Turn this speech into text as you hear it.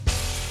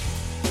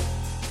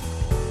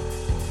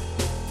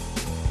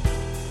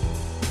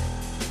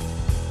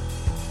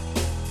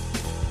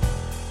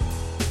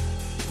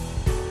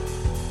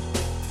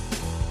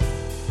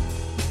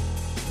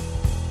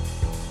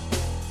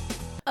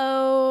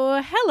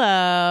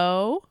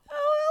Hello.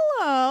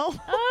 Oh, hello.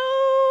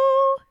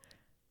 Oh,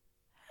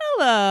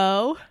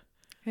 hello.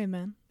 Hey,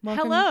 man.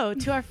 Hello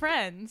to our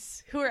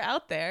friends who are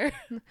out there.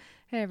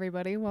 Hey,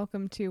 everybody.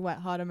 Welcome to Wet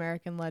Hot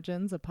American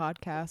Legends, a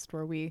podcast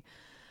where we...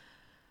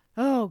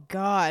 Oh,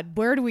 God.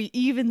 Where do we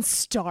even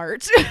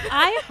start?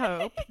 I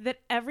hope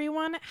that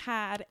everyone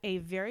had a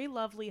very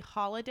lovely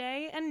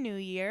holiday and New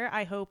Year.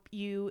 I hope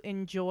you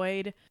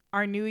enjoyed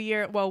our New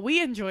Year. Well,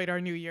 we enjoyed our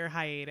New Year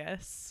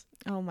hiatus.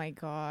 Oh, my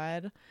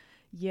God.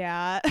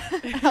 Yeah.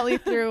 Allie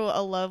threw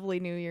a lovely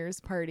New Year's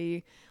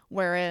party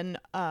wherein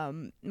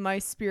my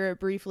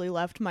spirit briefly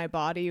left my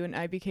body and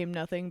I became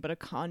nothing but a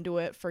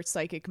conduit for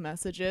psychic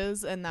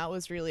messages, and that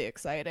was really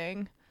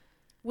exciting.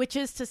 Which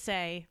is to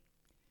say,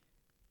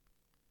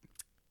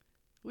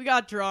 we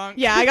got drunk.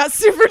 Yeah, I got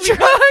super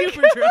drunk.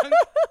 Super drunk.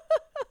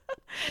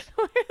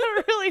 We had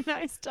a really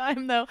nice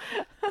time, though.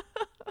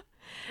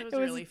 It was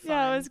really fun.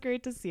 Yeah, it was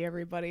great to see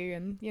everybody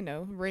and,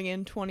 ring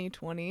in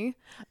 2020.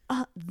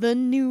 The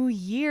new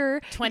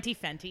year. 20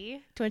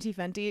 Fenty. 20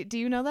 Fenty. Do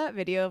you know that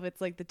video of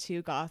it's like the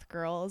two goth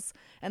girls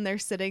and they're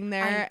sitting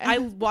there? I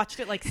watched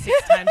it like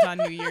 6 times on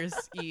New Year's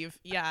Eve.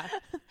 Yeah.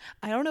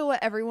 I don't know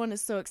what everyone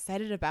is so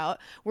excited about.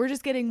 We're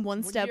just getting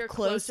one step You're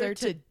closer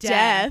to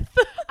death.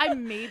 I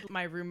made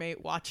my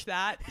roommate watch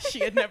that. She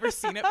had never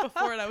seen it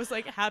before, and I was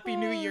like, Happy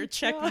New Year,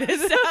 check God.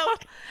 this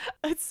out.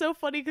 It's so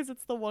funny because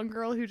it's the one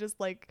girl who just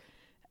like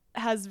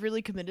has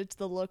really committed to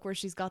the look where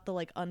she's got the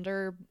like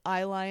under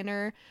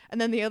eyeliner, and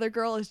then the other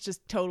girl is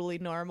just totally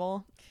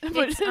normal.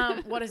 It's,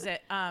 what is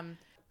it?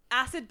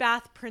 Acid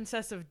Bath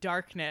Princess of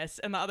Darkness,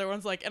 and the other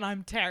one's like, and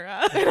I'm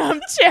Tara. And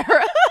I'm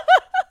Tara.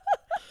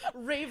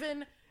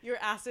 Raven, your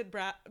acid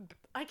bath.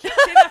 I can't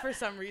say that for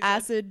some reason.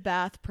 Acid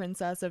Bath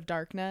Princess of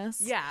Darkness.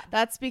 Yeah.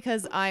 That's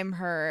because I'm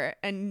her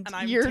and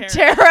I'm you're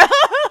Tara. Tara.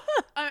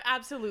 I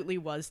absolutely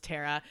was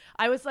Tara.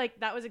 I was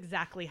like, that was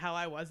exactly how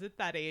I was at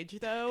that age,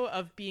 though,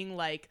 of being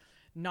like,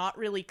 not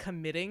really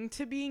committing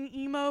to being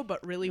emo,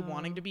 but really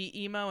wanting to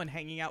be emo and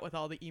hanging out with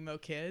all the emo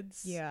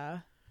kids. Yeah.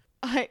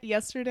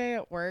 Yesterday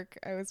at work,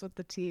 I was with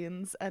the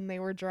teens and they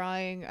were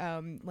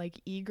drawing like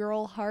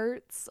e-girl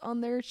hearts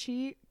on their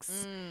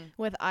cheeks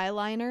with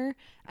eyeliner,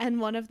 and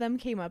one of them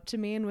came up to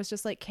me and was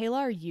just like, Kayla,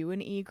 are you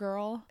an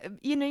e-girl?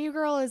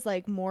 E-girl is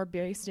like more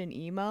based in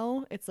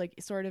emo. It's like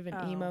sort of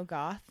an emo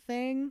goth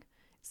thing.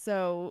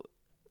 So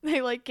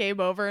they like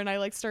came over and I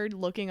like started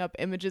looking up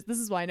images. This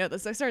is why I know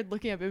this. I started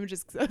looking up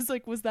images because I was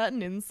like, was that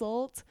an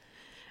insult?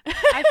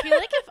 I feel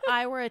like if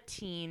I were a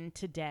teen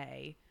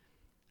today,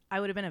 I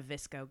would have been a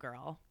Visco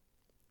girl.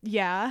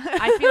 Yeah.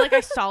 I feel like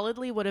I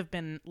solidly would have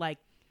been like,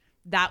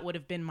 that would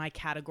have been my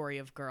category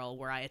of girl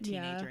were I a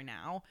teenager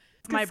now.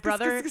 My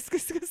brother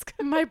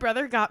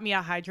got me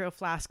a Hydro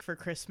Flask for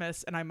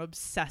Christmas and I'm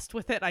obsessed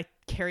with it. I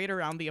carry it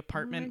around the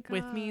apartment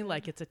with me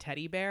like it's a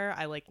teddy bear.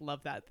 I like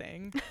love that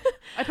thing.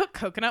 I put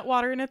coconut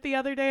water in it the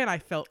other day and I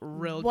felt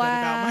real good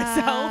about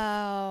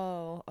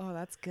myself. Oh,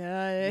 that's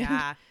good.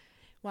 Yeah.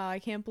 Wow, I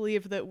can't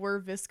believe that we're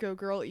Visco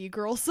girl,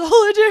 e-girl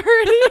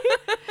solidarity.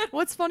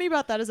 What's funny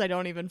about that is I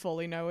don't even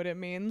fully know what it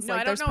means. No,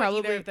 like, I don't know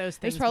what either of those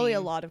things There's probably mean.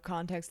 a lot of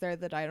context there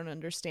that I don't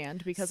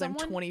understand because I'm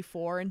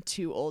 24 and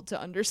too old to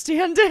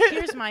understand it.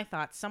 Here's my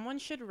thoughts. Someone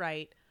should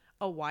write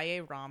a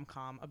YA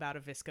rom-com about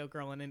a Visco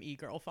girl and an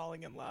e-girl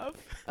falling in love.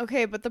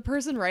 Okay, but the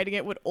person writing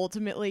it would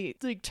ultimately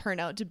like turn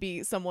out to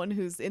be someone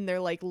who's in their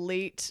like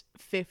late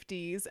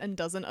 50s and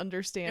doesn't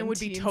understand and would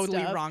be teen totally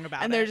stuff. wrong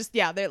about and it.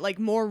 they're like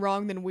more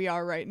wrong than we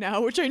are right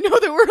now, which I know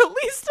that we're at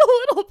least a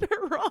little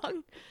bit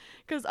wrong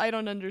because I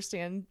don't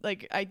understand.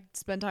 Like, I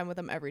spend time with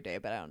them every day,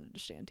 but I don't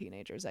understand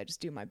teenagers. I just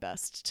do my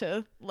best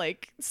to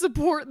like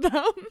support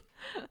them.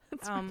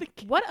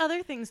 What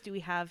other things do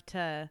we have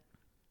to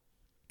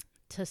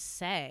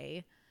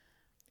say?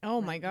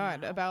 Oh my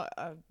God, about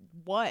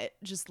what?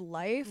 Just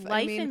life?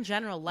 Life in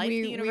general, life, the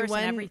universe,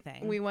 and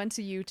everything. We went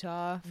to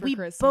Utah for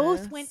Christmas. We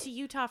both went to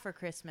Utah for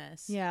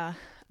Christmas. Yeah.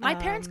 My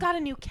parents got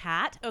a new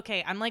cat.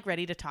 Okay, I'm like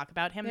ready to talk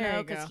about him there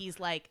though, because he's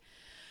like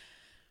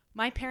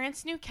my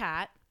parents' new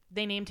cat.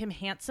 They named him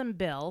Handsome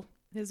Bill.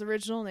 His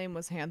original name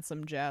was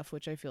Handsome Jeff,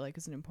 which I feel like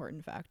is an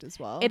important fact as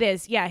well. It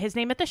is. Yeah, his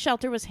name at the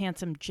shelter was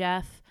Handsome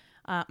Jeff.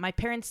 My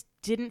parents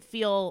didn't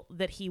feel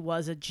that he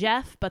was a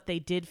Jeff, but they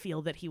did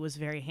feel that he was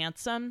very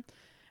handsome.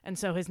 And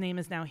so his name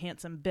is now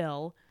Handsome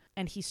Bill,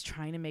 and he's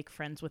trying to make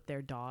friends with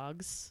their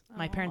dogs.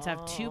 My parents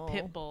have 2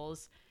 pit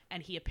bulls,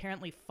 and he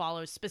apparently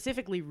follows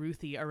specifically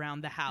Ruthie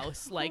around the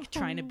house, like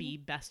trying to be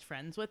best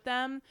friends with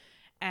them.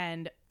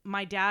 And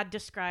my dad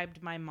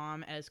described my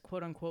mom as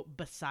quote unquote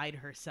beside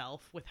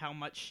herself with how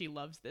much she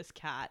loves this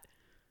cat.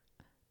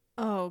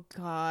 Oh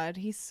God,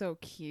 he's so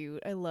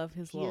cute. I love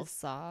his little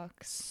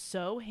socks.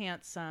 So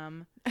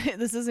handsome.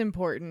 This is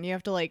important. You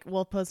have to like,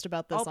 we'll post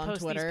about this I'll on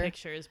post Twitter. these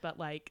pictures, but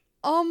like,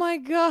 oh my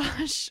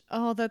gosh.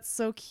 Oh, that's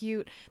so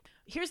cute.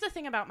 Here's the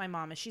thing about my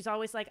mom is she's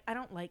always like, I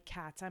don't like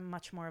cats. I'm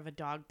much more of a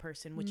dog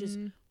person, which is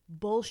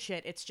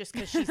bullshit. It's just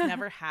because she's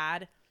never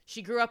had,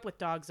 she grew up with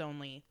dogs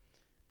only,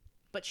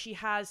 but she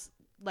has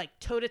like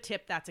toe to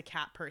tip, that's a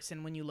cat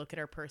person when you look at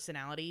her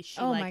personality. She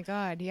my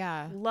God,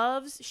 yeah.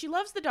 loves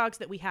the dogs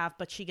that we have,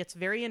 but she gets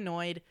very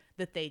annoyed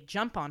that they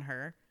jump on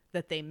her,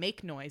 that they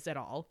make noise at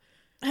all.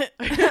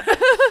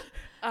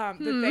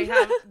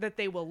 That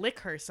they will lick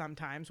her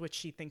sometimes, which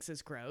she thinks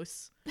is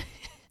gross.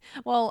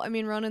 Well, I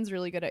mean, Ronan's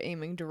really good at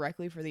aiming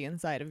directly for the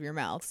inside of your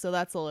mouth, so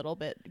that's a little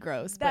bit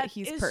gross, but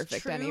he's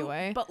perfect true,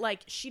 anyway. But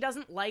like, she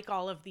doesn't like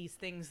all of these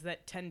things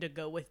that tend to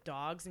go with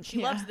dogs, and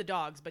she loves the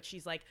dogs, but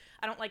she's like,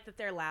 I don't like that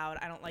they're loud.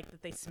 I don't like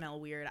that they smell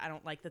weird. I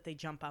don't like that they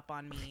jump up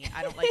on me.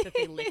 I don't like that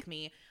they lick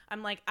me.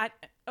 I'm like,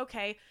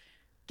 okay,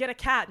 get a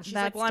cat. And she's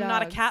like, well, I'm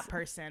not a cat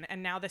person.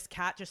 And now this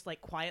cat just like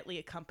quietly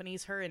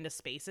accompanies her into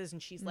spaces,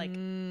 and she's like,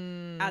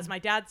 as my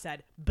dad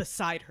said,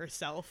 beside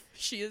herself.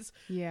 She is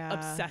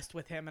obsessed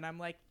with him, and I'm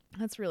like,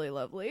 that's really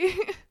lovely.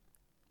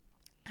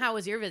 How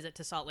was your visit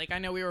to Salt Lake? I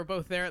know we were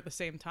both there at the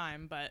same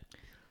time, but...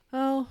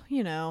 Oh,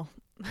 you know,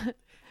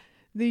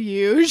 the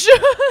huge.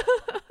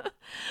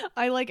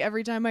 I like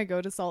every time I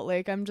go to Salt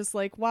Lake, I'm just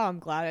like, wow, I'm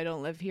glad I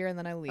don't live here, and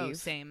then I leave. Oh,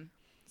 same.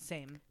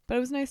 But it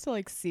was nice to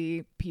like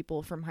see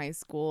people from high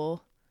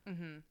school.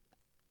 Mm-hmm.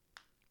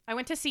 I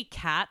went to see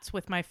Cats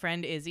with my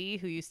friend Izzy,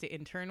 who used to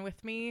intern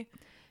with me.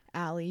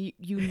 Allie,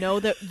 you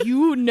know that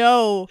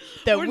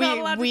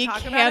we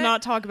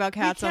cannot talk about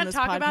Cats on this podcast. We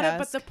can't talk about it,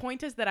 but the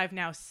point is that I've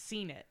now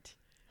seen it,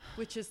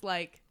 which is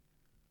like,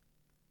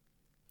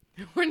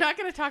 we're not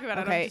going to talk about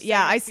it. Okay,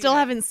 yeah, I still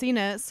haven't seen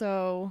it,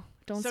 so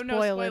don't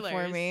spoil it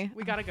for me.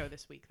 We got to go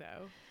this week,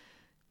 though.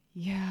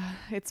 Yeah,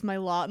 it's my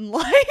lot in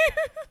life.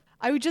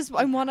 I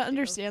want to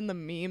understand the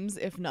memes,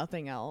 if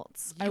nothing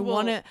else. I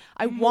want to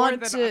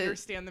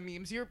understand the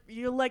memes.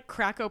 You'll like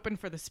crack open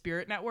for the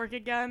Spirit Network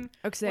again.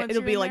 Okay,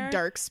 it'll be like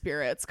dark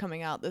spirits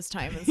coming out this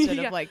time instead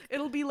of like.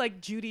 It'll be like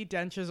Judi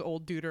Dench's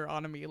old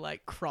Deuteronomy,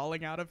 like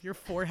crawling out of your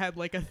forehead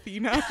like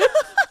Athena,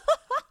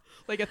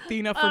 like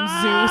Athena from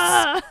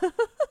Zeus.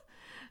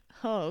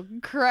 Oh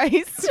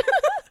Christ!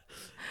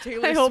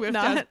 Taylor Swift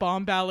as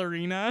Bomb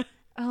Ballerina.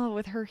 Oh,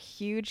 with her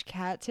huge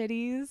cat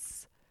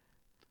titties.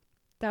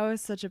 That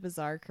was such a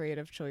bizarre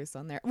creative choice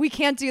on there. We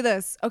can't do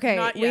this. Okay,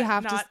 not yet, we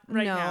have not to.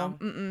 right no,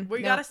 now.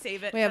 We gotta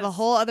save it. We have a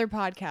whole other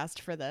podcast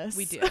for this.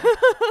 We do.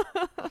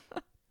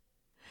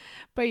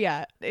 But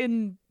yeah,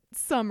 in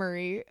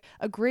summary,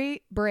 a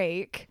great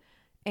break,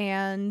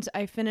 and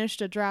I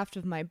finished a draft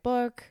of my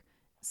book,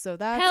 so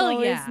that's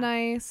always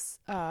nice.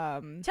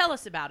 Tell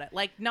us about it.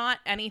 Like, not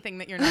anything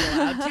that you're not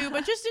allowed to,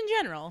 but just in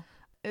general.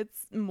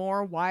 It's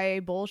more YA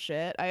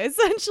bullshit. I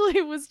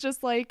essentially was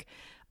just like,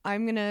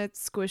 I'm going to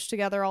squish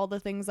together all the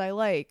things I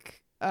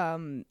like,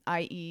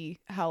 i.e.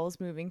 Howl's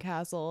Moving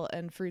Castle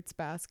and Fruits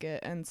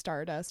Basket and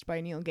Stardust by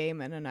Neil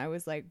Gaiman. And I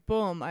was like,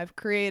 boom, I've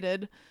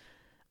created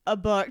a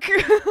book.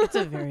 It's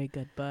a very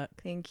good book.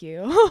 Thank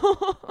you.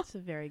 It's a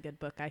very good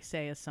book, I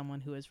say, as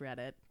someone who has read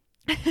it.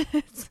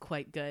 It's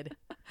quite good.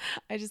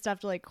 I just have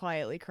to like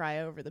quietly cry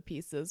over the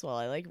pieces while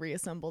I like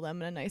reassemble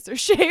them in a nicer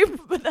shape,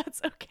 but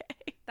that's okay.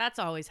 That's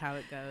always how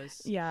it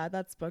goes. Yeah,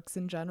 that's books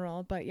in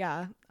general, but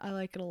yeah, I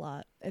like it a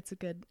lot. It's a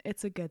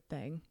good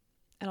thing.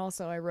 And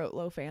also I wrote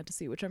low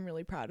fantasy, which I'm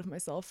really proud of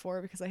myself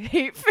for because I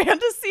hate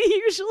fantasy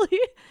usually.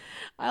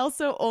 I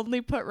also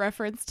only put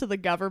reference to the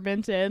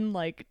government in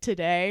like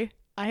today.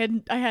 I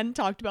hadn't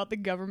talked about the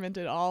government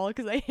at all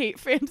because I hate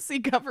fantasy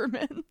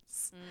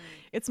governments.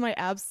 It's my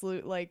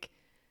absolute like,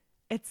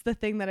 it's the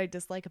thing that I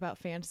dislike about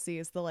fantasy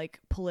is the like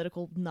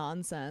political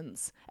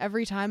nonsense.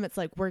 Every time it's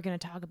like, we're going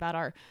to talk about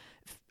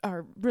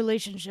our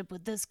relationship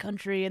with this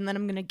country and then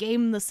I'm going to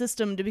game the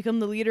system to become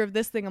the leader of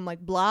this thing. I'm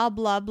like, blah,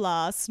 blah,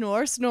 blah,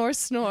 snore, snore,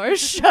 snore.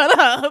 Shut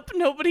up.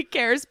 Nobody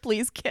cares.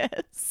 Please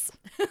kiss.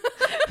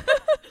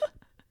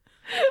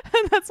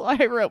 And that's why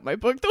I wrote my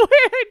book the way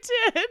I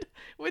did,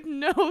 with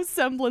no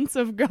semblance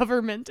of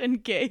government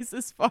and gays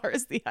as far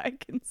as the eye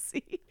can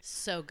see.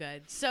 So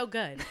good. So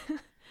good.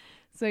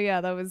 So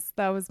yeah,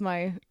 that was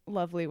my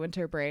lovely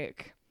winter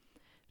break.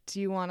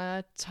 Do you want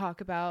to talk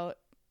about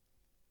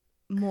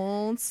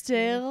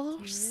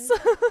monsters?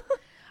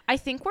 I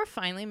think we're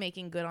finally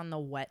making good on the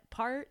wet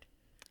part.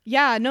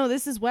 Yeah, no,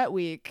 this is wet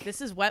week.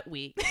 This is wet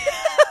week.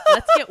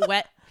 Let's get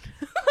wet.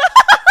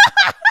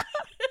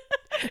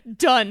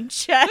 Done.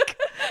 Check.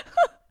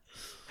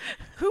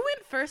 Who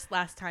went first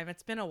last time?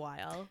 It's been a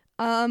while.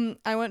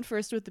 I went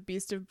first with the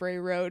Beast of Bray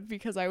Road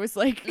because I was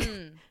like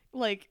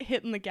like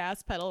hitting the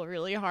gas pedal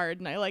really hard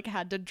and I like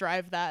had to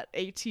drive that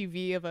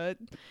ATV of a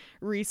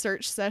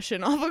research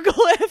session off a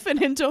cliff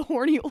and into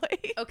Horny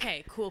Lake.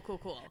 Okay, cool.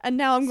 And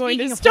now I'm going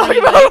to talk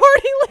about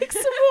Horny Lake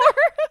some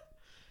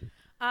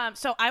more.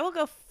 So I will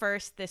go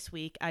first this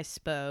week, I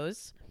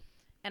suppose.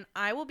 And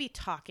I will be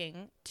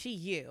talking to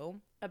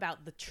you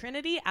about the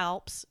Trinity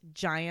Alps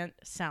giant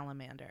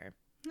salamander.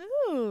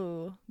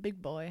 Ooh,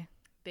 big boy.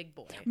 Big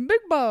boy.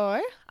 Big boy.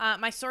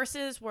 My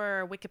sources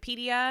were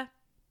Wikipedia,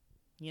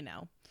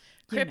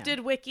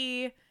 Cryptid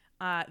Wiki,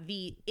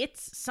 the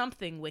It's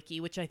Something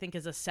Wiki, which I think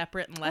is a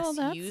separate and less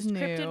used new.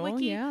 Cryptid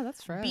Wiki. Yeah,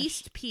 that's fresh.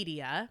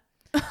 Beastpedia,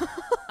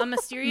 a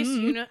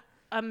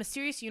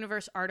mysterious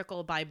universe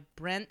article by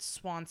Brent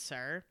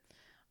Swanser,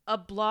 a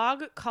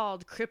blog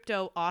called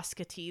Crypto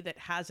Oscity that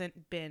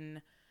hasn't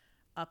been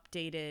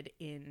updated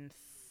in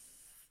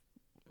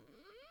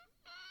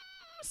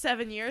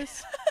 7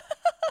 years.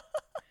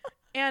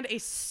 And a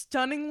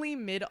stunningly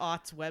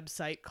mid-aughts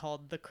website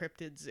called The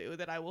Cryptid Zoo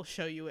that I will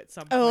show you at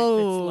some point.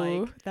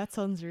 Oh, that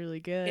sounds really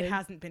good. It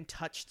hasn't been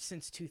touched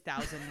since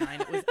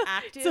 2009. It was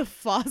active. It's a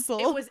fossil.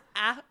 It was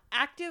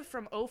active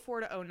from 04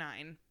 to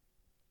 09.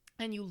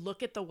 And you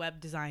look at the web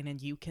design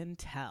and you can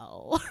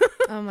tell.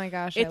 Oh my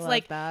gosh, It's I love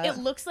like that. it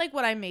looks like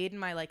what I made in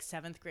my like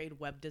 7th grade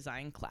web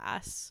design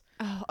class.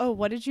 Oh,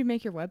 what did you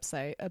make your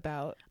website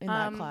about in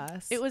that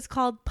class? It was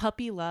called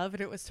Puppy Love, and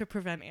it was to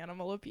prevent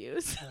animal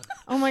abuse.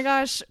 Oh my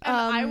gosh. And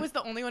I was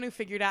the only one who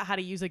figured out how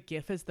to use a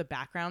GIF as the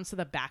background, so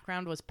the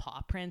background was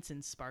paw prints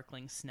and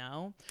sparkling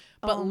snow.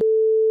 But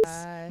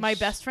my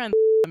best friend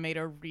made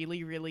a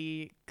really,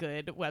 really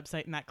good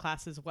website in that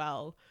class as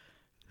well,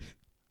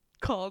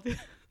 called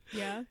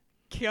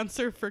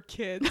Cancer for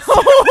Kids. It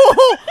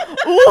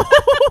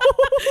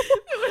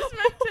was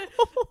meant to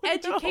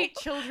educate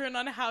children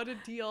on how to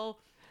deal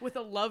with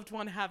a loved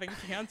one having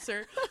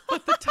cancer.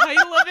 But the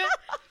title of it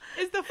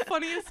is the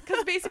funniest,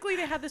 because basically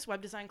they had this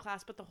web design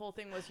class, but the whole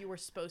thing was you were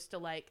supposed to,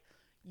 like,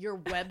 your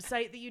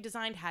website that you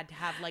designed had to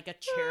have like a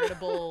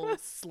charitable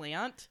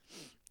slant.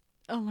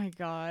 Oh my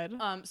god.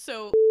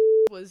 So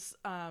was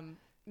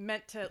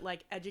meant to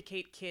like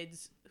educate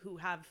kids who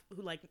have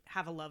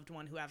a loved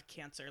one who have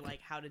cancer,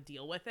 like how to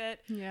deal with it.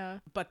 Yeah.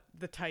 But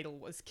the title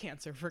was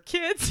Cancer for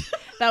Kids.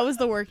 That was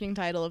the working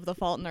title of The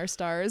Fault in Our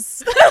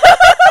Stars.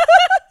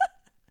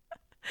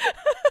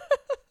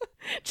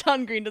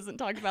 John Green doesn't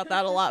talk about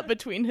that a lot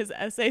between his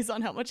essays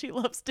on how much he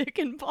loves dick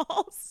and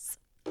balls.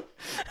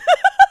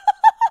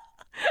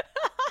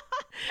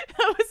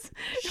 That was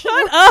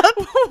Shut up,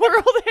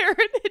 World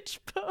Heritage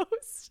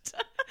Post.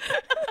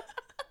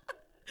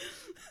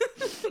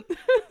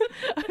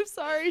 I'm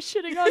sorry,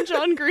 shitting on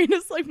John Green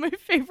is like my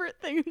favorite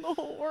thing in the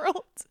whole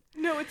world.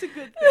 No, it's a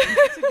good thing.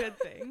 It's a good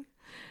thing.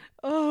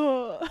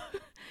 Oh,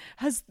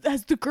 has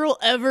the girl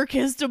ever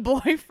kissed a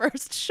boy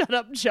first? Shut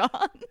up,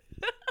 John.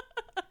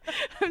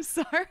 I'm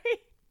sorry.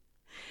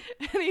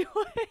 Anyway,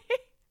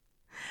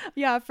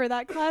 yeah, for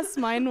that class,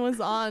 mine was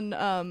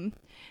on.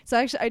 So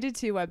actually, I did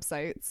 2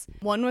 websites.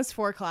 One was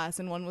for class,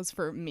 and one was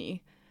for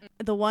me.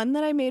 The one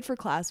that I made for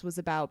class was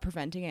about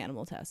preventing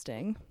animal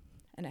testing.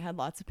 And it had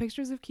lots of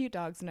pictures of cute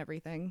dogs and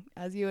everything,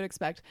 as you would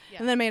expect. Yeah.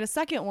 And then I made a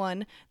second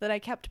one that I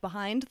kept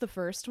behind the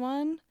first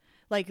one,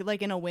 like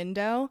in a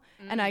window.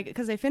 And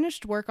because I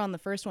finished work on the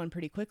first one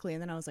pretty quickly,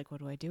 and then I was like, what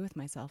do I do with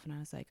myself? And I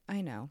was like,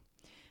 I know.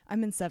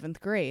 I'm in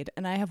 7th grade,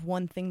 and I have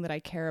one thing that I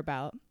care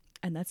about,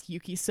 and that's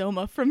Yuki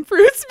Soma from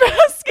Fruits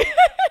Basket.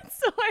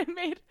 So I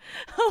made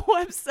a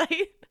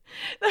website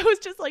that was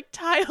just like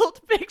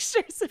tiled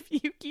pictures of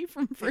Yuki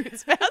from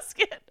Fruits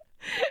Basket.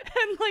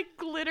 And like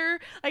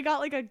glitter. I got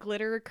like a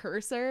glitter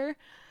cursor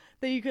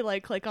that you could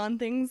like click on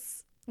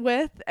things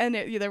with, and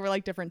there were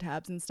like different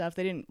tabs and stuff.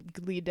 They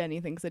didn't lead to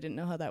anything because I didn't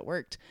know how that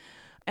worked,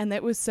 and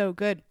that was so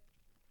good.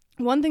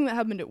 One thing that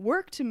happened at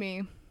work to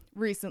me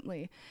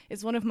recently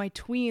is one of my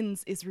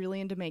tweens is really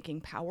into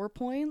making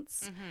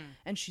PowerPoints,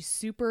 and she's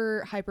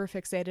super hyper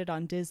fixated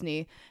on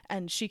Disney,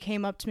 and she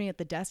came up to me at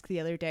the desk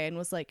the other day and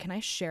was like, can I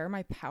share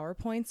my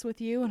PowerPoints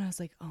with you? And I was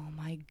like, oh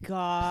my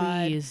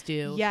god, please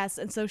do. Yes.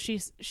 And so she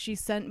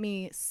sent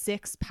me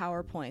 6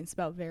 PowerPoints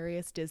about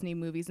various Disney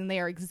movies, and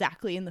they are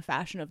exactly in the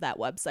fashion of that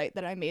website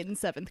that I made in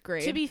 7th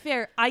grade. To be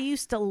fair, I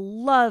used to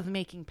love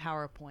making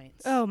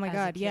PowerPoints. Oh my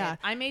god, yeah.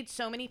 I made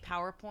so many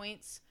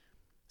PowerPoints.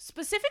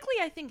 Specifically,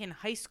 I think in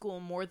high school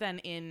more than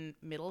in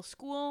middle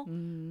school.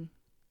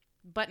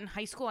 But in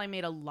high school, I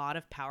made a lot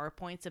of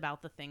PowerPoints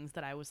about the things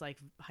that I was like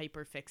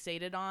hyper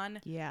fixated on.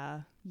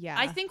 Yeah. Yeah.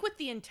 I think with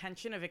the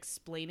intention of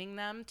explaining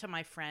them to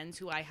my friends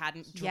who I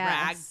hadn't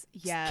dragged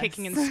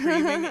kicking and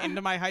screaming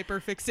into my hyper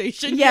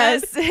fixation.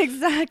 Yes,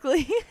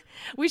 exactly.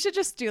 We should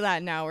just do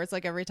that now, where it's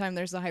like every time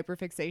there's a hyper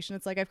fixation,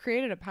 it's like I've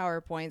created a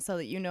PowerPoint so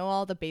that you know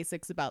all the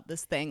basics about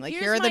this thing. Like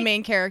here are the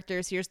main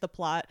characters. Here's the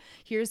plot.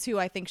 Here's who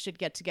I think should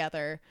get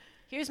together.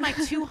 Here's my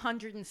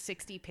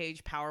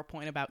 260-page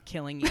PowerPoint about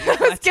killing you. I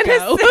was going to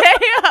say,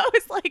 I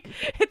was like,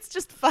 it's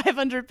just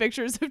 500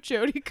 pictures of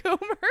Jodie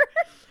Comer.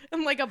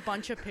 And like a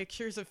bunch of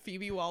pictures of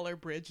Phoebe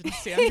Waller-Bridge and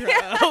Sandra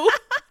Oh.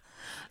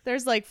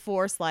 There's like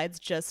 4 slides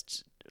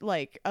just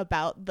like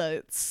about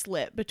the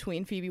slit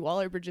between Phoebe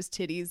Waller-Bridge's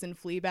titties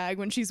and Fleabag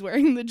when she's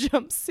wearing the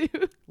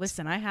jumpsuit.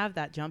 Listen, I have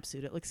that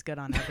jumpsuit. It looks good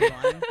on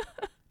everyone.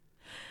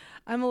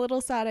 I'm a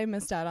little sad I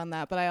missed out on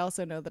that, but I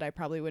also know that I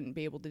probably wouldn't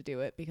be able to do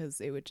it because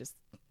it would just...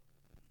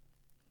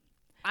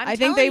 I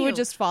think they would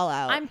just fall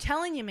out. I'm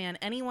telling you, man,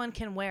 anyone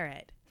can wear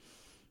it.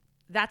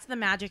 That's the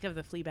magic of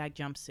the Fleabag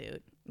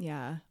jumpsuit.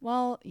 Yeah.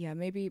 Well, yeah,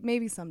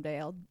 maybe someday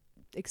I'll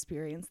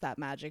experience that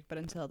magic, but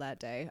until that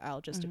day,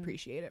 I'll just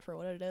appreciate it for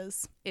what it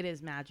is. It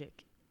is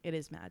magic. It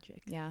is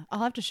magic. Yeah.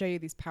 I'll have to show you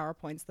these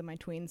PowerPoints that my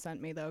tween sent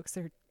me, though, because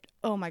they're...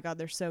 Oh my god,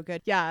 they're so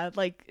good. Yeah,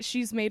 like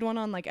she's made one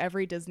on like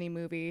every Disney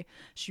movie.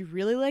 She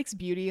really likes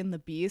Beauty and the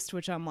Beast,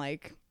 which I'm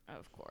like... Oh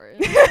Of course.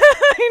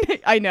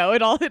 I know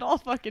it all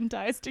fucking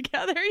ties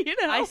together, you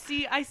know.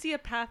 I see a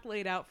path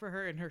laid out for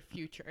her in her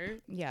future.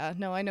 Yeah,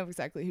 no, I know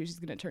exactly who she's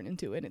going to turn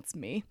into, and it's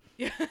me.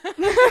 Yeah.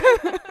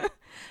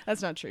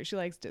 That's not true. She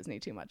likes Disney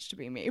too much to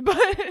be me, but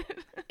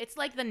It's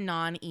like the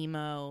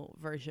non-emo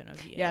version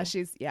of you.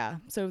 yeah.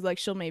 So like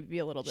she'll maybe be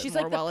a little bit She's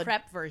more like the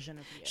prep version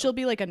of you. She'll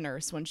be like a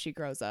nurse when she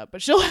grows up,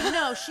 but she'll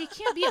No, she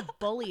can't be a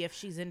bully if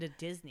she's into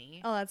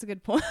Disney. Oh, that's a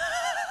good point.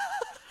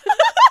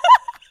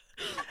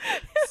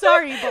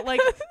 Sorry, but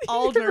like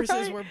all You're nurses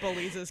right. were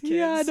bullies as kids.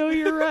 Yeah, no,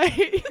 you're right.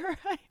 You're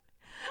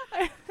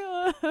right.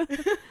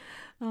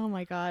 Oh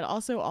my god.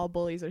 Also, all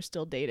bullies are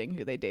still dating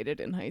who they dated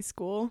in high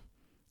school.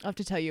 I'll have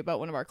to tell you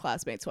about one of our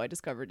classmates who I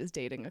discovered is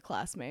dating a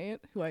classmate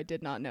who I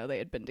did not know they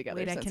had been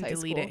together Wait, I since can high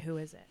delete school. it. Who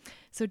is it?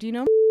 So do you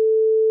know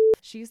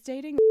she's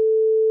dating?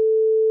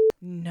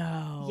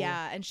 No.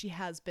 Yeah, and she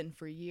has been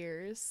for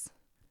years.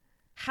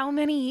 How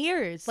many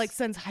years? Like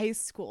since high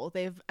school.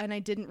 And I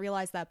didn't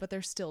realize that, but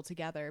they're still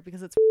together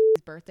because it's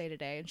his birthday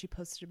today and she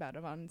posted about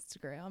him on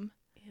Instagram.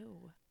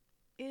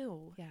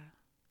 Ew. Yeah.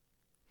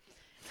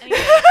 Anyway,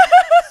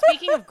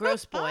 speaking of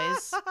gross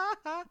boys,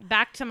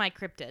 back to my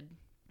cryptid.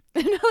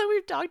 Now that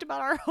we've talked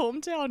about our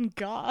hometown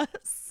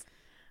goss.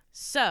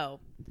 So,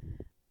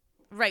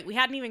 right, we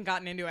hadn't even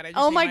gotten into it. I just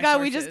Oh named my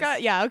god, we sources.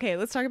 just got okay,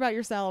 let's talk about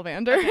your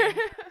salamander. Okay.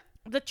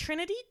 The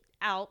Trinity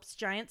Alps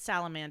giant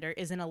salamander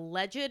is an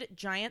alleged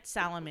giant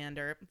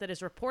salamander that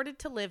is reported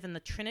to live in the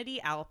Trinity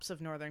Alps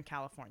of Northern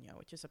California,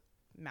 which is a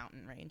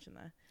mountain range in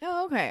the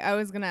Oh, okay. I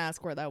was going to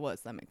ask where that was.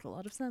 That makes a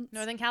lot of sense.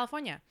 Northern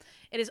California.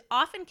 It is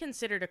often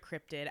considered a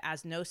cryptid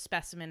as no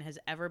specimen has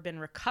ever been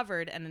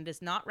recovered and it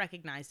is not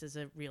recognized as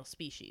a real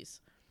species.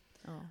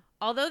 Oh.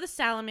 Although the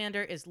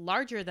salamander is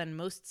larger than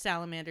most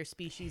salamander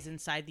species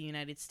inside the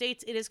United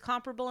States, it is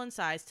comparable in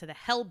size to the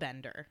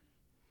hellbender,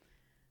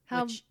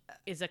 which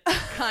is a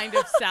kind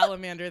of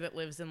salamander that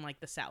lives in like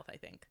the South, I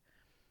think.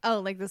 Oh,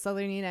 like the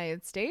southern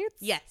United States?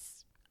 Yes.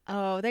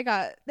 Oh, they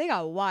got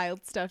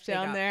wild stuff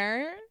down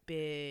there.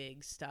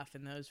 Big stuff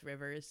in those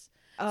rivers.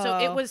 Oh. So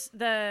it was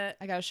the...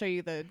 I got to show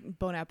you the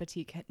Bon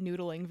Appetit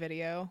noodling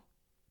video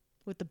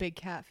with the big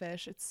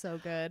catfish. It's so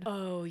good.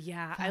 Oh,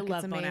 yeah. Fuck, I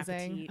love it's Bon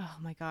amazing. Appetit. Oh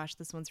my gosh,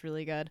 this one's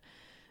really good.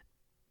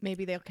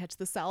 Maybe they'll catch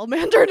the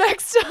salamander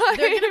next time.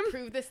 They're going to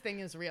prove this thing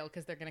is real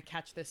because they're going to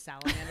catch this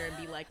salamander and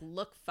be like,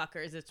 look,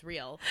 fuckers, it's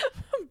real.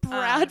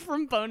 Brad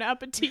from Bon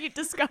Appetit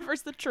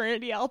discovers the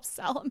Trinity Alps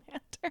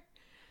salamander.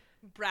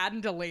 Brad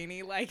and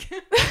Delaney, like...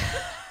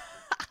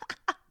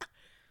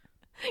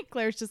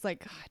 Claire's just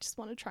like, I just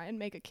want to try and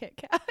make a Kit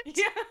Kat.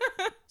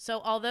 Yeah.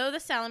 So although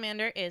the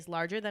salamander is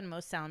larger than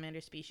most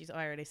salamander species,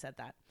 I already said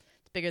that.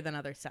 It's bigger than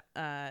other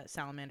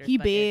salamanders. He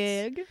but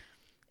big.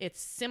 It's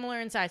similar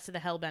in size to the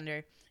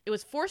hellbender. It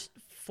was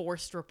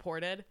forced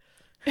reported.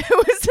 It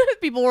was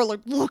people were like,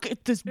 look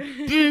at this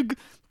big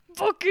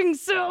fucking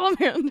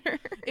salamander.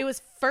 It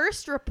was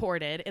first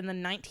reported in the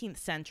 19th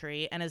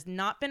century and has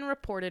not been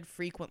reported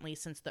frequently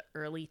since the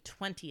early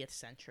 20th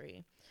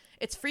century.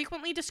 It's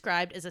frequently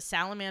described as a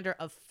salamander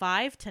of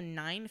 5 to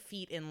 9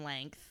 feet in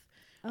length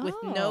with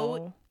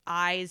no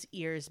eyes,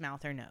 ears,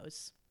 mouth, or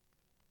nose.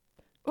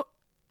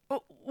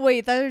 Oh,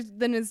 wait,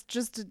 then it's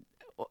just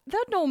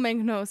that don't make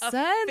no sense.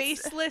 A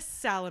faceless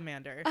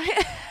salamander.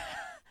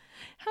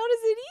 How does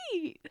it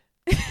eat?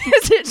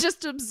 Does it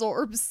just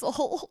absorb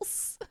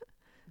souls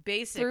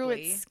Basically. through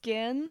its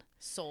skin?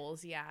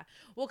 Souls, yeah.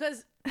 Well,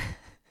 because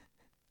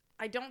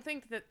I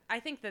think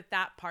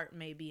that part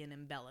may be an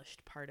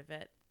embellished part of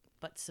it.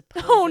 But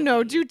supposedly... Oh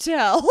no, do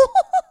tell.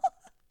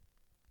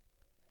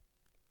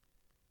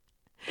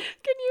 Can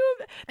you...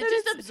 It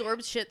just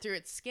absorbs shit through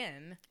its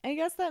skin. I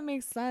guess that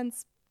makes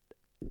sense.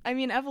 I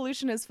mean,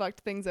 evolution has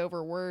fucked things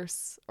over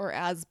worse or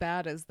as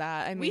bad as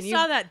that. I mean, we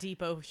saw that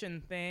deep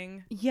ocean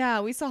thing. Yeah,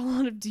 we saw a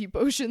lot of deep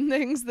ocean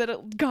things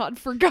that God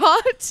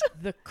forgot.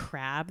 The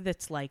crab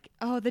that's like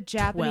the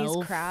Japanese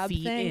 12 crab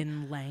feet thing.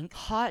 in length.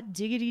 Hot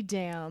diggity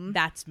damn.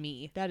 That's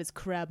me. That is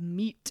crab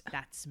meat.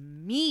 That's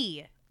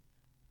me.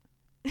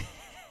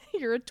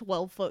 You're a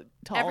 12-foot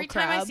tall Every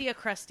crab. time I see a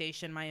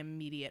crustacean, my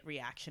immediate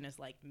reaction is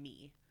like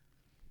me.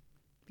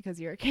 Because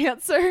you're a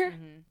cancer.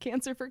 Mm-hmm.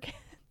 Cancer for kids.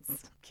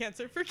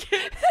 Cancer for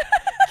kids.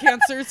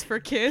 Cancers for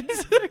kids.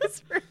 Cancers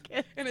for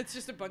kids. And it's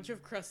just a bunch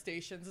of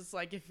crustaceans. It's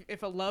like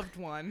if a loved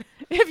one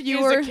If you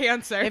is were a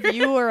cancer. If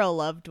you or a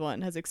loved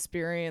one has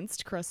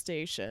experienced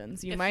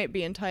crustaceans, you might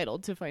be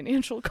entitled to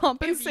financial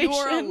compensation. If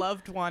your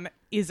loved one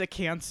is a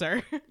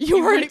cancer, you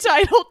are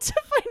entitled to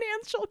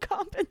financial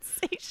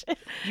compensation.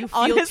 You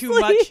feel too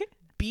much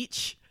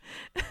beach.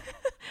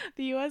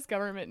 The U.S.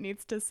 government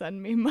needs to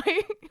send me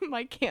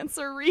my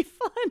cancer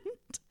refund.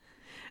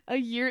 A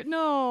year?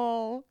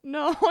 No,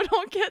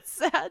 don't get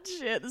sad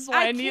shit. This is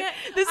why I need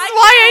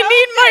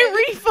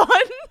my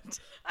refund.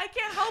 I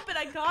can't help it.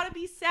 I gotta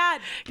be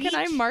sad. Can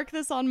I mark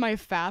this on my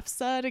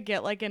FAFSA to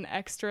get like an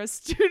extra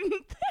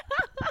student?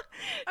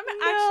 I'm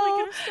actually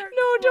gonna start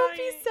No, crying. don't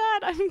be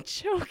sad. I'm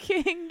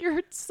joking.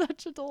 You're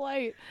such a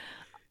delight.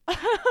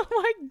 Oh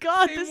my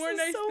god, Say this more is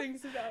nice so...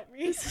 things about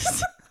me.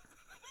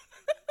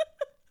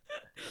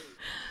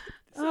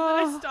 So then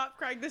I stopped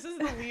crying. This is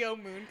the Leo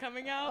moon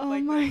coming out. Oh my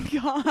You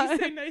god.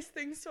 say nice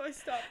things, so I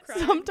stopped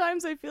crying.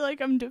 Sometimes I feel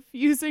like I'm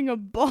diffusing a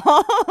bomb.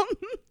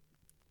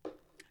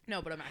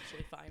 No, but I'm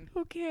actually fine.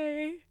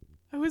 Okay.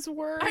 I was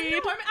worried. I know,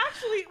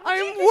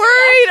 I'm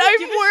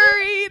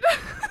worried.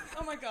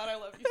 Oh my god, I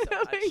love you so I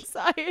have much.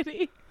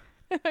 anxiety.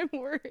 And I'm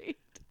worried.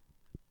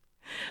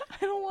 I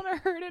don't want to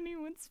hurt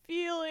anyone's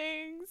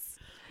feelings.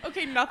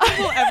 Okay, nothing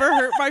will ever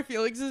hurt my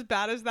feelings as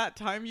bad as that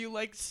time you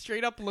like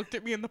straight up looked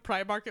at me in the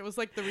Primark. It was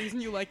like, the reason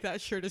you like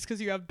that shirt is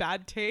because you have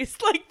bad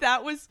taste. Like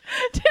that was.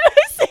 Did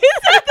I say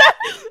that? That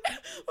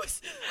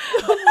was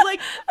like.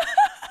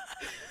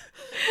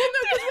 Well, no,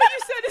 because what you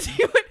said is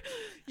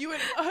you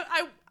went.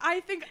 I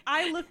think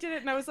I looked at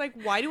it and I was like,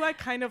 why do I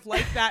kind of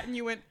like that? And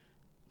you went,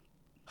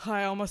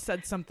 I almost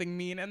said something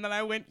mean, and then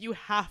I went, you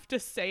have to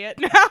say it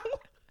now.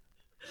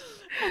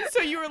 And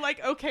so you were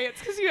like, okay, it's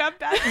because you have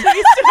bad taste.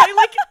 And I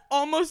like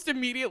almost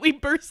immediately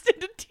burst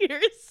into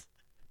tears.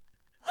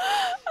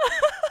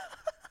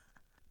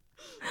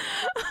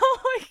 Oh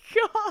my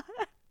god.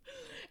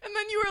 And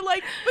then you were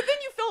like, but then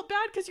you felt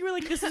bad because you were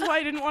like, this is why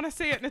I didn't want to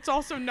say it. And it's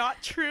also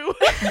not true.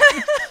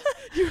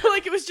 You were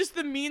like, it was just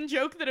the mean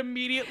joke that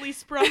immediately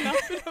sprung up.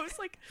 And I was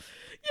like,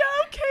 yeah,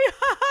 okay.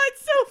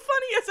 It's so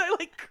funny as I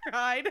like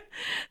cried.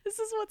 This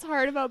is what's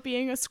hard about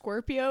being a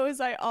Scorpio is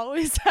I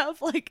always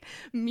have like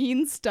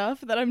mean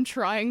stuff that I'm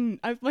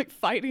like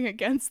fighting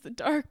against the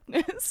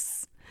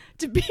darkness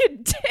to be a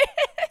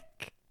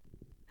dick.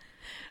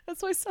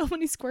 That's why so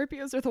many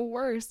Scorpios are the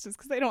worst, is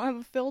because they don't have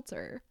a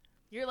filter.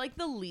 You're like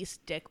the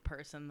least dick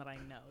person that I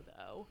know,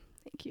 though.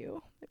 Thank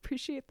you. I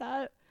appreciate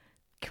that.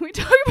 Can we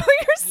talk about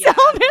your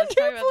salamander, let's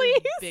talk about please?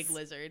 this big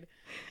lizard.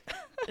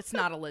 It's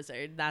not a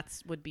lizard.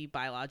 Would be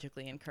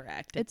biologically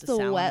incorrect. It's a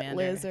a wet salamander.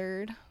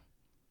 lizard.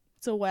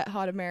 It's a wet,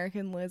 hot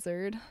American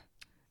lizard.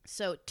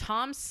 So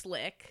Tom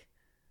Slick.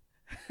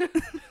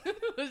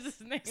 What's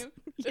his name?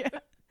 Yeah.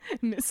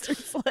 Mr.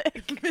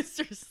 Slick.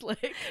 Mr.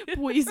 Slick.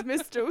 Please,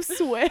 Mr.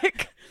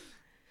 Swick.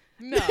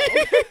 No.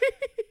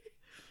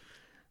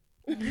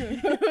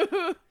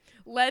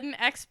 Led an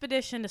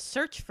expedition to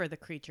search for the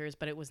creatures,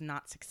 but it was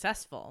not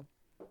successful.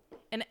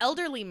 An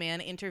elderly man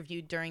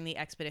interviewed during the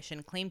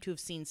expedition claimed to have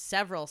seen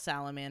several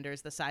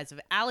salamanders the size of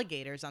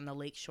alligators on the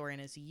lake shore in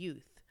his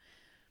youth.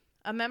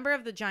 A member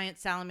of the giant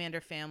salamander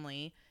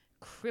family,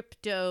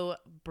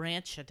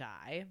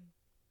 Cryptobranchidae,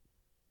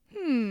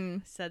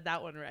 said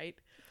that one right,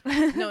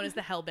 known as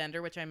the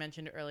hellbender, which I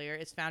mentioned earlier,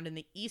 is found in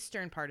the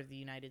eastern part of the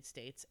United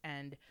States.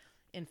 And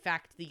in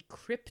fact, the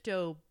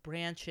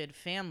Cryptobranchid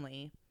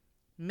family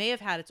may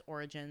have had its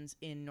origins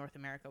in North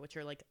America, which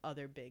are like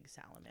other big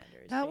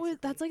salamanders.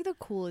 That's like the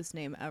coolest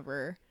name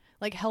ever.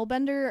 Like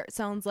Hellbender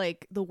sounds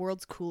like the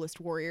world's coolest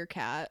warrior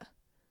cat.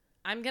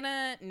 I'm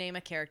gonna name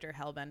a character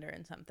Hellbender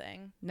in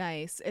something.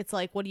 Nice. It's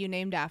like, what are you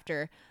named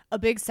after? A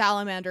big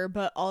salamander,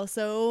 but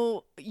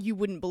also you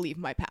wouldn't believe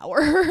my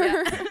power.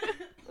 Yeah.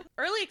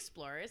 Early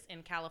explorers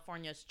in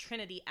California's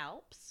Trinity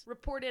Alps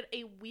reported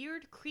a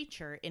weird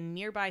creature in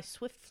nearby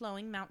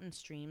swift-flowing mountain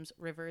streams,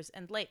 rivers,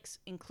 and lakes,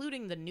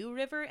 including the New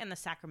River and the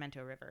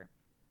Sacramento River.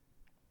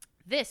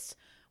 This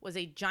was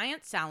a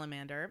giant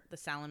salamander. The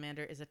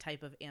salamander is a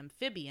type of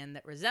amphibian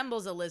that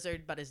resembles a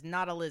lizard but is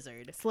not a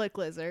lizard. Slick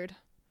lizard.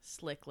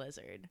 Slick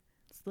lizard.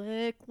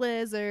 Slick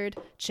lizard.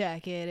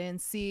 Check it and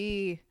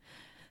see.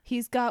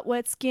 He's got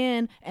wet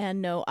skin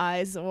and no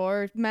eyes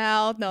or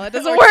mouth. No, that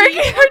doesn't Or work.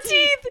 teeth. Or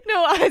teeth.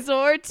 No eyes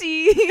or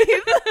teeth.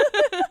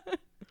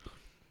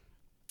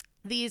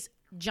 These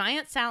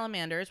giant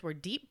salamanders were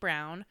deep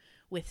brown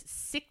with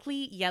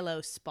sickly yellow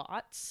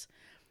spots,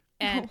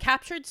 and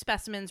captured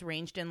specimens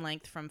ranged in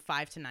length from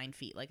 5 to 9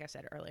 feet, like I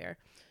said earlier.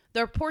 The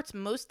reports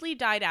mostly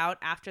died out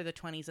after the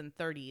 20s and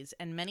 30s,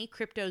 and many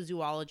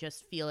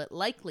cryptozoologists feel it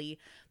likely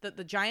that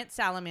the giant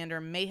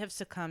salamander may have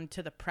succumbed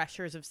to the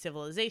pressures of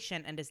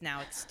civilization and is now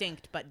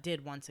extinct, but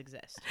did once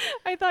exist.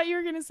 I thought you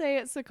were going to say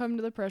it succumbed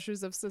to the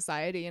pressures of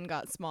society and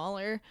got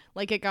smaller.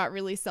 Like it got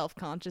really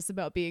self-conscious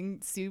about being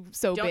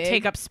so Don't big.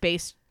 take up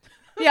space.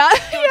 Yeah.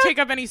 Don't take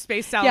up any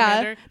space,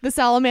 salamander. Yeah. The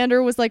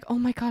salamander was like, oh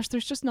my gosh,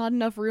 there's just not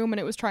enough room. And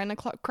it was trying to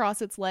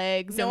cross its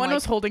legs. No and one like,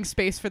 was holding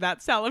space for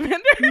that salamander.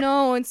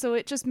 No. And so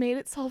it just made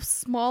itself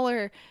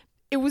smaller.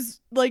 It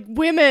was like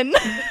women.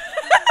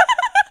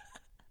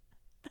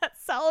 That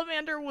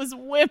salamander was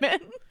women.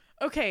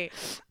 Okay,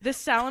 this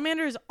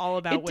salamander is all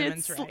about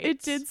women's rights.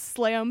 It did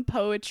slam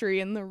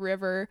poetry in the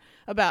river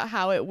about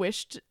how it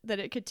wished that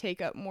it could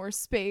take up more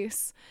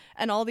space.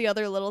 And all the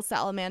other little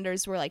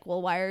salamanders were like,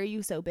 well, why are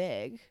you so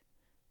big?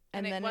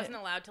 And it then wasn't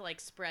allowed to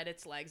like spread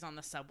its legs on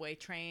the subway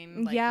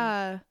train. Like,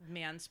 yeah.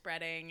 Man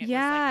spreading.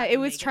 It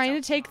was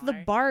trying to take the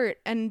BART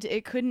and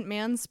it couldn't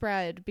man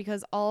spread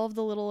because all of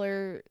the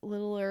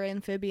littler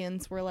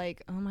amphibians were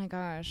like, oh my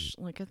gosh,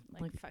 look at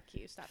like fuck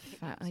you, stop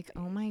taking up like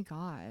space. oh my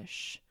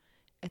gosh.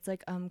 It's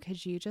like,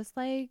 could you just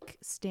like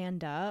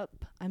stand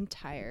up? I'm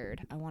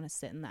tired. I want to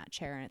sit in that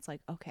chair. And it's like,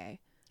 okay,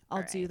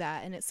 I'll do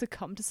that. And it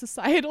succumbed to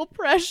societal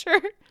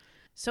pressure.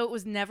 So it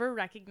was never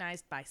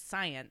recognized by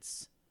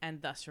science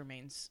and thus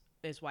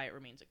is why it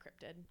remains a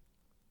cryptid.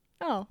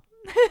 Oh,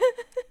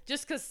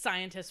 Just because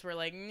scientists were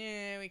like,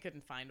 nah, we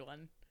couldn't find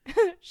one.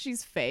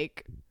 She's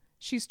fake.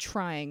 She's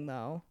trying,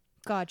 though.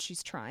 God,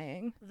 she's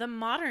trying. The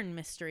modern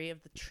mystery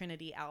of the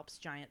Trinity Alps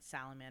giant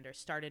salamander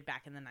started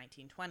back in the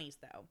 1920s,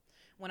 though,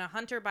 when a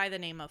hunter by the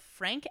name of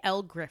Frank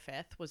L.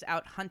 Griffith was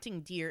out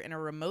hunting deer in a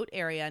remote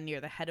area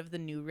near the head of the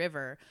New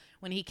River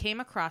when he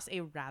came across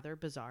a rather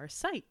bizarre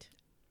sight.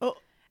 Oh,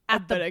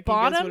 At the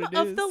bottom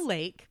of the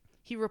lake,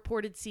 he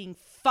reported seeing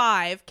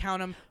 5,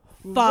 count them,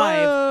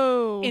 5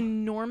 Whoa.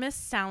 enormous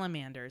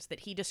salamanders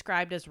that he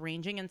described as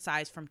ranging in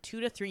size from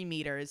 2 to 3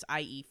 meters,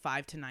 i.e.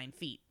 5 to 9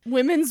 feet.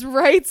 Women's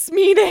rights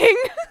meeting.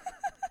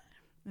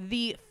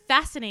 The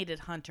fascinated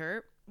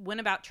hunter went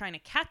about trying to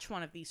catch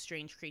one of these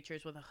strange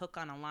creatures with a hook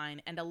on a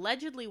line and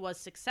allegedly was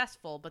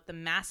successful, but the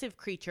massive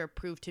creature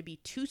proved to be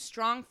too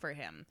strong for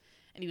him,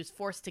 and he was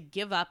forced to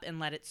give up and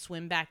let it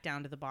swim back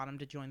down to the bottom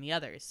to join the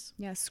others.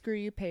 Yeah, screw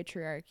you,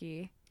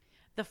 patriarchy.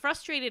 The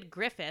frustrated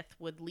Griffith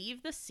would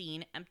leave the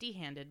scene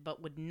empty-handed, but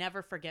would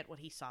never forget what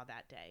he saw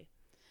that day.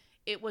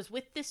 It was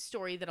with this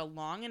story that a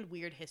long and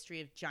weird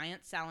history of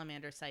giant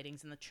salamander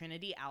sightings in the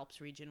Trinity Alps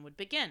region would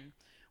begin,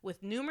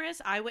 with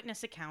numerous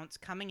eyewitness accounts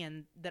coming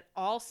in that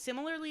all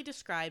similarly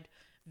described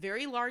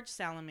very large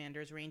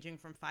salamanders ranging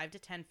from 5 to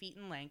 10 feet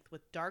in length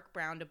with dark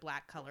brown to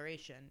black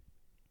coloration.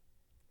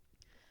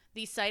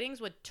 These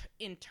sightings would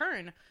in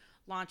turn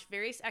launch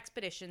various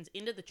expeditions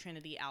into the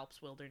Trinity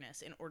Alps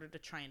wilderness in order to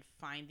try and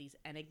find these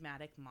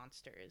enigmatic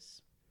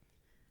monsters.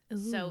 Ooh.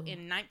 So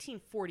in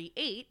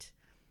 1948,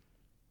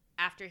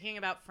 after hearing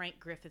about Frank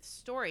Griffith's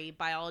story,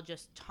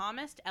 biologist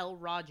Thomas L.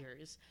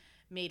 Rogers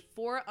made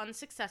 4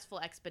 unsuccessful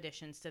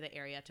expeditions to the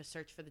area to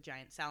search for the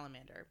giant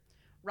salamander.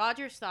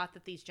 Rogers thought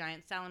that these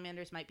giant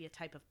salamanders might be a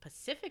type of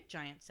Pacific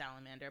giant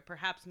salamander,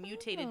 perhaps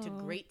mutated to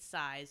great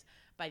size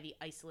by the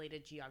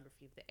isolated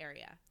geography of the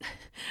area.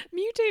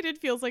 Mutated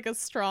feels like a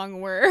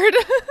strong word.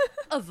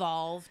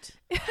 Evolved.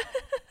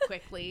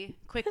 Quickly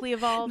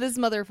evolved. This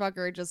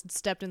motherfucker just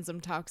stepped in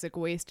some toxic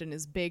waste and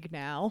is big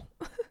now.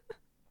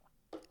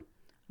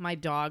 My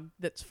dog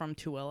that's from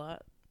Tooele.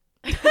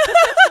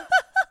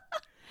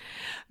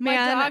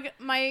 Man.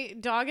 My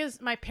dog is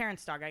my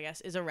parents' dog, I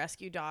guess, is a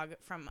rescue dog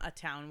from a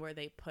town where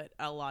they put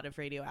a lot of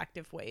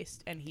radioactive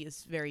waste, and he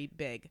is very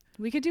big.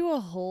 We could do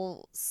a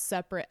whole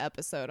separate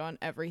episode on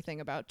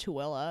everything about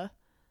Tooele.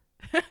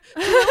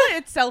 Tooele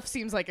itself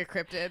seems like a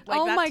cryptid. Like,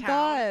 oh that my town.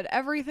 God.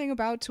 Everything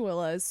about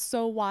Tooele is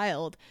so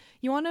wild.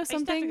 You want to know I used to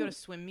something? have to go to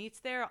swim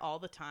meets there all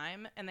the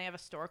time, and they have a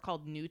store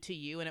called New to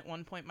You, and at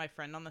one point my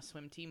friend on the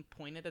swim team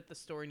pointed at the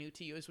store New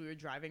to You as we were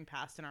driving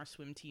past in our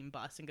swim team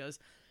bus and goes,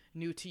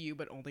 "New to you,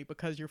 but only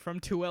because you're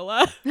from Tooele."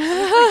 Like,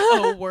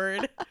 oh,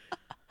 word.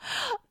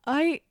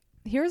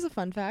 Here's a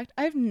fun fact.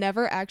 I've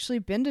never actually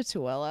been to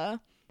Tooele.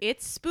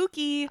 It's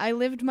spooky. I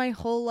lived my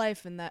whole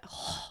life in that...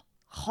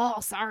 Oh,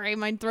 sorry.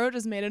 My throat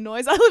just made a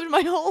noise. I lived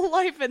my whole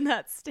life in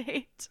that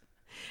state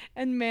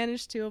and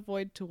managed to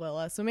avoid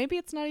Tooele. So maybe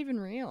it's not even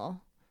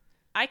real.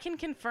 I can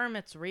confirm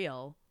it's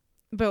real.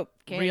 But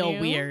can Real you?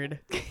 weird.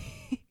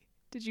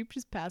 Did you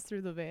just pass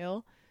through the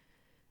veil?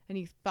 And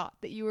you thought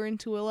that you were in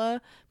Tooele,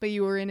 but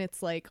you were in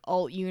its like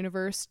alt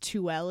universe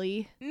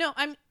Tooele. No,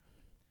 I'm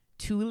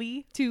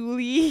Thule.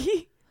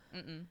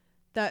 Mm-mm.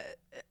 That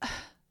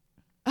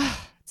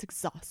it's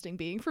exhausting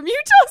being from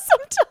Utah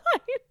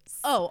sometimes.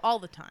 Oh, all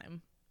the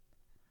time.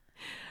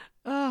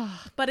 Ugh.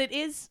 But it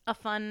is a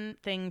fun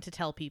thing to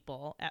tell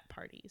people at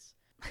parties.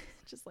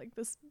 Just like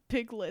this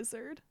big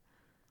lizard.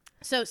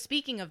 So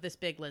speaking of this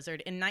big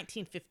lizard, in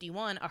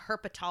 1951, a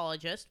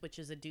herpetologist, which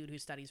is a dude who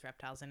studies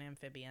reptiles and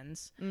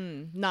amphibians,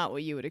 Not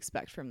what you would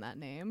expect from that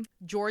name.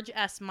 George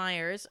S.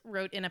 Myers,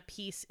 wrote in a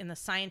piece in the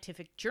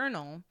Scientific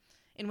Journal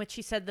in which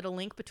he said that a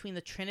link between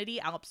the Trinity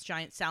Alps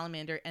giant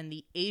salamander and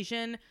the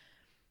Asian,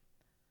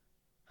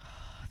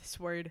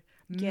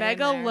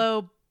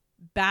 Megalobatrachus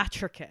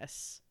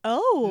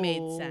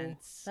made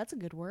sense. That's a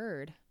good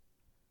word.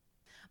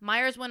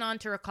 Myers went on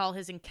to recall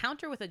his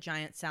encounter with a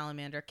giant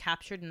salamander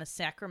captured in the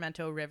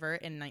Sacramento River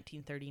in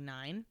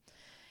 1939.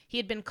 He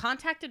had been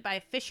contacted by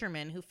a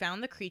fisherman who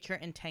found the creature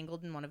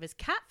entangled in one of his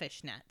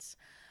catfish nets.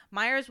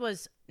 Myers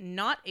was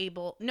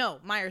able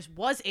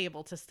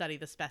to study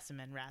the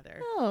specimen, rather.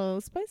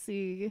 Oh,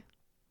 spicy.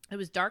 It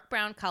was dark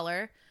brown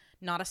color,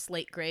 not a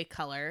slate gray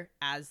color,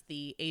 as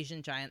the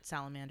Asian giant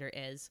salamander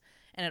is,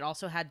 and it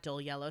also had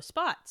dull yellow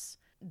spots.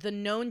 The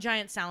known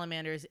giant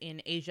salamanders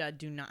in Asia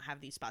do not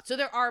have these spots. So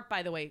there are,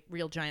 by the way,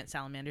 real giant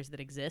salamanders that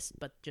exist,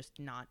 but just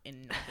not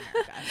in North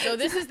America. So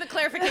this is the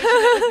clarification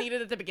that was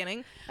needed at the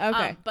beginning.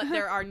 Okay. But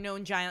there are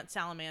known giant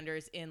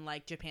salamanders in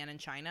like Japan and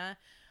China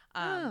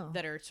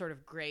that are sort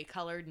of gray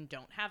colored and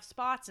don't have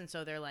spots. And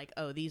so they're like,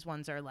 oh, these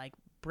ones are like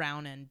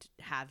brown and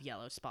have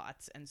yellow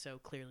spots. And so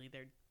clearly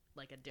they're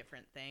like a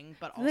different thing,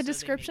 but also the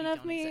description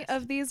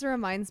of these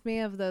reminds me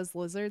of those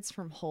lizards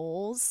from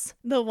Holes.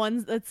 The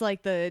ones that's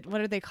like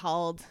what are they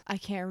called? I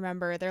can't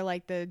remember. They're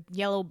like the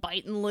yellow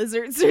biting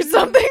lizards or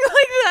something like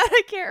that.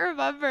 I can't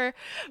remember,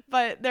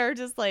 but they're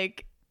just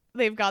like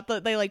they got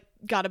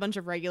a bunch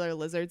of regular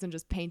lizards and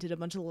just painted a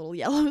bunch of little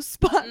yellow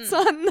spots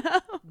on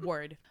them.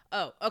 Word.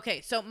 Oh,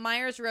 okay. So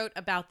Myers wrote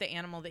about the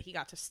animal that he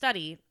got to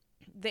study.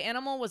 The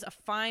animal was a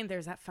fine,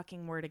 there's that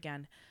fucking word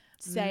again.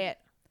 Say it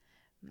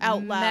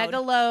out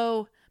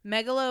loud.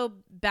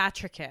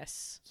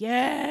 Megalobatrachus.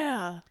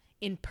 Yeah.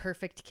 In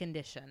perfect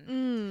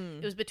condition.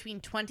 It was between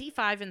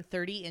 25 and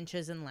 30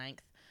 inches in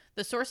length.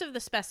 The source of the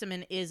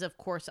specimen is, of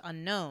course,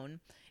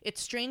 unknown.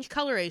 Its strange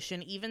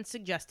coloration even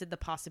suggested the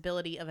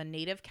possibility of a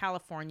native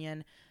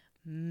Californian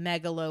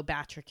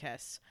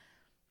Megalobatrachus,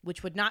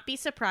 which would not be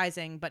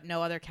surprising, but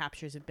no other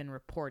captures have been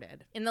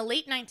reported. In the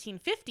late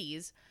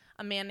 1950s,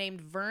 a man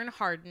named Vern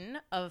Hardin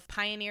of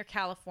Pioneer,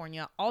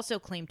 California, also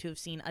claimed to have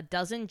seen a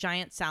dozen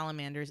giant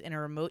salamanders in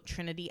a remote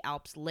Trinity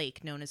Alps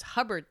lake known as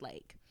Hubbard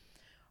Lake.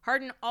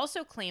 Hardin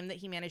also claimed that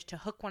he managed to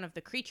hook one of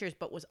the creatures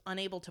but was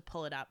unable to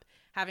pull it up,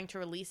 having to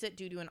release it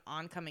due to an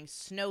oncoming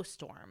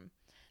snowstorm.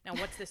 Now,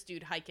 what's this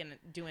dude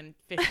doing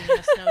fishing in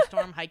a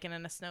snowstorm, hiking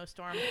in a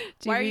snowstorm?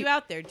 Why are you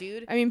out there,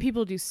 dude? I mean,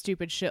 people do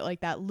stupid shit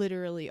like that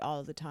literally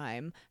all the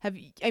time.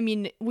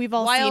 We've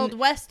all Wild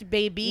West,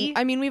 baby.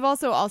 I mean, we've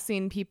also all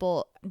seen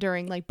people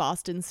during like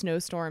Boston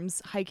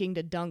snowstorms hiking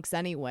to dunks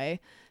anyway.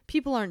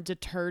 People aren't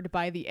deterred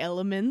by the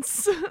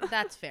elements.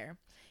 That's fair.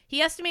 He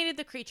estimated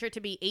the creature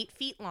to be 8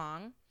 feet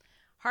long.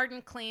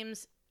 Hardin's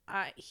claims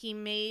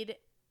made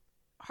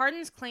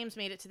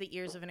it to the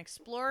ears of an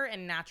explorer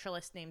and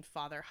naturalist named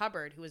Father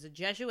Hubbard, who was a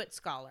Jesuit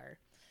scholar,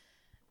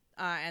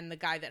 and the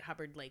guy that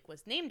Hubbard Lake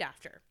was named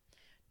after.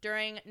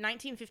 During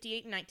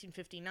 1958 and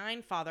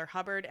 1959, Father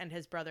Hubbard and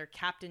his brother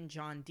Captain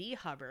John D.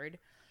 Hubbard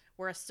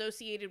were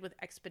associated with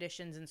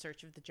expeditions in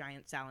search of the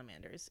giant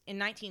salamanders. In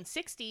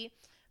 1960,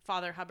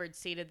 Father Hubbard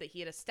stated that he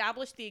had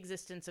established the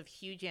existence of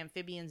huge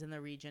amphibians in the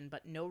region,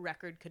 but no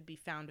record could be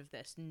found of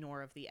this,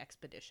 nor of the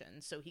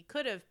expedition. So he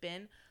could have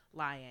been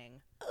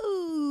lying.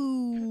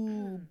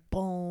 Ooh,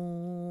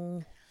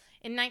 boom.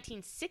 In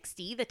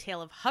 1960, the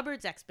tale of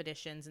Hubbard's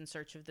expeditions in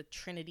search of the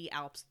Trinity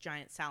Alps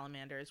giant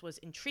salamanders was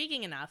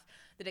intriguing enough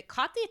that it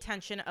caught the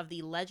attention of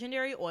the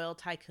legendary oil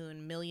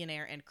tycoon,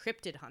 millionaire, and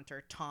cryptid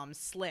hunter Tom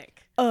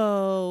Slick.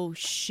 Oh,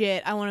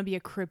 shit. I want to be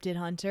a cryptid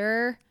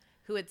hunter.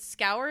 Who had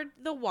scoured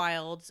the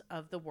wilds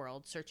of the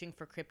world searching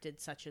for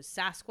cryptids such as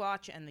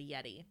Sasquatch and the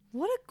Yeti.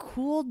 What a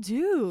cool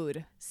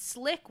dude.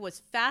 Slick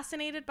was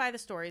fascinated by the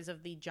stories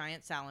of the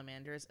giant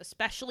salamanders,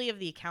 especially of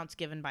the accounts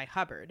given by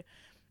Hubbard.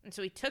 And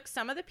so he took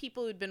some of the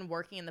people who'd been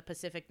working in the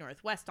Pacific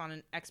Northwest on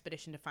an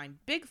expedition to find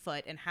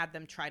Bigfoot and had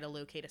them try to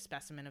locate a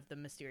specimen of the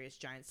mysterious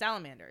giant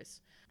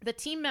salamanders. The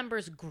team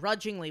members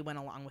grudgingly went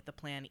along with the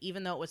plan,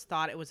 even though it was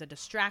thought it was a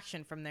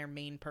distraction from their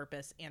main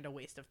purpose and a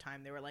waste of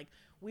time. They were like,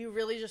 we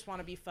really just want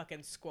to be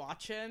fucking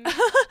squatching.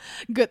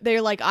 Good.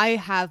 They're like, I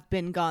have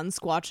been gone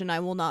squatching. I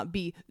will not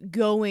be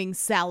going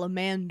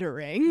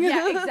salamandering.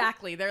 Yeah,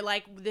 exactly. They're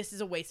like, this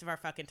is a waste of our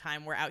fucking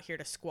time. We're out here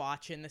to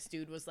squatch. And this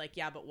dude was like,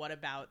 yeah, but what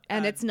about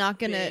and it's not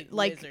gonna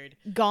like lizard?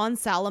 Gone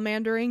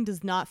salamandering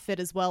does not fit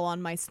as well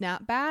on my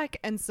snapback,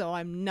 and so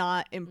I'm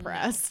not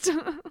impressed.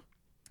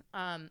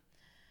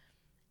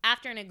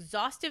 After an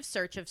exhaustive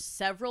search of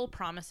several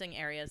promising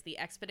areas, the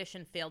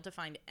expedition failed to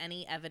find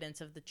any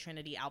evidence of the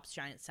Trinity Alps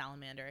giant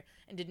salamander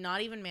and did not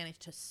even manage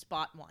to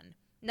spot one.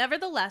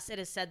 Nevertheless, it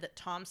is said that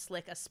Tom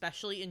Slick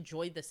especially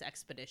enjoyed this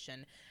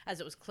expedition as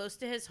it was close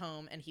to his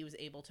home and he was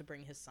able to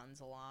bring his sons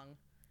along.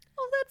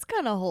 Oh, that's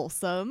kind of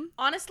wholesome.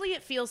 Honestly,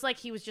 it feels like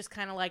he was just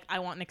kind of like, I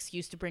want an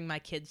excuse to bring my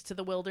kids to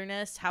the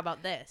wilderness. How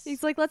about this?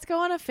 He's like, let's go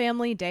on a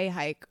family day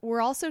hike.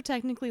 We're also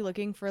technically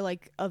looking for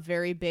like a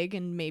very big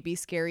and maybe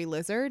scary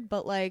lizard,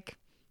 but like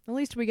at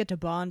least we get to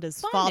bond as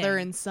father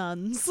and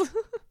sons.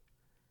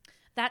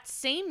 That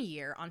same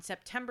year, on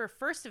September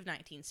 1st of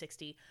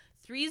 1960,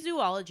 3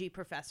 zoology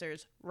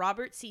professors,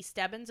 Robert C.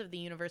 Stebbins of the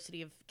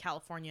University of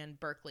California in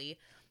Berkeley,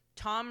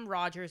 Tom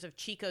Rogers of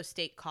Chico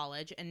State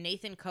College, and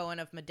Nathan Cohen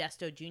of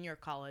Modesto Junior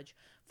College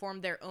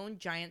formed their own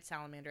giant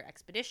salamander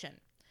expedition.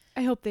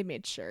 I hope they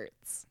made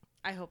shirts.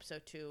 I hope so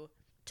too.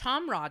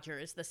 Tom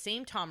Rogers, the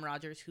same Tom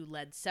Rogers who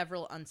led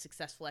several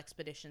unsuccessful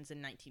expeditions in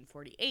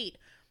 1948,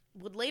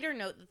 would later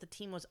note that the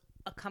team was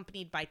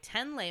accompanied by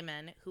 10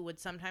 laymen who would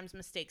sometimes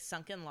mistake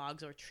sunken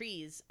logs or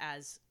trees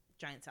as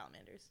giant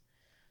salamanders.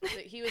 So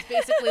he was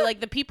basically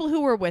like, the people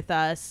who were with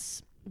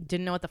us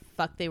didn't know what the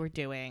fuck they were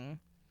doing.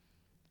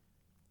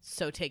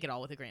 So take it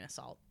all with a grain of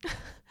salt.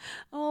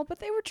 Oh, but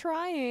they were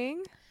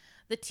trying.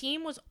 The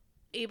team was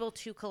able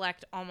to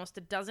collect almost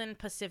a dozen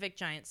Pacific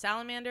giant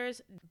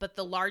salamanders, but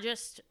the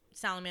largest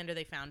salamander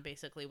they found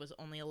basically was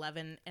only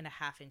 11 and a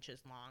half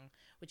inches long,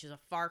 which is a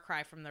far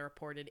cry from the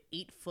reported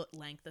 8-foot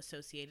length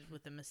associated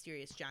with the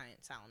mysterious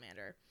giant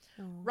salamander.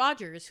 Oh.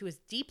 Rogers, who was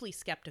deeply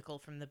skeptical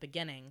from the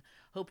beginning,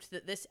 hoped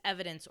that this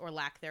evidence or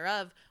lack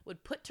thereof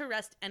would put to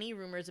rest any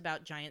rumors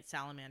about giant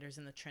salamanders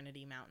in the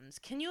Trinity Mountains.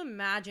 Can you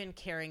imagine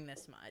caring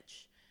this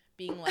much?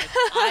 Being like,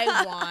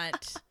 I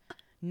want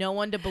no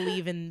one to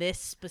believe in this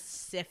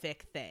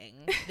specific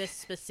thing, this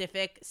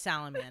specific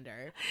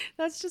salamander.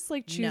 That's just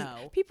like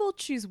people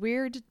choose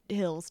weird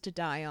hills to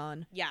die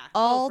on. Yeah.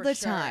 All the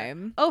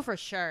time. Oh, for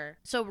sure.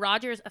 So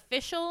Rogers'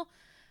 official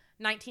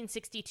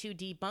 1962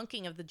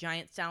 debunking of the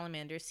giant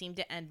salamander seemed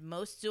to end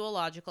most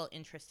zoological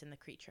interest in the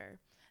creature.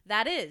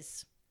 That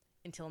is,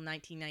 until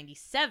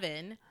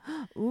 1997,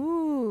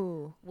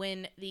 Ooh.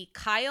 when the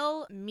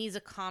Kyle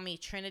Mizukami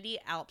Trinity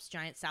Alps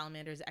Giant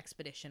Salamanders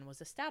Expedition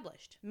was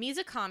established.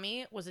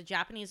 Mizukami was a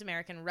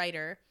Japanese-American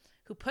writer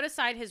who put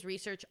aside his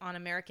research on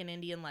American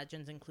Indian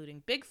legends,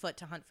 including Bigfoot,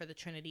 to hunt for the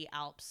Trinity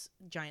Alps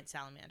giant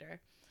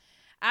salamander.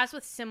 As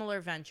with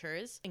similar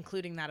ventures,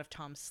 including that of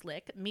Tom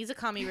Slick,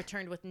 Mizukami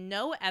returned with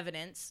no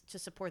evidence to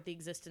support the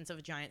existence of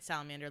a giant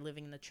salamander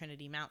living in the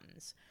Trinity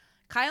Mountains.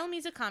 Kyle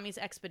Mizukami's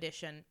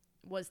expedition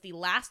was the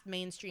last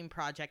mainstream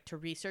project to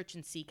research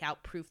and seek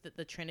out proof that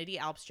the Trinity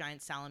Alps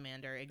giant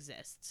salamander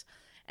exists.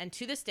 And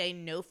to this day,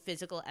 no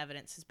physical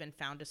evidence has been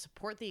found to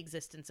support the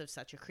existence of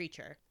such a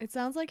creature. It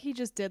sounds like he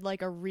just did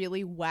like a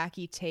really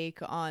wacky take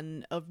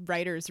on a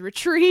writer's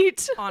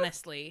retreat.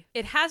 Honestly,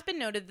 it has been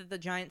noted that the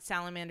giant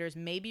salamanders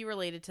may be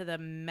related to the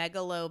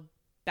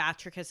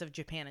Megalobatrachus of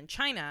Japan and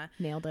China.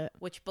 Nailed it.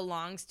 Which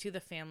belongs to the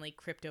family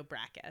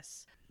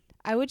Cryptobrachus.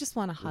 I would just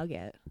want to hug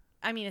it.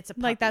 I mean, it's a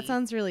puppy. Like, that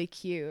sounds really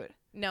cute.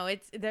 No,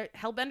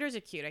 hellbenders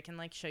are cute. I can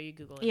like show you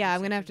Google it. Yeah,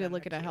 I'm gonna have to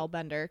look at a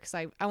hellbender because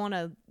I want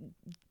to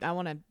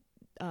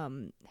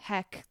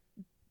heck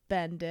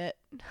bend it.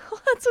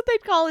 That's what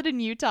they'd call it in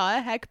Utah,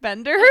 a heck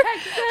bender.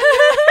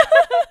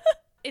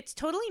 It's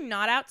totally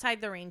not outside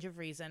the range of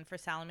reason for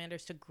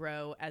salamanders to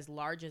grow as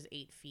large as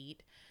 8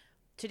 feet.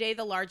 Today,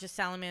 the largest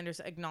salamanders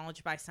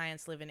acknowledged by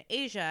science live in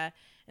Asia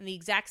in the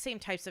exact same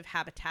types of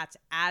habitats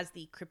as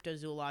the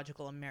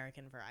cryptozoological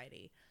American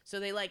variety. So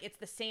it's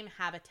the same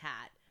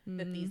habitat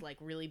that these like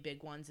really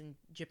big ones in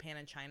Japan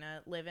and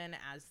China live in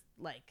as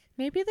like.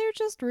 Maybe they're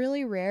just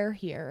really rare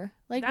here.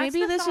 Like That's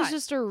maybe the this thought. is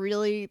just a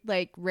really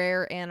like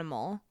rare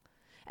animal.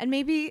 And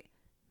maybe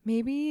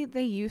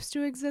they used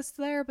to exist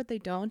there, but they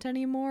don't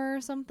anymore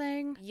or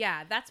something.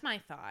 Yeah, that's my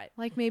thought.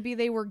 Like maybe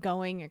they were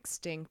going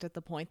extinct at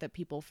the point that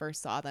people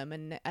first saw them,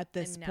 and at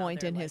this And now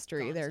point they're, in like,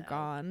 history, they're gonzo.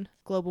 gone.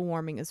 Global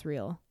warming is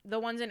real. The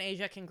ones in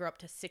Asia can grow up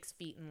to 6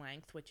 feet in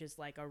length, which is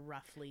like a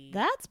roughly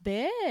That's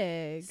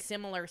big.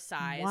 similar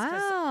size.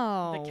 'Cause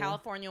Wow. The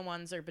California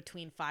ones are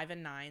between 5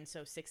 and 9,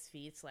 so 6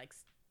 feet's like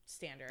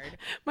standard.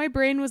 My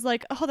brain was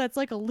like, oh, that's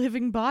like a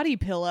living body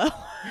pillow.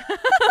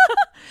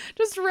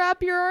 Just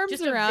wrap your arms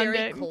Just a around very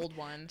it. cold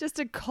one. Just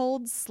a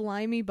cold,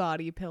 slimy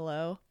body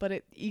pillow, but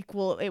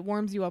it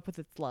warms you up with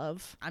its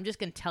love. I'm just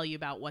gonna tell you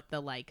about what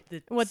the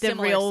The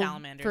real,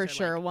 salamanders for are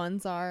sure, like.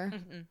 ones are.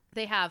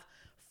 They have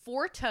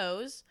 4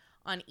 toes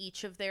on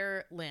each of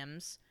their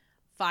limbs,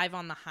 5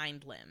 on the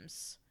hind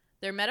limbs.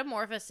 They're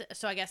metamorphous,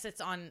 so I guess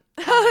it's on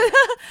their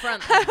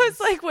front limbs. I was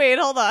like, wait,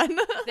 hold on.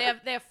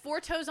 they have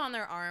 4 toes on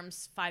their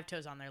arms, 5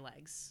 toes on their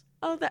legs.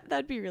 Oh,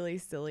 that'd be really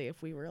silly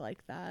if we were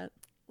like that.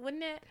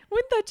 Wouldn't it?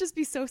 Wouldn't that just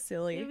be so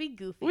silly? It'd be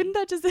goofy. Wouldn't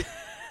that just...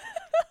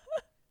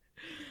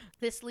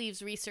 This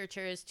leaves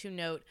researchers to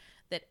note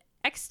that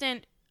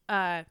extant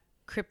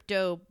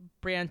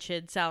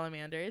cryptobranched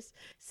salamanders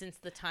since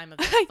the time of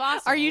the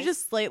fossils. Are you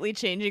just slightly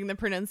changing the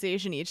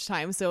pronunciation each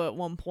time so at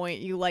one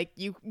point you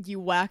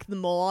whack the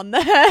mole on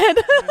the head?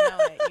 You know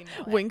it.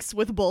 Winks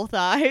with both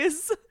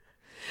eyes.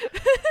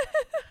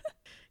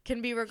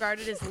 Can be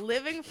regarded as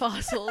living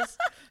fossils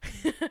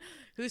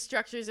whose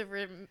structures have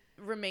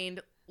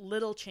remained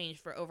little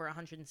changed for over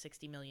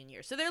 160 million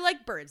years. So they're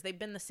like birds. They've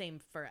been the same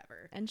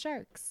forever. And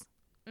sharks.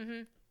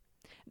 Mm-hmm.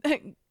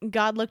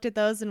 God looked at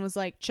those and was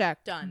like,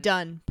 check.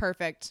 Done.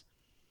 Perfect.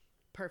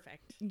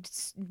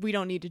 We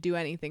don't need to do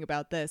anything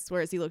about this.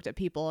 Whereas he looked at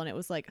people and it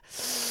was like,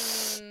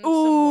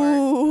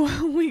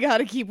 ooh, we got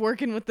to keep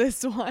working with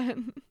this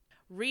one.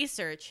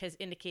 Research has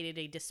indicated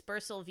a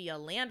dispersal via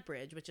land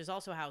bridge, which is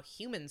also how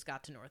humans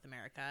got to North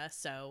America.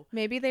 So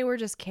maybe they were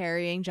just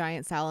carrying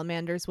giant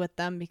salamanders with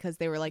them because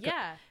they were like,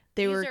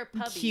 they these were are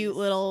puppies. Cute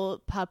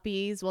little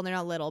puppies. Well, they're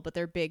not little, but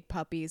they're big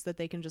puppies that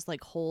they can just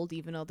like hold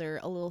even though they're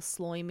a little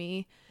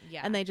slimy.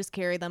 Yeah. And they just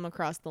carry them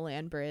across the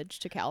land bridge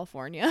to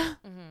California.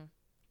 Mm-hmm.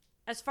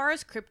 As far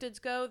as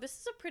cryptids go, this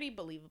is a pretty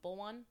believable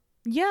one.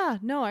 Yeah,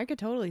 no, I could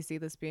totally see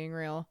this being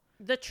real.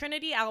 The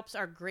Trinity Alps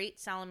are great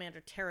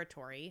salamander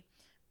territory.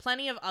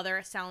 Plenty of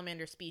other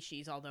salamander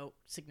species, although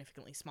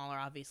significantly smaller,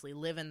 obviously,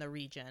 live in the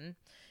region,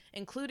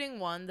 including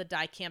one, the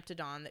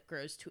Dicamptodon, that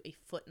grows to a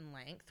foot in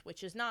length,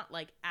 which is not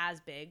like as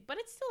big, but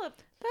it's still a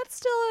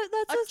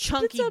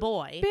chunky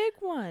boy. Big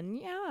one,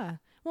 yeah.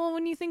 Well,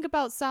 when you think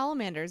about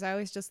salamanders, I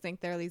always just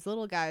think they're these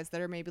little guys that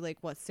are maybe like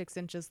 6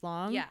 inches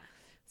long. Yeah.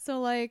 So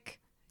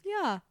like,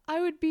 yeah, I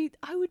would be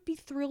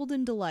thrilled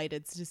and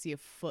delighted to see a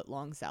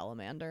foot-long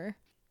salamander.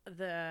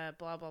 The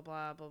blah blah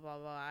blah blah blah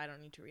blah. I don't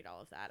need to read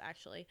all of that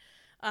actually.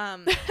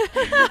 Oops.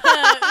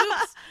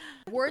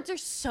 Words are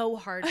so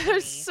hard for me.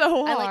 They're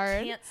so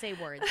hard. I can't say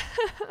words.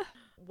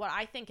 What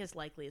I think is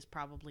likely is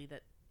probably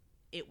that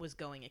it was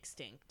going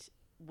extinct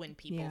when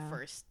people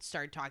first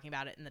started talking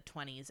about it in the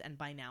 1920s, and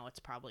by now it's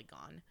probably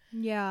gone.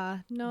 Yeah,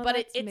 no, but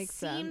it makes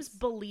seems sense.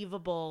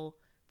 Believable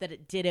that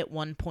it did at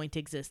one point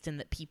exist and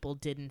that people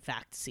did in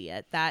fact see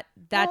it.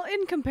 Well,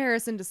 in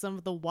comparison to some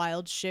of the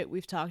wild shit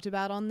we've talked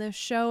about on this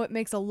show, it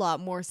makes a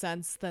lot more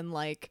sense than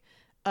like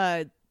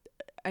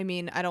I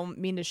mean, I don't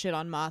mean to shit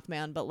on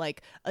Mothman, but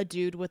like a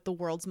dude with the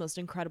world's most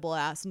incredible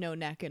ass, no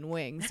neck and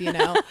wings, you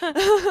know?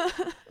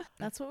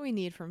 That's what we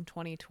need from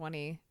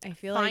 2020. I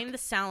feel like Find the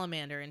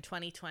salamander in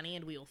 2020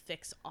 and we will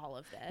fix all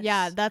of this.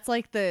 yeah, that's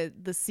like the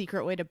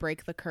secret way to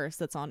break the curse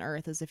that's on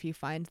Earth is if you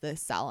find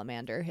this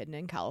salamander hidden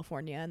in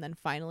California, and then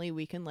finally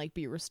we can like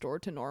be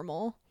restored to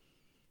normal.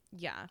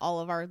 Yeah. All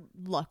of our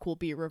luck will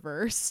be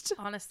reversed.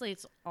 Honestly,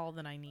 it's all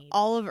that I need.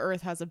 All of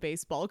Earth has a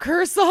baseball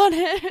curse on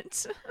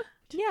it.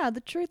 Yeah,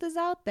 the truth is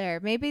out there.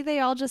 Maybe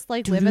they all just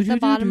like live at the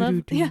bottom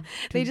of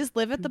they just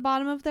live at the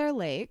bottom of their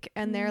lake,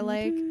 and they're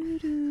like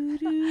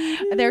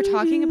they're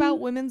talking about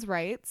women's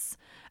rights,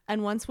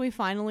 and once we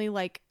finally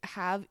like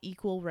have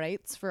equal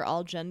rights for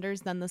all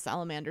genders, then the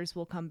salamanders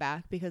will come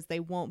back because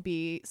they won't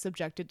be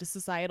subjected to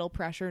societal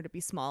pressure to be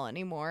small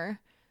anymore.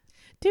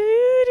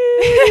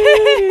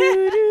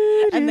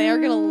 And they are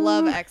gonna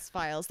love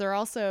X-Files. They're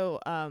also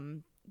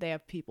they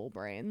have people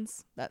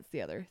brains. That's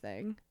the other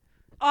thing.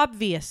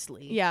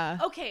 Obviously. Yeah.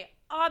 Okay,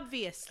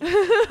 obviously.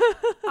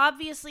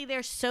 Obviously,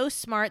 they're so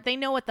smart. They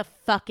know what the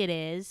fuck it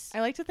is. I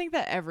like to think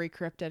that every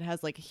cryptid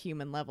has like a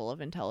human level of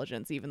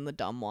intelligence, even the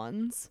dumb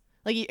ones.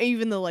 Like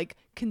even the like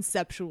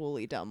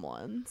conceptually dumb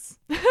ones.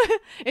 That's the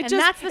it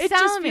just feels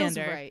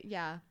salamander. right.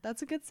 Yeah,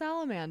 that's a good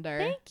salamander.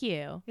 Thank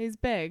you. He's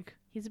big.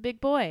 He's a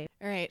big boy.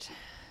 All right.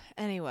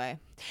 Anyway,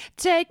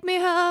 take me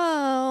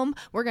home.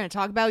 We're gonna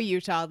talk about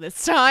Utah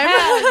this time.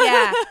 Hell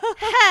yeah.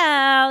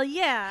 Hell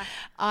yeah.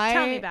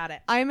 Tell me about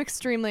it. I'm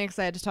extremely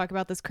excited to talk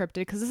about this cryptid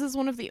because this is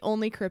one of the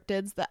only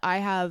cryptids that I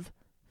have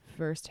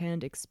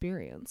firsthand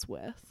experience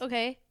with.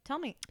 Okay, tell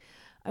me.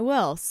 I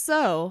will.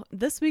 So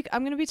this week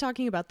I'm going to be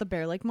talking about the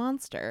Bear Lake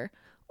Monster,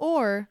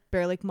 or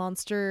Bear Lake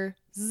Monster,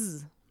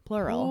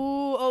 plural.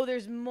 Ooh, oh,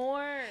 there's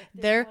more.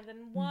 There more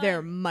than one.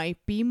 There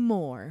might be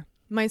more.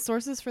 My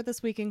sources for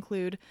this week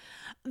include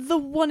the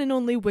one and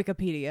only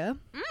Wikipedia.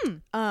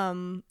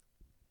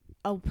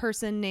 A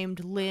person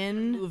named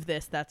Lynn. Move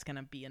this. That's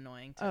gonna be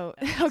annoying. Oh,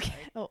 okay.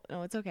 Oh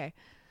no, it's okay.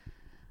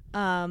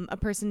 A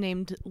person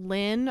named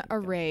Lynn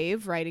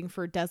Arave, writing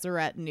for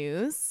Deseret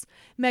News,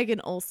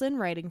 Megan Olson,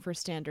 writing for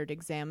Standard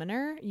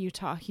Examiner,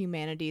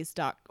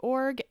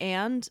 UtahHumanities.org,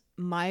 and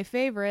my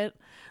favorite,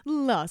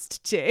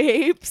 Lost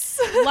Tapes.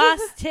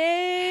 Lost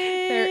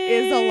Tapes. There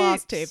is a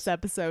Lost Tapes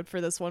episode for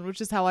this one,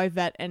 which is how I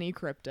vet any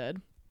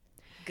cryptid.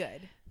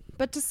 Good.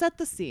 But to set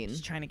the scene.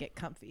 Just trying to get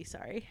comfy.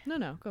 Sorry.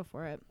 No, go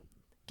for it.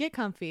 Get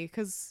comfy,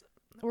 because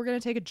we're going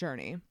to take a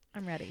journey.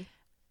 I'm ready.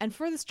 And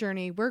for this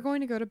journey, we're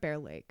going to go to Bear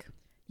Lake,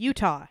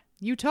 Utah,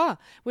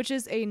 which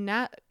is a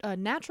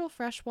natural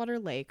freshwater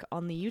lake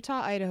on the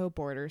Utah-Idaho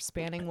border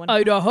spanning one.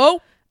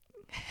 Idaho.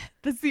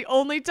 That's the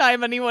only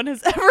time anyone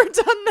has ever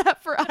done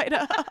that for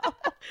Idaho.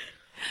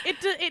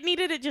 It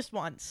needed it just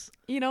once.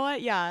 You know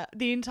what? Yeah,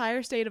 the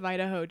entire state of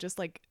Idaho just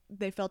like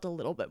they felt a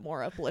little bit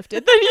more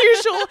uplifted than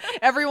usual.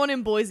 Everyone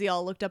in Boise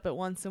all looked up at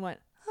once and went,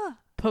 "Huh."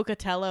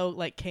 Pocatello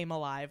like came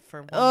alive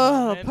for one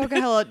Oh, moment.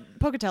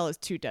 Pocatello is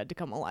too dead to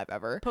come alive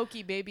ever.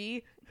 Pokey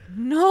baby.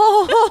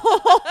 No.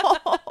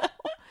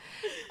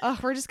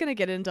 We're just gonna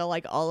get into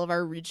like all of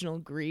our regional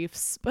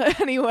griefs,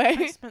 but anyway.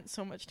 I spent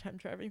so much time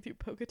driving through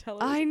Pocatello.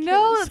 I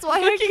know, that's why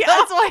I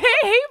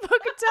hate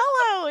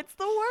Pocatello. It's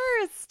the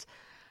worst.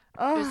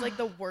 It was like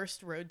the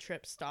worst road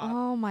trip stop.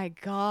 Oh my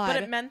god!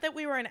 But it meant that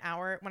we were an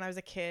hour when I was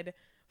a kid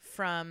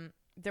from.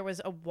 There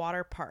was a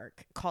water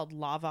park called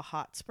Lava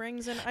Hot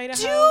Springs in Idaho.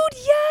 Dude,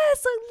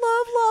 yes, I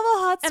love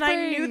Lava Hot Springs. And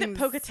I knew that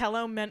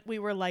Pocatello meant we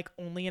were like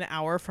only an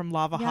hour from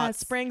Lava Hot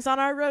Springs on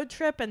our road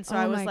trip, and so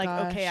I was like,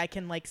 okay, I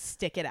can like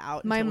stick it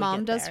out. My until we mom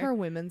get does there. her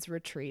women's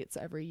retreats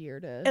every year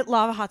at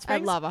Lava Hot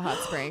Springs. At Lava Hot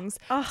Springs,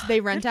 Oh, so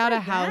they rent good out for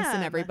a house, and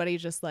them. everybody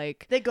just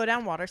like. They go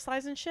down water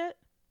slides and shit.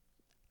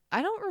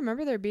 I don't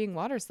remember there being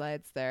water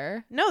slides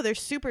there. No, there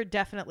super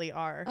definitely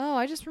are. Oh,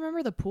 I just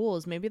remember the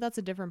pools. Maybe that's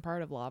a different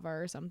part of lava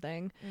or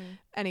something.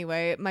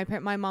 Anyway,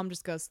 my mom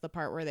just goes to the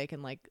part where they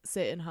can like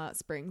sit in hot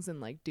springs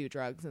and like do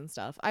drugs and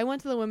stuff. I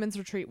went to the women's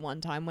retreat one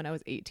time when I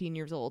was 18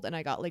 years old, and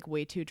I got like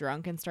way too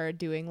drunk and started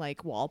doing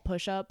like wall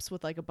push-ups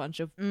with like a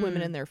bunch of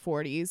women in their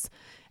 40s.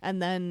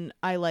 And then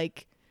I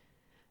like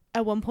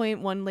at one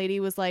point one lady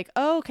was like,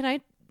 "Oh,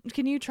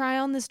 can you try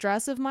on this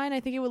dress of mine? I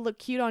think it would look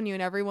cute on you."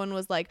 And everyone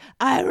was like,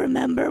 "I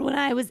remember when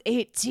I was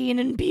 18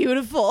 and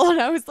beautiful."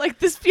 And I was like,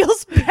 this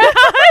feels bad.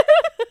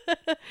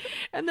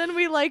 And then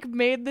we like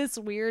made this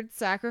weird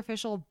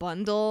sacrificial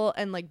bundle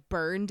and like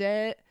burned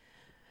it.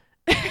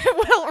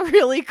 It felt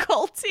really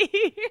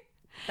culty.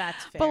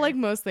 That's fair. But like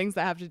most things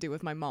that have to do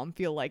with my mom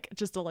feel like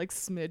just a like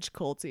smidge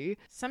culty.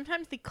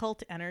 Sometimes the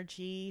cult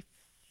energy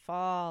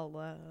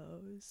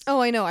follows.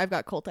 Oh, I know. I've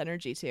got cult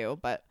energy too,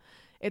 but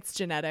it's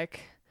genetic.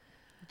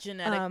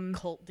 Genetic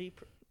cult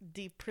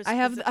I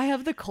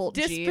have the cult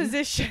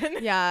disposition.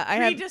 Gene. Yeah, I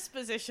have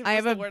predisposition. I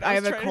have was the word I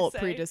have was a trying cult to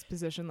say.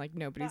 predisposition like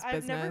nobody's I've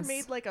business. never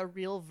made like a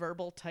real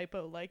verbal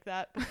typo like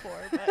that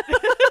before, but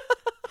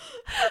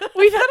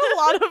We've had a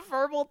lot of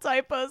verbal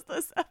typos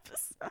this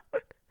episode.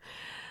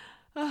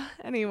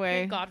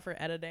 Anyway. thank God for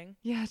editing.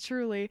 Yeah,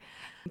 truly.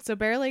 So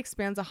Bear Lake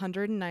spans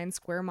 109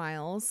 square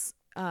miles.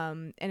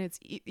 and it's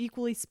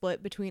equally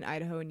split between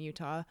Idaho and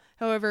Utah.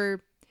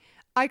 However,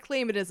 I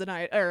claim it as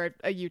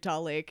a Utah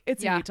lake.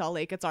 It's a Utah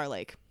lake. It's our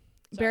lake.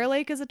 Bear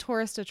Lake is a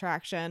tourist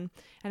attraction,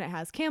 and it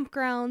has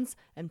campgrounds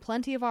and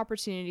plenty of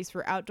opportunities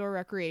for outdoor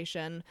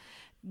recreation,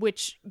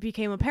 which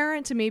became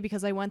apparent to me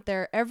because I went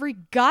there every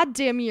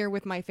goddamn year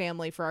with my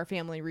family for our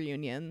family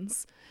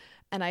reunions.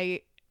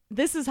 And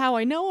this is how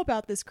I know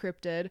about this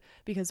cryptid,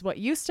 because what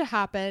used to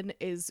happen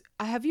is,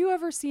 have you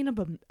ever seen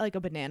a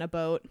banana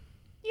boat?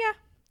 Yeah.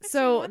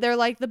 So they're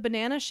like the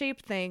banana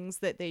shaped things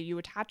that you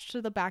attach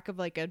to the back of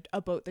like a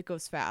boat that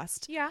goes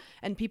fast. Yeah.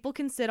 And people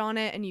can sit on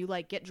it and you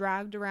like get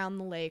dragged around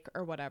the lake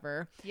or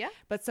whatever. Yeah.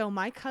 But so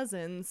my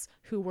cousins,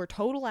 who were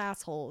total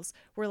assholes,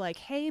 were like,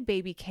 hey,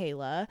 baby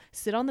Kayla,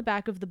 sit on the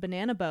back of the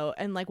banana boat.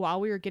 And like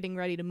while we were getting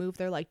ready to move,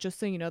 they're like, just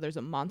so you know, there's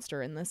a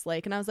monster in this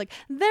lake. And I was like,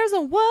 there's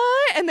a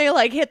what? And they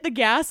like hit the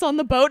gas on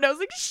the boat. And I was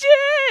like, shit.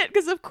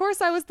 Because of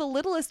course I was the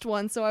littlest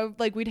one. So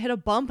we'd hit a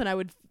bump and I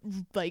would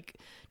like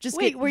just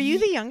Wait, were you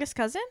the youngest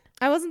cousin?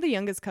 I wasn't the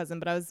youngest cousin,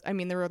 but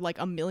there were like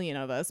a million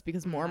of us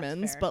because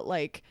Mormons, but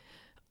like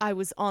I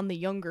was on the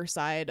younger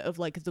side of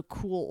like the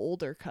cool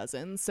older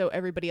cousins. So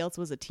everybody else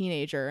was a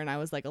teenager and I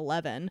was like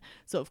 11.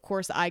 So of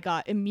course I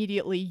got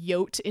immediately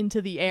yoked into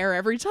the air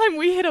every time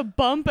we hit a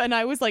bump, and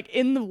I was like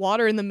in the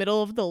water in the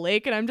middle of the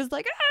lake, and I'm just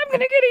like, I'm going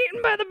to get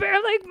eaten by the Bear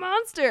Lake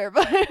monster.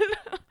 But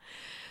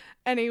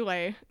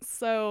anyway,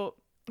 so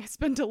I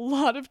spent a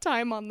lot of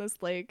time on this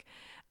lake.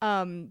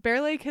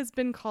 Bear Lake has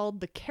been called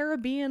the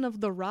Caribbean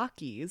of the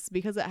Rockies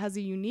because it has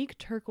a unique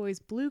turquoise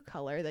blue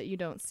color that you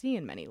don't see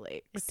in many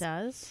lakes. It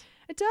does?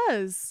 It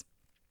does.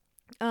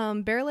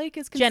 Bear Lake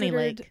is considered... Jenny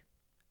Lake.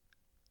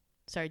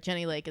 Sorry,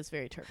 Jenny Lake is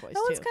very turquoise, That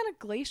too. one's kind of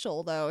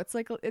glacial, though.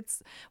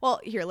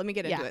 Well, here, let me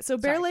get into it. So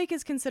Bear Lake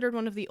is considered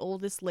one of the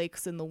oldest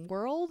lakes in the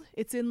world.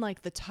 It's in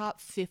like the top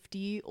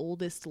 50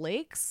 oldest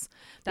lakes.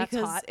 That's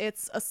because hot.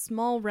 it's a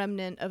small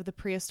remnant of the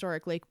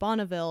prehistoric Lake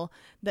Bonneville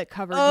that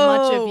covered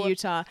much of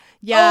Utah.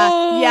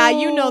 Yeah,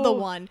 you know the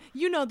one.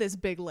 You know this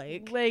big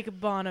lake. Lake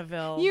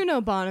Bonneville. You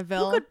know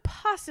Bonneville. Who could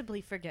possibly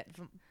forget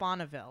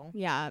Bonneville?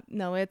 Yeah,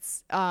 no,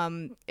 it's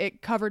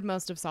it covered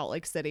most of Salt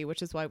Lake City,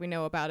 which is why we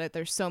know about it.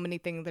 There's so many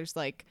things. There's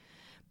like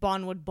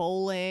Bonwood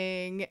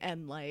Bowling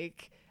and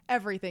like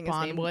everything is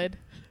named. Bonwood.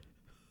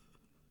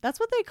 That's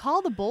what they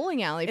call the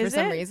bowling alley for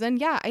some reason.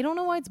 Yeah, I don't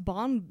know why it's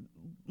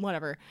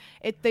whatever.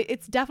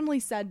 It's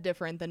definitely said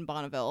different than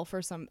Bonneville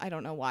for some, I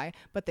don't know why,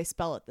 but they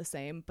spell it the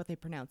same, but they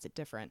pronounce it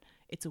different.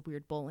 It's a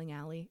weird bowling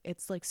alley.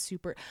 It's like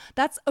super,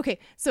 that's okay.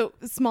 So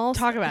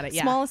Talk about it.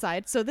 Yeah. Small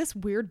aside. So this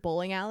weird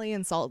bowling alley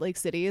in Salt Lake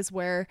City is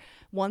where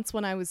once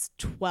when I was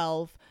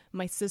 12,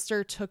 my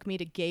sister took me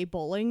to gay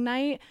bowling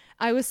night.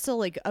 I was still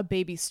like a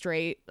baby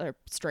straight,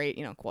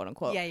 you know, quote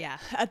unquote. Yeah.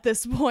 At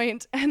this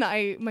point, and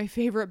my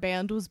favorite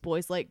band was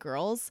Boys Like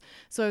Girls.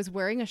 So I was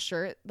wearing a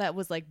shirt that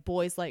was like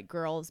Boys Like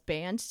Girls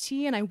band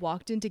tee, and I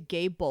walked into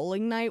gay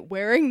bowling night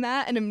wearing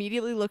that and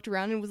immediately looked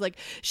around and was like,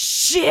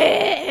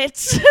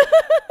 shit.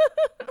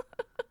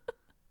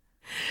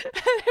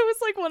 It was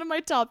like one of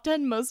my top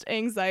 10 most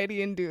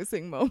anxiety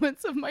inducing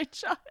moments of my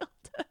childhood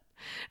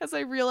as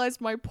I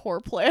realized my poor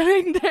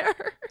planning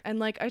there. And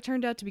like I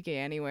turned out to be gay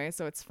anyway,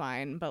 so it's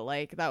fine, but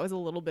like that was a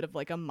little bit of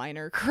like a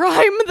minor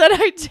crime that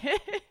I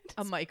did.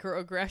 A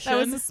microaggression. That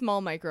was a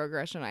small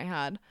microaggression I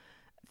had.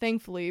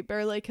 Thankfully,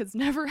 Bear Lake has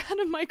never had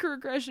a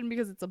microaggression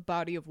because it's a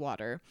body of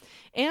water,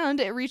 and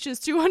it reaches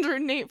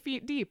 208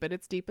 feet deep at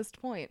its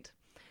deepest point.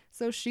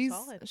 So she's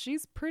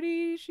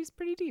pretty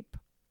deep.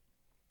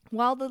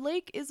 While the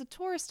lake is a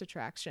tourist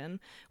attraction,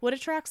 what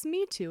attracts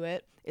me to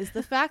it is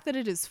the fact that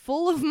it is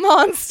full of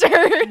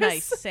monsters.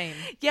 Nice, same.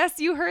 Yes,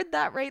 you heard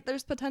that right.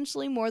 There's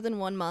potentially more than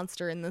one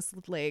monster in this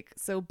lake,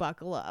 so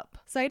buckle up.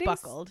 Sightings?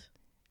 Buckled.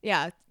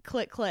 Yeah,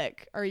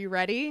 click. Are you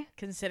ready?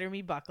 Consider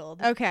me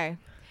buckled. Okay.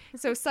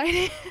 So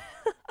sightings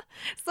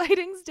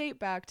date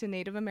back to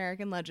Native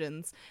American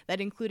legends that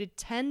included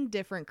 10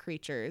 different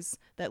creatures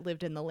that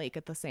lived in the lake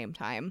at the same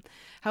time.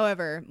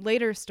 However,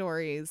 later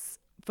stories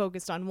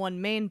focused on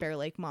one main Bear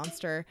Lake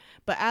monster,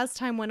 but as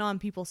time went on,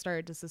 people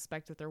started to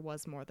suspect that there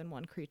was more than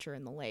one creature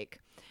in the lake.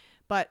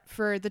 But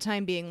for the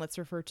time being, let's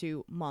refer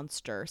to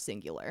monster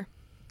singular.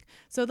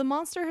 So the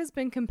monster has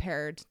been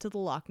compared to the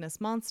Loch Ness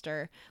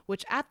Monster,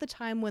 which at the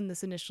time when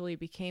this initially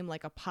became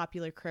like a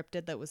popular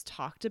cryptid that was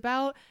talked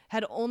about,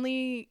 had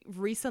only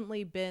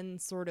recently been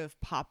sort of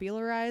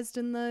popularized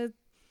in the,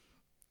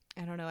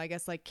 I don't know, I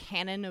guess like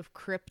canon of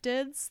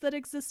cryptids that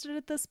existed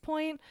at this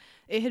point.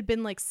 It had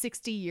been like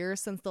 60 years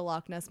since the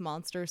Loch Ness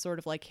Monster sort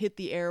of like hit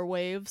the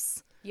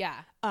airwaves.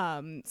 Yeah.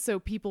 So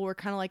people were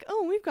kind of like,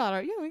 oh, we got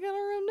our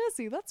own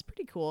Nessie. That's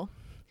pretty cool.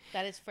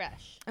 That is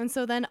fresh. And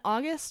so then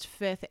August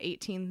 5th,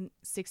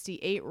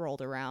 1868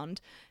 rolled around,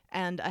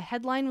 and a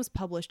headline was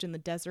published in the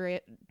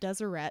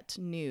Deseret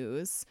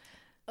News.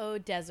 Oh,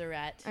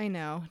 Deseret. I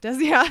know.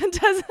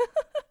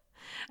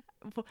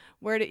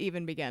 Where to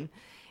even begin?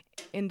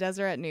 In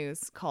Deseret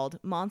News called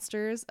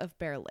Monsters of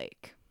Bear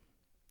Lake.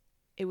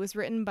 It was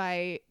written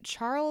by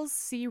Charles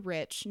C.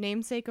 Rich,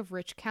 namesake of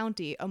Rich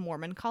County, a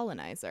Mormon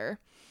colonizer.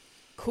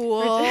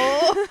 Cool.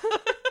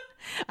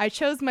 I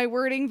chose my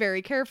wording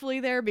very carefully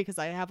there because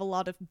I have a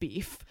lot of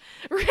beef.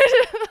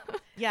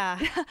 Yeah.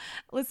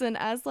 Listen,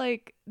 as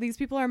like these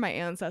people are my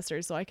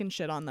ancestors, so I can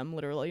shit on them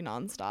literally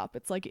nonstop.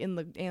 It's like in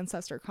the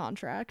ancestor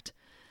contract.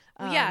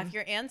 Well, yeah, if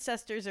your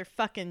ancestors are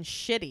fucking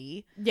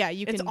shitty, yeah,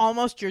 it's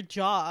almost your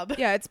job.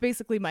 Yeah, it's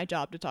basically my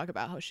job to talk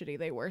about how shitty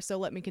they were. So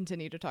let me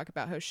continue to talk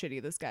about how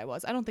shitty this guy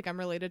was. I don't think I'm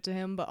related to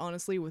him, but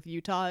honestly, with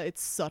Utah,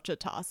 it's such a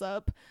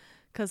toss-up.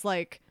 Because,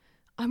 like,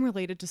 I'm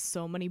related to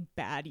so many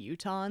bad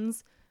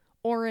Utahns.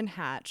 Orrin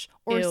Hatch,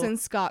 Orson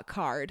Scott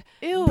Card.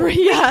 Ew.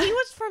 Yeah. Wait, he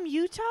was from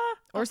Utah?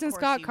 Orson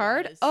Scott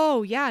Card?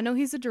 Oh, yeah. No,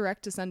 he's a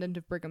direct descendant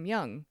of Brigham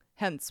Young.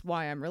 Hence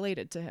why I'm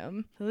related to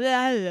him.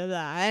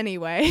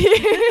 Anyway.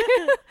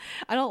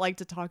 I don't like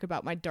to talk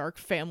about my dark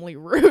family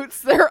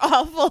roots. They're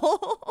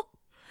awful.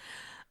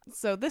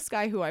 So this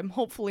guy, who I'm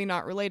hopefully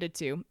not related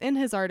to, in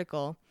his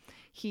article,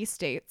 he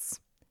states,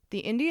 "The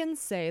Indians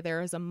say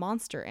there is a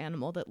monster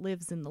animal that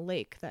lives in the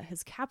lake that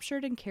has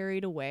captured and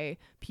carried away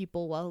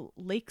people while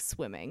lake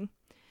swimming.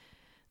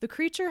 The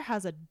creature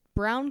has a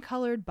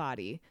brown-colored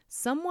body,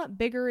 somewhat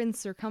bigger in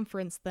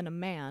circumference than a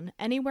man,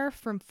 anywhere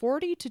from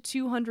 40 to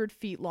 200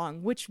 feet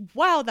long," which,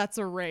 wow, that's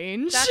a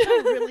range. That's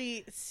a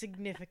really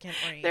significant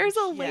range. There's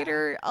a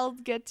later, I'll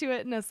get to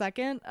it in a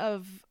second,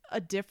 of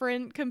a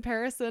different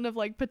comparison of,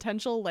 like,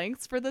 potential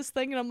lengths for this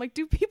thing, and I'm like,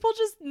 do people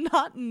just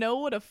not know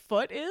what a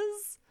foot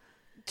is?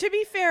 To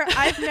be fair,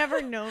 I've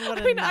never known what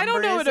a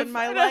number is in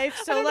my life,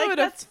 so like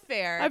that's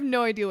fair. I have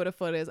no idea what a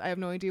foot is. I have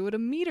no idea what a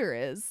meter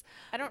is.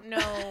 I don't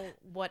know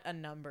what a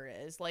number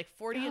is. Like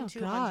 40 and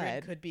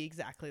 200 could be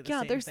exactly the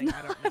same thing.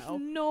 I don't know. I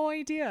have no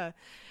idea.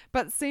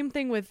 But same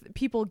thing with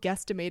people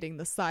guesstimating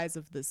the size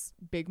of this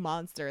big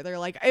monster. They're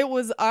like, it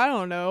was, I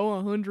don't know,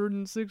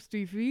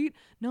 160 feet.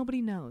 Nobody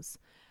knows.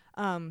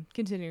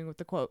 Continuing with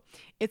the quote,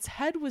 "Its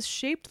head was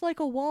shaped like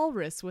a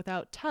walrus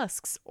without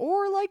tusks,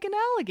 or like an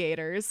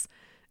alligator's."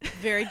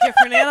 Very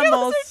different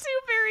animals. Those are two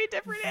very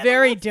different animals.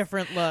 Very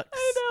different looks.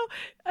 I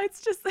know.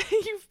 It's just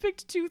you've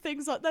picked two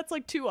things. That's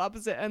like two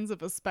opposite ends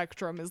of a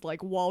spectrum, is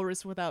like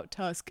walrus without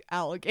tusk,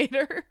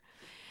 alligator.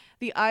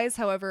 The eyes,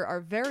 however,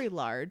 are very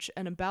large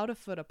and about a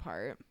foot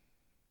apart.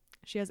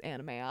 She has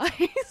anime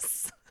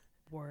eyes.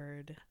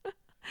 Word.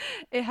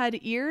 It had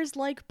ears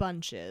like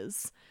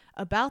bunches,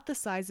 about the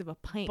size of a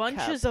pint cup.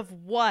 Bunches of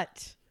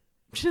what?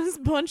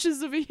 Just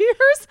bunches of ears.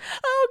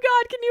 Oh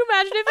God, can you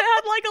imagine if it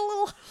had like a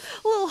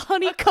little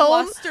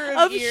honeycomb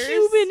of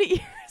human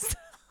ears?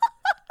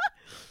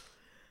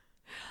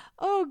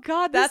 Oh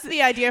God, that's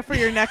the idea for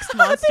your next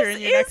monster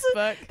in your next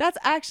book. That's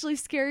actually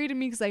scary to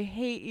me because I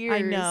hate ears.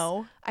 I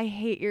know. I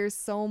hate ears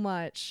so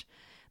much.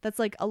 That's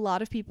like a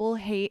lot of people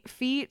hate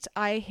feet.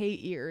 I hate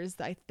ears.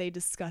 They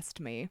disgust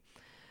me.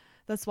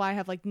 That's why I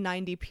have like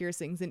 90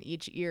 piercings in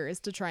each ear,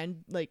 is to try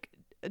and like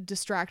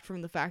distract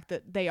from the fact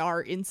that they are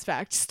in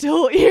fact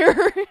still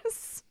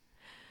ears.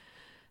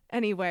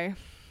 Anyway,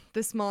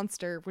 this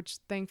monster, which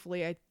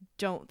thankfully I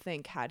don't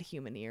think had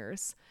human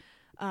ears,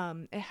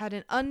 it had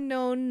an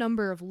unknown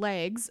number of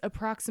legs,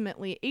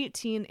 approximately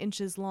 18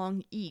 inches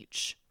long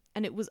each,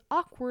 and it was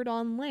awkward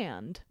on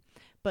land,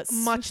 but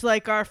much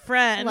like our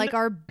friend, like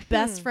our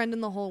best friend in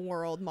the whole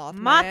world,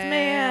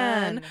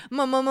 Mothman.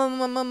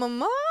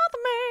 Mothman,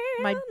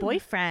 my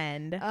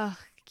boyfriend. Ugh.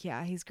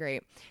 Yeah, he's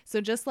great.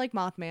 So just like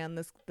Mothman,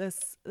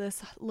 this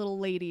little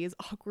lady is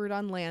awkward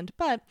on land,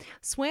 but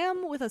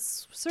swam with a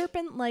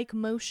serpent-like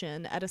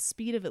motion at a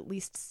speed of at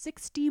least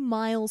 60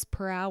 miles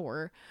per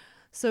hour.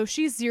 So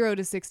she's 0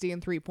 to 60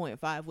 in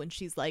 3.5 when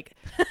she's like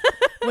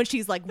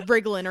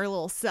wriggling her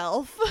little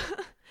self.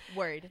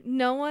 Word.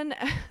 No one,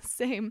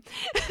 same.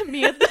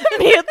 me at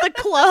the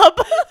club.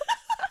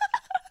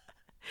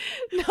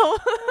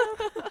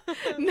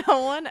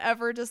 No one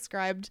ever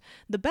described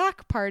the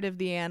back part of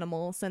the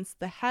animal, since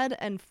the head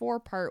and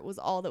forepart was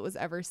all that was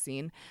ever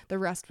seen. The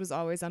rest was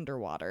always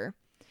underwater.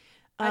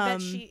 I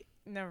bet she...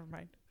 Never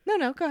mind.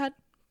 No, go ahead.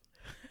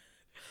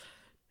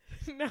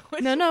 No,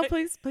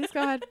 please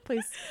go ahead.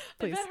 Please.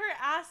 I bet her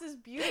ass is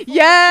beautiful.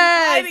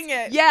 Yes! She's hiding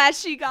it. Yeah,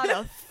 she got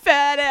a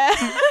fat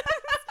ass.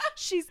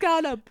 She's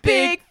got a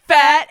big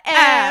fat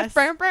ass.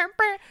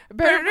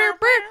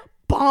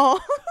 Ball.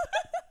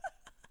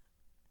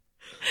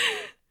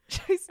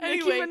 She's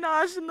Nicki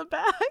Minaj in the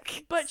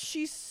back. But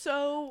she's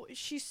so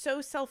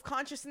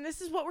self-conscious, and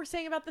this is what we're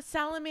saying about the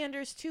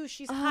salamanders too.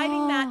 She's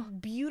hiding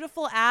that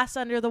beautiful ass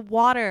under the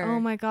water. Oh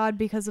my God,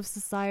 because of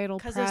societal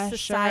pressure. Because of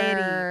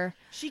society.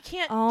 She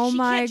can't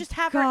just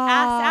have her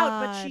ass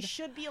out, but she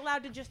should be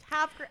allowed to just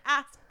have her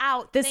ass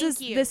out. This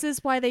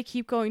is why they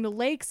keep going to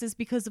lakes, is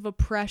because of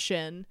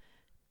oppression.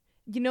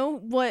 You know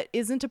what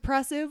isn't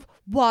oppressive?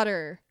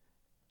 Water.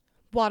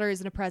 Water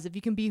isn't oppressive.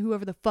 You can be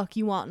whoever the fuck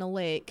you want in a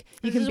lake.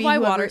 This is why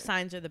water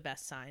signs are the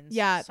best signs.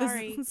 Yeah,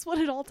 this is what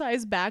it all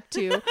ties back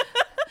to.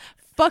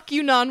 Fuck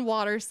you,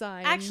 non-water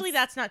signs. Actually,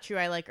 that's not true.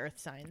 I like earth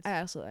signs. I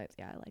like earth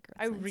signs.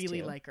 I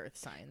really like earth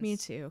signs. Me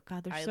too.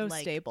 God, they're so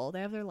stable.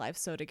 They have their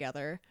lives so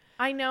together.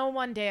 I know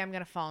one day I'm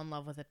going to fall in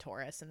love with a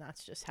Taurus, and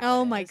that's just how it is.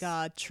 Oh my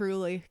God,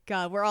 truly.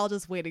 God, we're all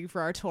just waiting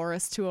for our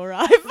Taurus to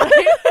arrive.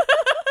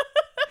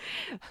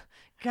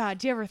 God,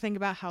 do you ever think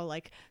about how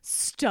like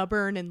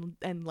stubborn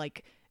and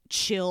like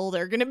chill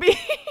they're gonna be?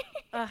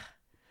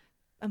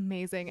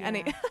 Amazing.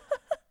 Yeah.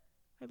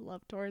 I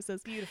love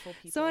Tauruses. Beautiful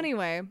people. So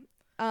anyway,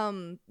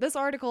 this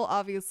article,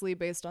 obviously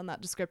based on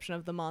that description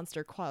of the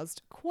monster,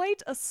 caused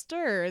quite a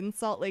stir in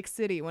Salt Lake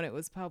City when it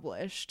was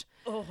published.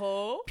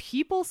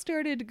 People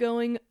started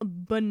going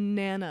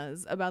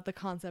bananas about the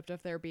concept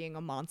of there being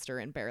a monster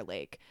in Bear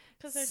Lake.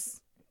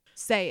 Because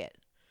say it.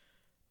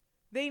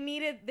 They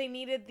needed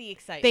the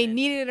excitement. They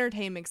needed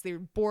entertainment because they were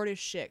bored as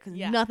shit because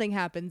nothing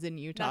happens in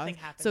Utah. Nothing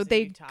happens so in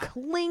they Utah.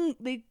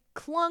 They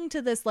clung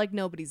to this like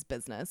nobody's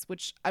business,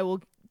 which I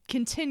will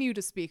continue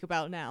to speak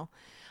about now.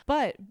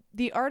 But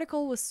the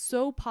article was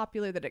so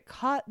popular that it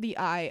caught the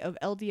eye of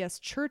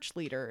LDS church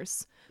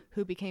leaders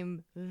who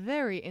became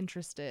very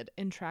interested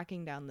in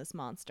tracking down this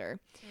monster.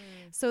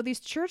 So these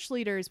church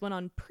leaders went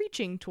on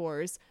preaching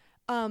tours.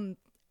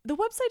 The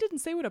website didn't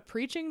say what a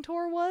preaching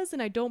tour was,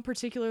 and I don't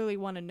particularly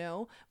want to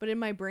know, but in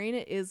my brain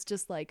it is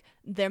just like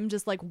them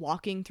just like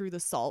walking through the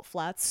salt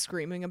flats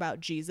screaming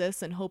about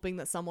Jesus and hoping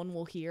that someone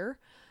will hear.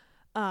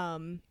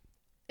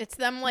 It's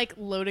them like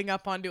loading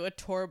up onto a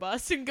tour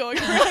bus and going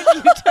around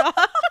Utah.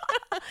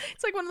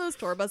 It's like one of those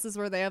tour buses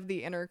where they have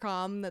the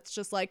intercom that's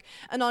just like,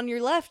 and on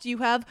your left you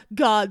have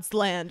God's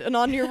land, and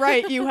on your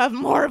right you have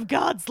more of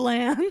God's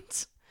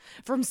land.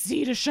 From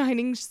sea to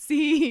shining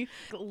sea.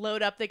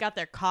 Load up. They got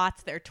their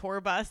cots, their tour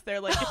bus, their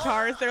like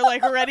guitars. They're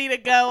like ready to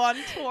go on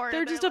tour.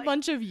 They're just a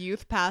bunch of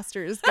youth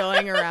pastors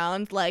going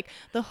around like,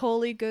 the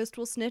Holy Ghost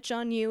will snitch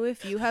on you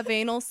if you have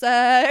anal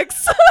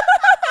sex. Oh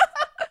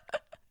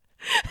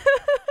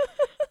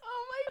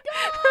my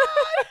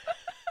God.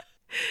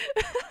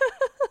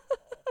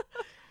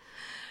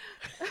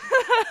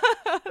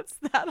 That's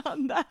that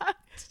on that.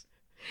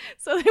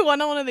 So they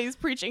went on one of these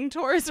preaching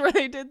tours where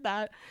they did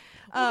that.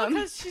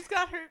 Because she's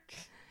got her.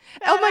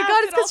 Oh my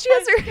God! It's because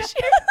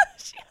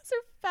she has her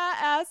fat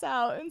ass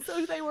out, and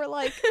so they were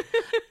like,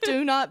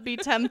 "Do not be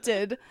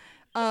tempted,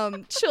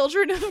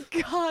 children of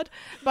God,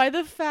 by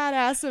the fat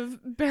ass of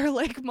Bear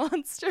Lake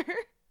Monster."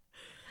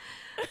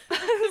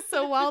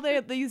 So while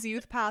these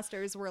youth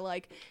pastors were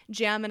like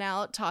jamming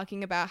out,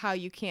 talking about how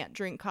you can't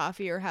drink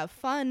coffee or have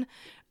fun,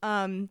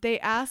 they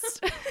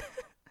asked.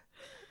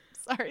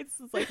 Sorry, this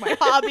is like my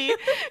hobby,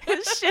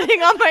 is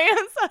shitting on my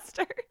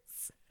ancestors.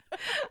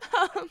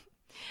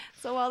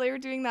 So while they were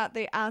doing that,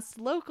 they asked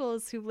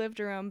locals who lived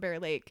around Bear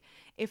Lake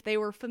if they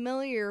were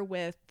familiar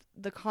with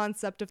the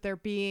concept of there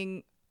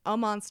being a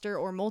monster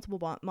or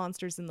multiple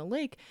monsters in the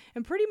lake.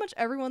 And pretty much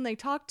everyone they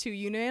talked to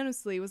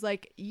unanimously was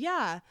like,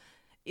 yeah,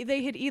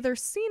 they had either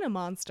seen a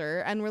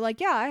monster and were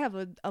like, yeah, I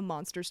have a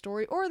monster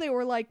story. Or they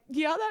were like,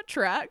 yeah, that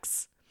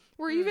tracks.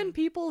 Or even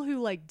people who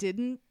like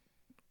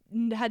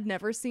had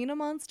never seen a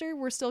monster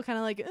were still kind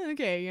of like,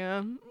 okay,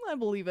 yeah, I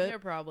believe it. There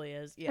probably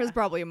is. Yeah. There's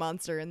probably a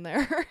monster in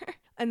there.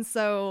 And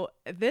so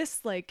this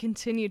like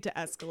continued to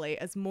escalate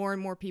as more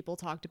and more people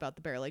talked about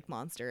the Bear Lake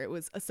Monster. It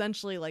was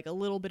essentially like a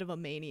little bit of a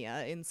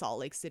mania in Salt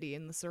Lake City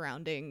and the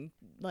surrounding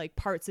like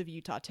parts of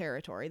Utah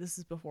territory. This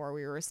is before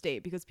we were a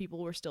state because people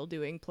were still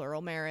doing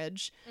plural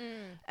marriage.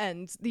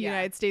 And the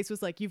United States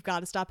was like, you've got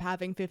to stop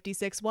having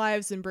 56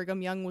 wives. And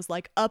Brigham Young was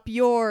like, up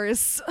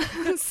yours.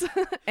 And so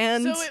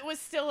it was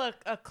still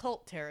a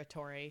cult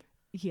territory.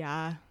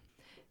 Yeah.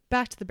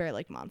 Back to the Bear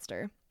Lake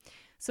Monster.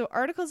 So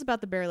articles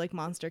about the Bear Lake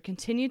Monster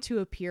continued to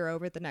appear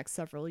over the next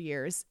several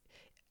years,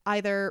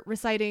 either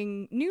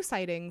reciting new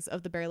sightings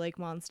of the Bear Lake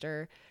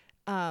Monster,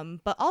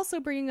 but also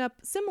bringing up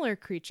similar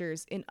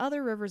creatures in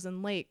other rivers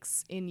and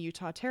lakes in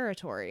Utah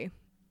territory.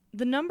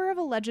 The number of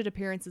alleged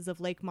appearances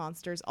of lake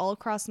monsters all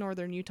across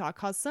northern Utah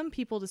caused some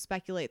people to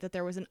speculate that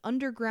there was an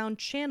underground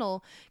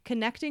channel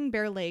connecting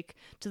Bear Lake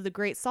to the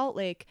Great Salt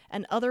Lake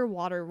and other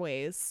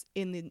waterways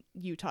in the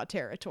Utah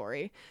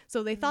territory.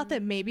 So they thought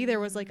that maybe there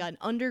was like an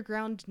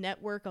underground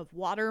network of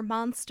water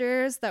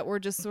monsters that were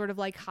just sort of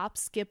like hop,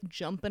 skip,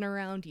 jumping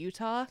around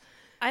Utah.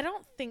 I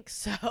don't think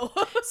so.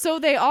 So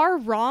they are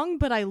wrong,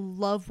 but I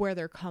love where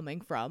they're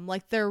coming from.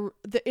 Like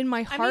in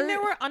my heart. I mean,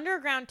 there were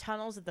underground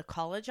tunnels at the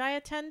college I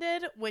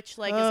attended, which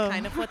like is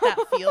kind of what that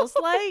feels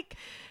like.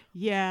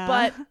 Yeah.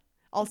 But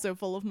also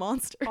full of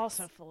monsters.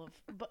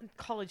 But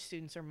college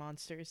students are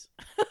monsters.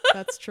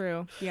 That's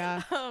true.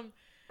 Yeah.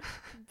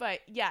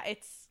 But yeah,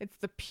 it's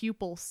the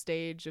pupal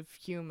stage of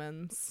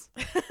humans.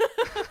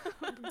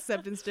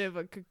 Except instead of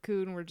a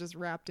cocoon, we're just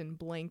wrapped in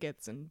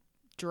blankets and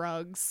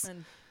drugs.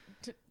 And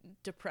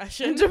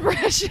depression.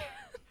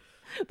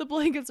 The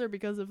blankets are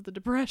because of the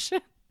depression.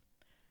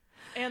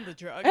 And the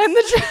drugs.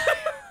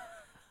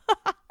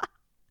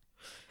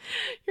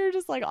 You're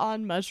just like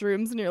on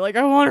mushrooms and you're like,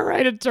 I want to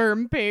write a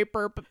term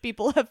paper, but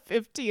people have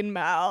 15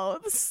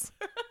 mouths.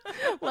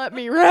 Let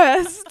me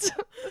rest.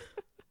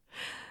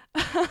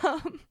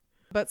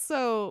 But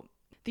so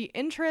the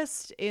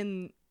interest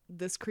in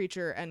this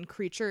creature and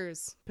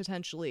creatures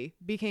potentially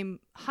became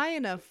high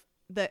enough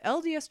that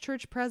LDS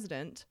Church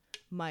president,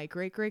 my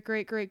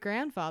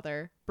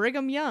great-great-great-great-grandfather,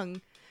 Brigham Young,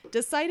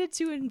 decided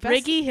to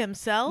invest... Briggy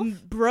himself?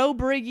 Bro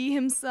Briggy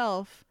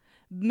himself.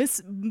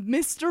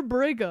 Mr.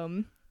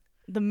 Brigham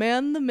the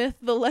man, the myth,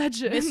 the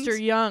legend,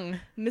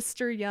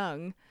 Mr.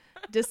 Young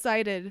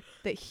decided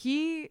that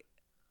he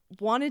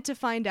wanted to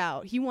find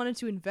out, he wanted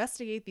to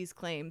investigate these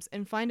claims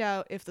and find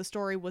out if the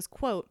story was,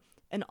 quote,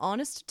 an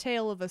honest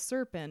tale of a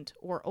serpent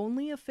or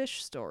only a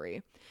fish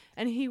story.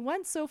 And he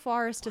went so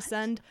far as to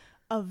send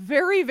a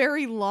very,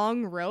 very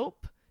long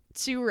rope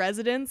to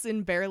residents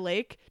in Bear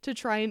Lake to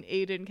try and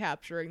aid in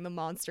capturing the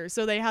monster.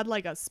 So they had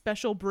like a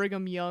special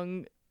Brigham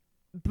Young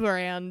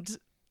brand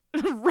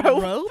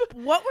rope.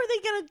 What were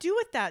they gonna do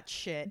with that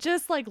shit?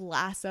 Just like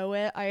lasso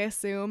it, I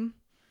assume.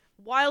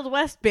 Wild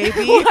West,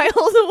 baby.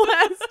 Wild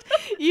West.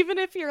 Even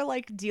if you're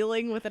like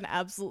dealing with an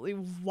absolutely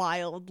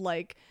wild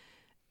like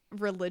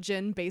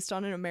religion based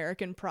on an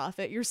American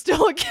prophet, you're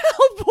still a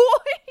cowboy.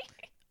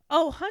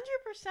 Oh,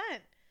 100%.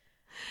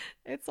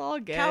 It's all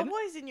good.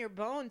 Cowboys in your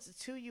bones.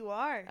 It's who you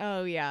are.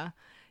 Oh, yeah.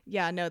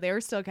 Yeah, no, they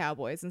were still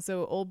cowboys. And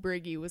so old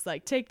Briggy was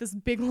like, take this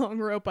big long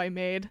rope I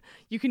made.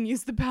 You can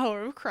use the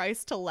power of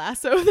Christ to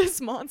lasso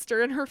this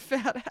monster in her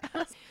fat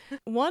ass.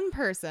 One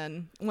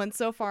person went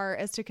so far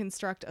as to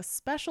construct a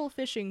special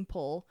fishing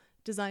pole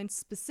designed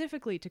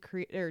specifically to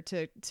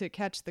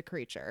catch the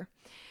creature.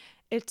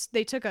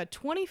 They took a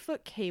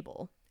 20-foot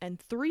cable and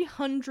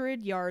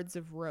 300 yards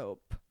of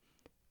rope.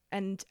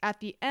 And at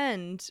the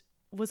end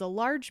was a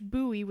large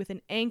buoy with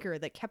an anchor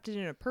that kept it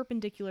in a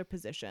perpendicular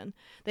position.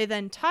 They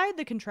then tied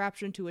the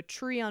contraption to a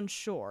tree on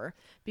shore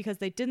because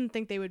they didn't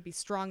think they would be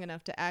strong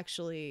enough to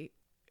actually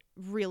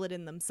reel it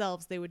in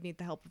themselves. They would need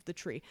the help of the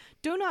tree.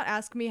 Do not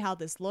ask me how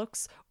this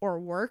looks or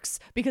works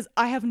because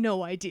I have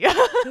no idea.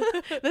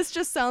 This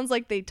just sounds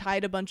like they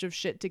tied a bunch of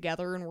shit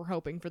together and were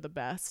hoping for the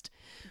best.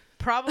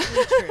 Probably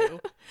true.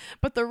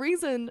 But the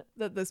reason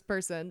that this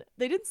person,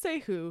 they didn't say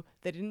who,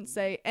 they didn't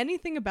say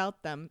anything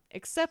about them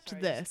except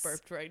Sorry, this. I just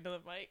burped right into the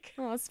mic.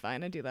 Oh, that's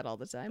fine. I do that all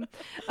the time.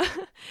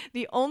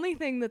 The only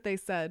thing that they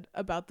said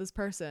about this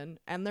person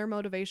and their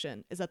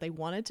motivation is that they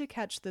wanted to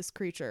catch this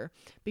creature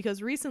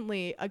because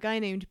recently a guy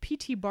named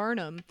P.T.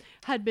 Barnum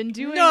had been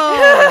doing...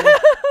 No!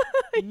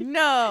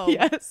 No.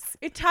 Yes.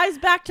 It ties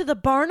back to the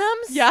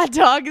Barnums? Yeah,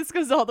 dog. This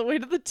goes all the way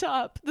to the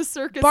top. The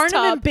circus Barnum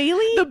top. and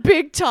Bailey? The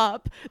big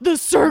top. The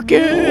circus.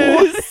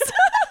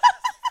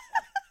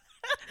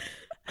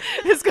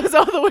 This goes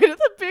all the way to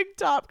the big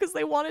top because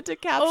they wanted to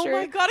capture. Oh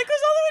my god, it goes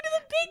all the way to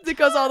the big top. It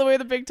goes all the way to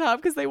the big top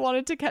because they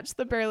wanted to catch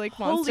the Bear Lake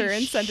monster Holy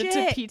and send it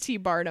shit. to P.T.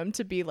 Barnum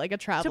to be like a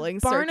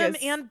traveling to Barnum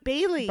circus. and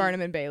Bailey.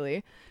 Barnum and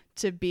Bailey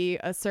to be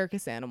a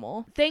circus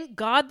animal. Thank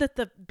God that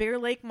the Bear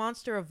Lake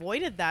monster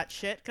avoided that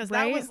shit because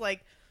Right? that was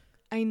like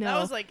I know. that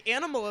was like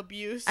animal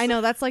abuse. I know,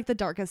 that's like the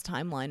darkest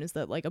timeline is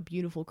that like a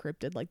beautiful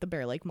cryptid like the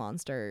Bear Lake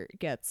monster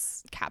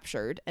gets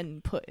captured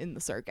and put in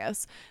the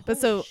circus. But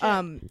Holy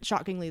so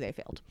shockingly they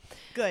failed.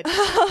 Good.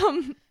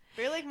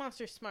 Bear Lake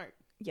monster's smart.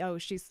 Yo,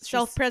 she's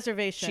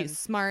Self-preservation. She's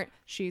smart,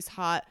 she's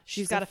hot,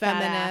 she's got a a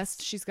fat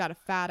feminist, ass. she's got a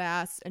fat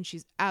ass, and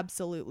she's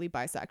absolutely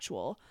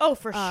bisexual. Oh,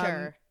 for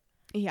sure.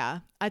 Yeah.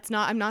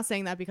 I'm not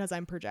saying that because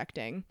I'm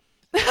projecting.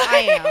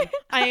 I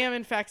am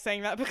in fact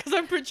saying that because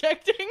I'm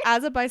projecting.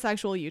 As a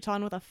bisexual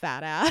Utahn with a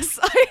fat ass,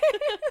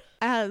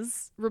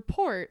 as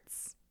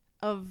reports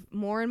of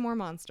more and more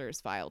monsters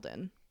filed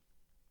in,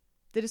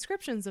 the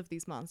descriptions of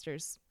these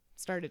monsters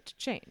started to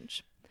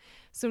change.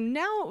 So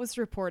now it was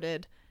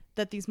reported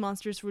that these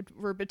monsters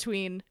were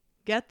between,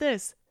 get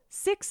this,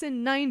 6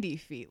 and 90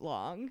 feet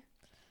long.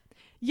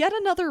 Yet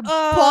another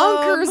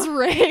bonkers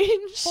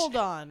range. Hold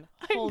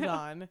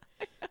on.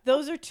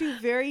 Those are two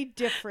very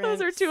different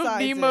Those are two of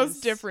the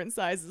most different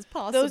sizes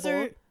possible. Those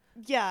are,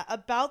 yeah,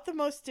 about the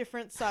most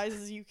different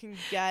sizes you can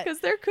get.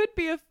 Because there could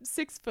be a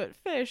 6-foot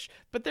fish,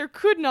 but there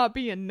could not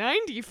be a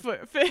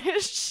 90-foot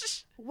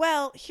fish.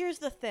 Well, here's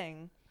the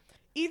thing.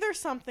 Either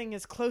something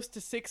is close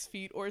to 6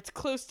 feet or it's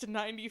close to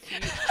 90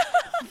 feet.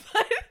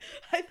 But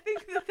I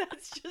think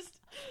that's just...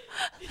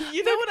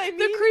 You know what I mean?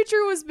 The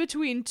creature was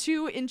between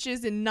 2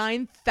 inches and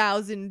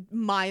 9,000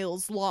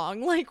 miles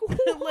long. Like,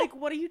 like,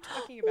 what are you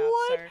talking about,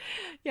 what? sir?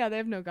 Yeah, they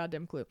have no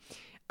goddamn clue.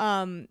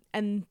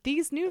 And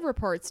these new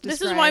reports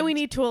This is why we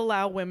need to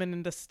allow women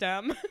into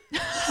STEM.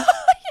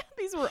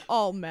 These were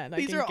all men.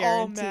 These are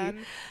all men.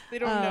 They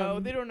don't know.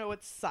 They don't know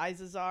what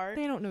sizes are.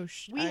 They don't know.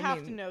 We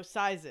have to know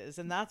sizes,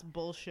 and that's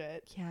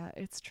bullshit. Yeah,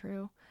 it's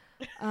true.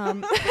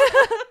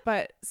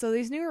 But so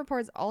these new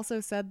reports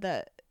also said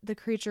that the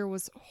creature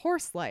was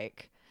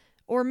horse-like,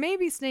 or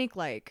maybe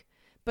snake-like.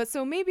 But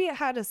so maybe it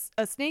had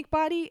a snake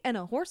body and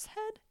a horse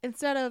head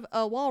instead of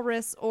a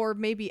walrus or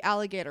maybe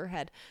alligator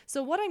head.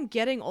 So what I'm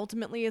getting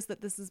ultimately is that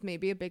this is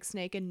maybe a big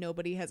snake and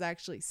nobody has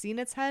actually seen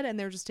its head and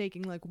they're just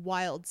taking like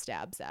wild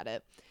stabs at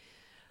it.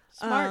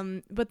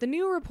 Smart. But the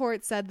new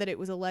report said that it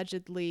was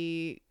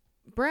allegedly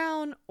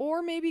brown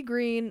or maybe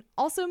green,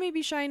 also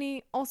maybe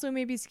shiny, also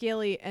maybe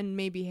scaly, and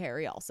maybe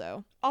hairy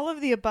also. All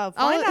of the above.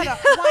 Why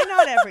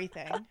not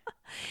everything?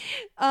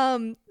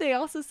 They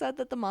also said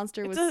that the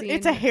monster was seen...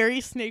 It's a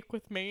hairy snake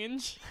with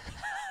mange.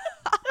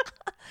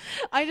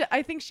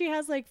 I think she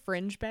has like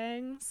fringe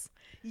bangs.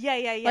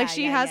 Yeah. Like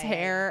she yeah, has yeah,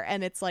 hair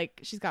and it's like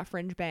she's got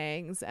fringe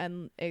bangs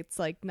and it's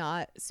like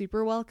not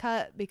super well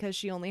cut because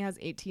she only has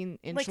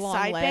 18-inch like long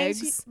side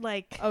legs. bangs,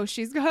 like Oh,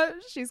 she's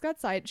got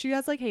side. She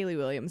has like Hayley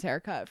Williams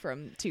haircut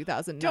from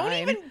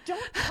 2009.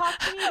 don't talk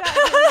to me about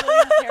Hayley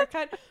Williams'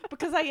 haircut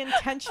because I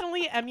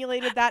intentionally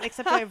emulated that,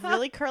 except I have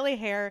really curly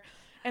hair,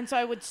 and so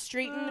I would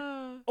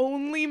straighten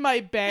only my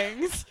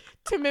bangs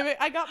to mimic.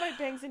 I got my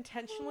bangs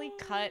intentionally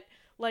cut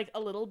like a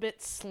little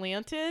bit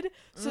slanted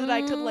so that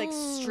I could like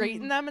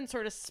straighten them and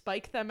sort of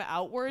spike them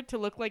outward to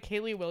look like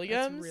Hayley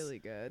Williams. That's really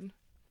good.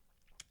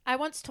 I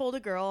once told a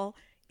girl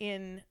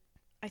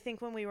I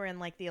think when we were in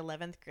like the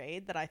 11th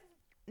grade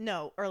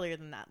earlier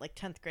than that, like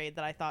 10th grade,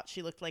 that I thought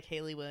she looked like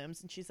Hayley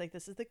Williams, and she's like,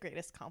 this is the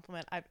greatest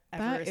compliment I've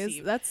ever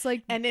received. That's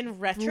like, and in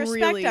retrospect,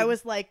 really... I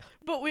was like,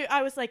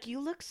 you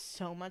look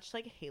so much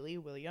like Hayley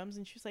Williams,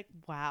 and she was like,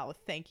 wow,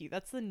 thank you.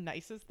 That's the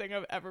nicest thing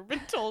I've ever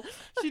been told.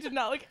 She did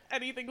not look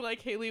anything like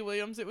Hayley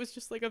Williams. It was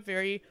just like a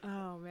very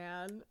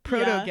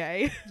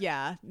proto-gay.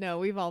 Yeah, no,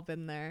 we've all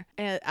been there,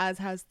 as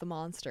has the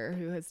monster,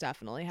 who has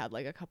definitely had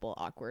like a couple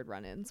awkward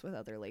run-ins with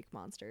other lake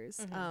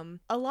monsters. Mm-hmm.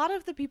 A lot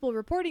of the people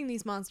reporting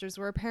these monsters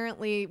were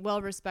apparently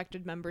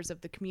well-respected members of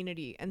the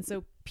community, and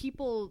so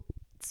people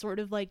sort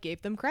of like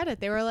gave them credit.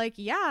 They were like,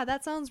 yeah,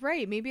 that sounds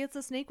right. Maybe it's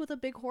a snake with a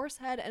big horse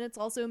head, and it's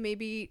also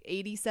maybe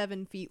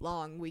 87 feet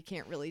long. We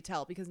can't really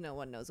tell because no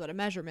one knows what a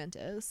measurement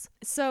is.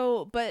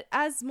 So, but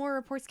as more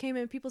reports came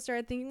in, people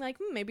started thinking like,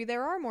 maybe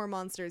there are more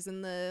monsters,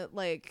 and the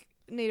like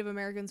Native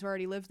Americans who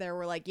already lived there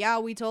were like, yeah,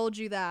 we told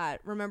you that.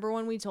 Remember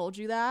when we told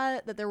you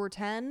that there were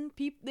 10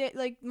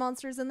 like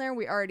monsters in there?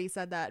 We already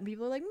said that. And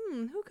people are like,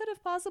 who could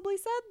have possibly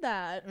said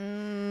that?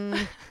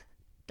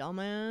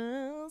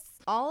 Dumbass.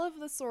 All of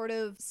the sort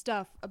of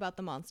stuff about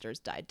the monsters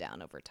died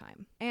down over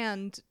time.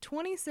 And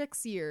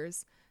 26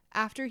 years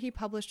after he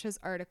published his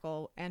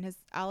article and his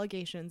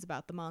allegations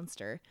about the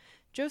monster,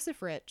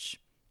 Joseph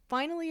Rich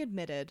finally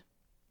admitted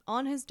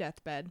on his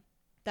deathbed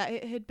that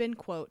it had been,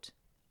 quote,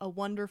 a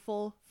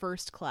wonderful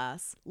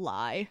first-class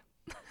lie.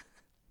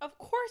 Of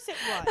course it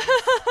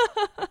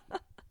was.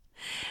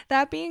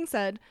 That being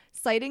said,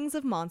 sightings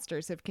of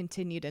monsters have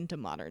continued into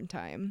modern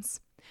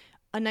times.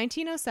 A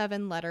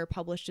 1907 letter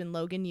published in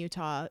Logan,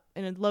 Utah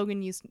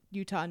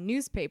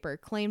newspaper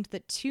claimed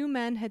that 2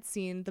 men had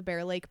seen the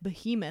Bear Lake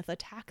behemoth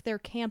attack their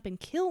camp and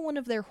kill one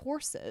of their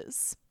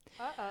horses.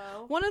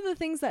 Uh-oh. One of the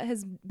things that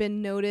has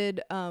been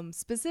noted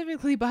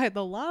specifically by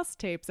the Lost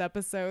Tapes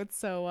episode,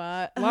 so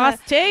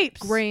Lost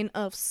Tapes, grain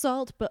of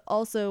salt, but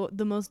also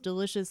the most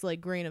delicious like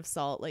grain of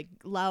salt, like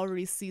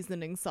Lowry's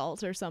seasoning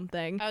salt or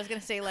something. I was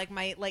gonna say like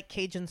my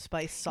Cajun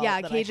spice salt.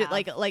 Yeah, that Cajun,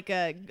 I have. like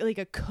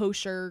a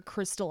kosher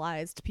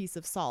crystallized piece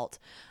of salt.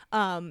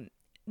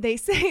 They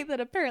say that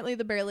apparently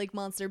the Bear Lake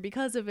monster,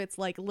 because of its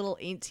like little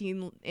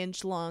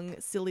 18-inch long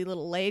silly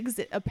little legs,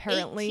 it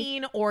apparently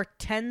 18 or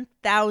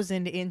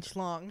 10,000-inch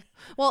long.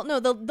 Well, no,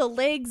 the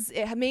legs,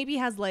 it maybe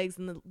has legs,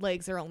 and the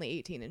legs are only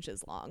 18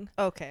 inches long.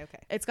 Okay.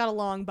 It's got a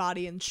long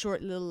body and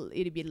short little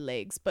itty bitty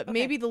legs, but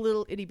maybe the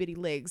little itty bitty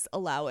legs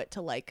allow it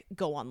to like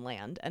go on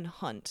land and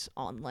hunt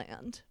on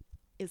land,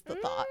 is the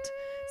thought.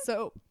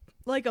 So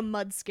like a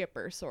mud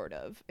skipper sort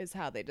of is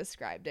how they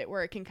described it,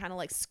 where it can kind of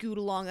like scoot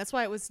along. That's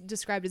why it was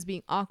described as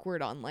being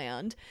awkward on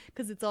land,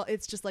 because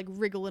it's just like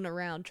wriggling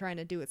around trying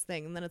to do its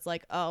thing, and then it's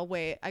like, oh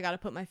wait, I gotta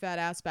put my fat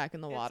ass back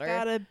in the water. It's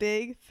got a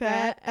big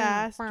fat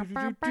ass.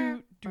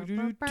 And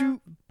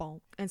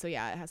so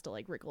yeah, it has to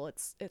like wriggle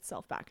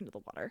itself back into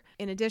the water.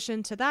 In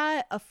addition to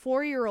that, a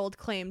 4-year-old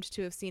claimed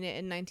to have seen it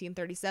in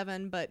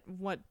 1937, but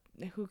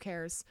who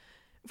cares?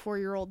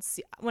 4-year-olds,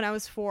 when I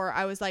was 4,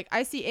 I was like,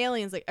 I see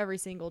aliens like every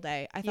single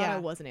day. I thought I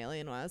was an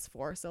alien when I was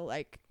 4, so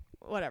like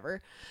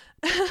whatever.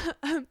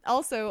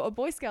 Also, a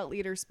Boy Scout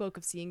leader spoke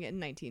of seeing it in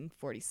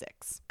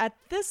 1946. At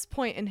this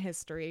point in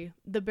history,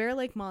 the Bear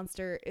Lake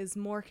monster is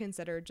more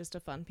considered just a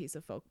fun piece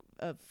of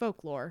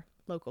folklore,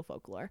 local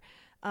folklore.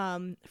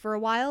 For a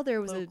while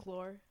there was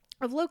folklore.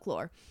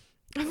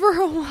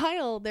 For a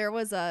while there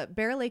was a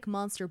Bear Lake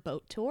monster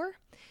boat tour,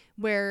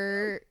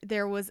 where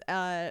there was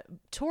a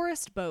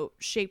tourist boat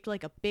shaped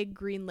like a big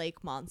green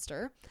lake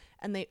monster,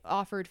 and they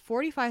offered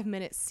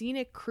 45-minute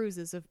scenic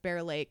cruises of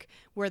Bear Lake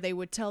where they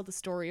would tell the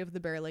story of the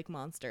Bear Lake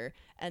monster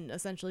and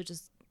essentially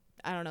just,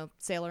 I don't know,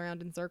 sail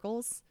around in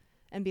circles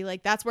and be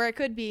like, that's where it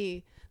could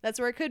be. That's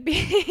where it could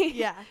be.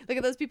 Yeah. Look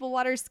at those people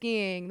water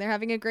skiing. They're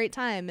having a great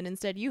time. And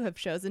instead you have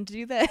chosen to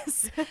do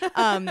this.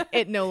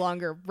 It no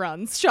longer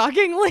runs,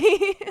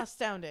 shockingly.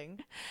 Astounding.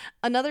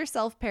 Another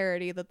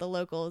self-parody that the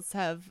locals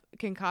have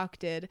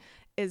concocted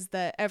is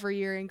that every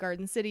year in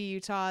Garden City,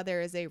 Utah,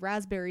 there is a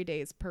Raspberry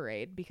Days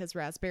parade, because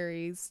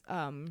raspberries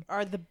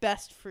are the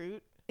best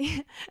fruit.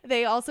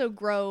 They also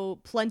grow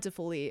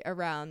plentifully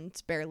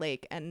around Bear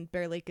Lake, and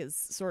Bear Lake is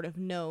sort of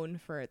known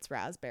for its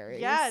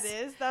raspberries. Yeah, it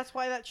is. That's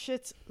why that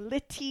shit's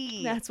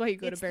litty. That's why you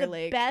go to Bear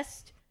Lake. It's the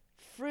best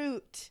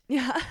fruit.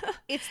 Yeah.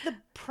 It's the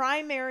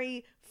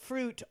primary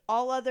fruit.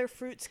 All other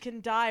fruits can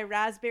die.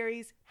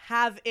 Raspberries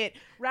have it.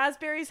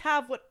 Raspberries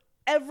have what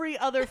every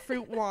other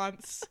fruit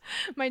wants.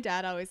 My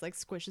dad always like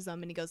squishes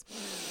them and he goes,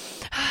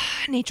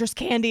 nature's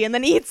candy, and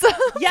then eats them.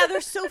 Yeah,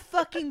 they're so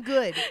fucking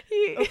good.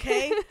 He-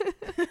 Okay?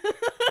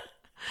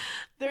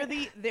 they're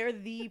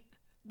the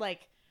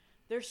like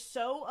they're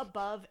so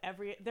above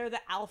they're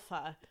the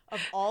alpha of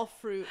all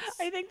fruits.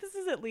 I think this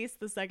is at least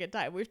the second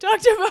time we've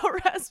talked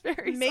about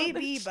raspberries.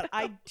 Maybe, but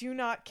I do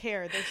not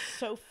care. They're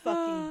so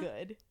fucking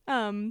good.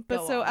 But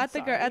Go so on,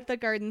 at the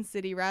Garden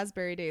City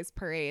Raspberry Days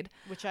parade,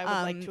 Which I would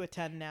like to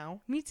attend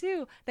now. me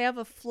too. They have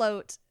a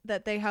float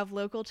that they have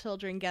local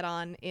children get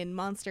on in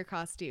monster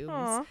costumes,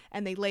 Aw.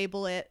 and they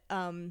label it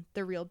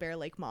the real Bear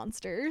Lake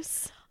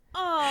Monsters.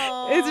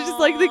 Oh, It's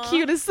just like the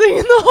cutest thing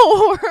in the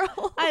whole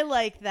world. I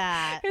like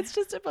that. It's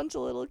just a bunch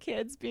of little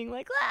kids being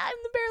like, I'm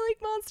the Bear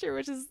Lake Monster,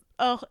 which is,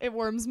 it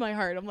warms my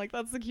heart. I'm like,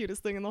 that's the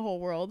cutest thing in the whole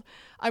world.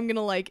 I'm going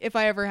to like, if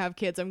I ever have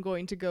kids, I'm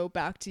going to go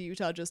back to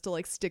Utah just to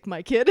like stick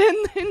my kid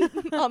in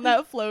on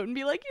that float and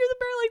be like, you're the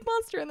Bear Lake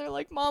Monster. And they're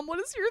like, Mom,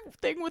 what is your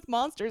thing with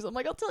monsters? I'm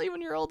like, I'll tell you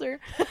when you're older.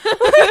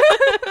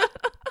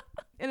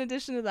 In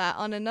addition to that,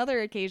 on another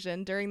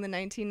occasion during the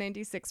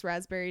 1996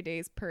 Raspberry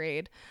Days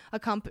Parade,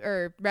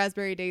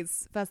 Raspberry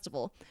Days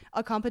Festival,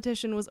 a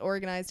competition was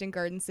organized in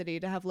Garden City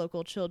to have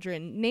local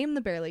children name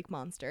the Bear Lake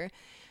Monster.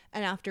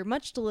 And after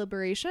much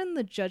deliberation,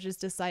 the judges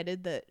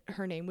decided that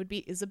her name would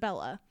be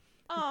Isabella,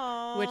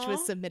 Aww. which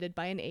was submitted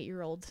by an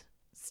 8-year-old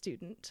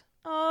student.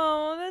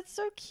 Oh, that's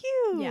so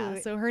cute. Yeah,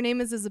 so her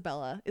name is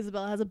Isabella.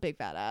 Isabella has a big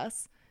fat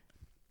ass.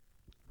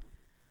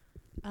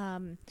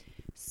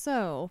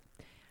 So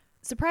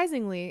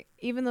surprisingly,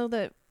 even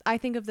though I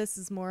think of this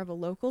as more of a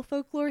local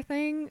folklore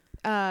thing,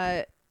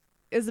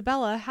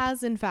 Isabella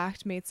has in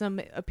fact made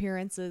some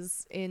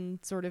appearances in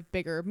sort of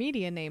bigger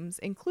media names,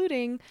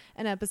 including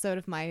an episode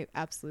of my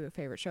absolute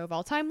favorite show of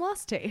all time,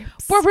 Lost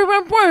Tapes. Lost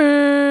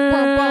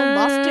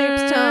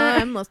Tapes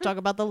time. Let's talk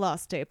about the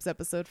Lost Tapes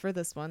episode for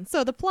this one.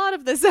 So the plot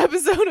of this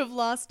episode of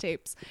Lost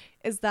Tapes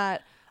is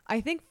that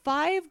I think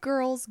 5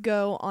 girls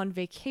go on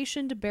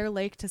vacation to Bear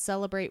Lake to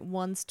celebrate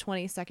one's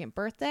 22nd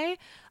birthday.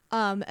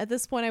 At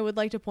this point, I would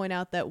like to point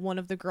out that one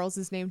of the girls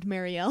is named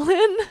Mary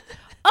Ellen.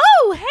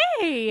 Oh,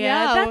 hey.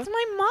 Yeah. That's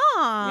my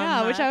mom.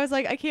 Yeah, which I was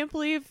like, I can't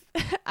believe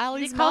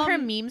Allie's They call mom. her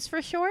memes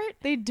for short?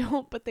 They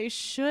don't, but they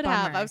should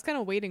have. Bummer. I was kind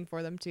of waiting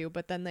for them to,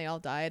 but then they all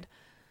died.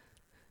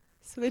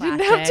 So they Classic.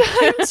 didn't have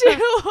time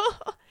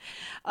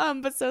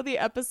to. But so the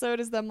episode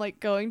is them like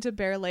going to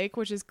Bear Lake,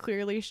 which is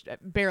clearly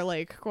Bear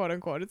Lake, quote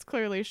unquote. It's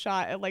clearly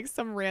shot at like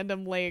some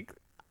random lake.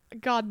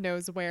 God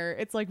knows where.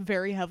 It's like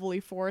very heavily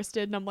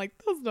forested. And I'm like,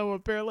 that's not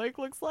what Bear Lake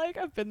looks like.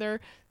 I've been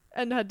there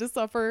and had to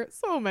suffer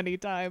so many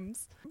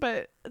times.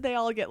 But they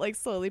all get like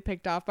slowly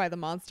picked off by the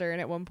monster. And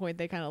at one point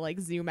they kind of like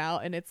zoom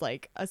out and it's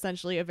like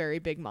essentially a very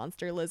big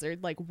monster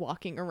lizard like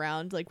walking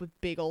around like with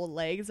big old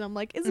legs. And I'm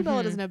like,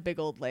 Isabella doesn't have big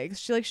old legs.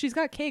 She's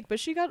got cake, but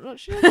she doesn't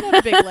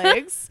have big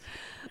legs.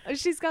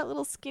 She's got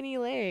little skinny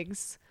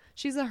legs.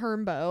 She's a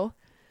Hermbo.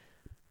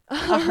 A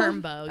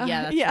Hermbo.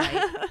 Yeah,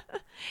 that's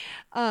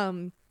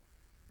right.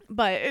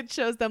 But it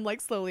shows them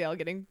like slowly all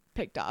getting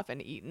picked off and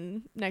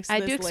eaten next to I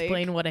this had to lake.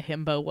 explain what a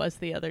himbo was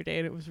the other day,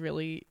 and it was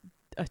really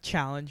a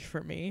challenge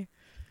for me.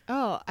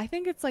 Oh, I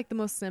think it's like the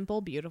most simple,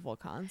 beautiful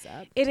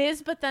concept. It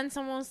is, but then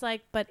someone was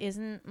like, but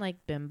isn't like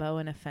bimbo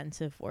an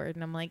offensive word?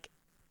 And I'm like,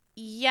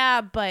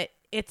 yeah, but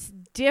it's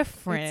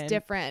different. It's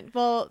different.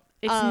 Well,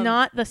 It's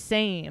not the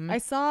same. I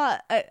saw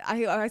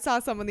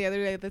someone the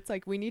other day that's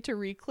like, we need to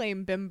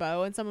reclaim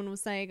bimbo, and someone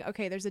was saying,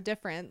 okay, there's a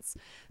difference.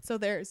 So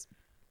there's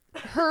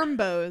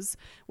Hermbos,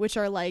 which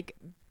are like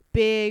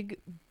big,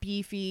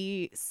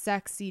 beefy,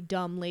 sexy,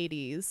 dumb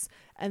ladies,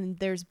 and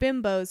there's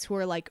bimbos who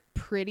are like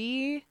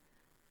pretty,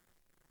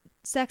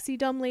 sexy,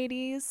 dumb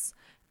ladies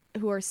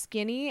who are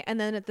skinny, and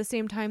then at the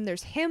same time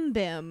there's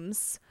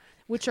himbims,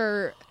 which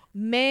are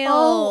male.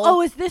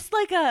 Oh, is this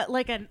like a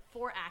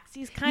 4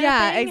 axes kind of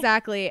thing? Yeah,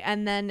 exactly.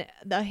 And then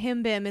the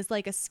himbim is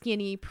like a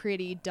skinny,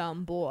 pretty,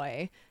 dumb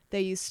boy.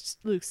 They used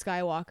Luke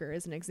Skywalker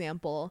as an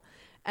example.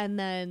 And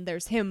then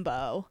there's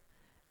himbo,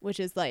 which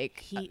is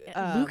like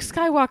Luke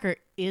Skywalker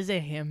is a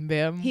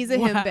himbim. He's a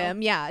Wow.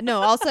 himbim. Yeah.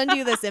 No, I'll send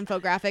you this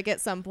infographic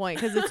at some point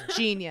because it's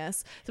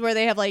genius. So where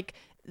they have like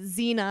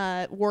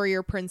Xena,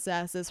 warrior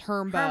princess, as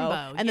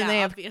Hermbo, and then yeah, they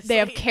have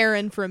obviously.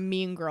 Karen from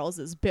Mean Girls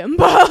as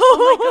Bimbo.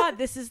 Oh my god,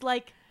 this is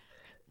like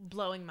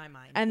blowing my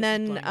mind. And This is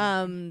blowing then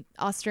my mind.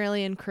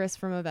 Australian Chris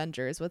from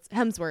Avengers, what's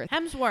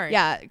Hemsworth?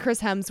 Yeah, Chris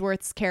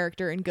Hemsworth's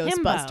character in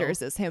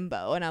Ghostbusters is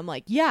Himbo, and I'm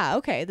like, yeah,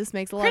 okay, this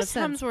makes a lot of Chris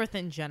sense. Hemsworth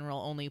in general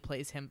only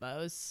plays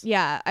himbos.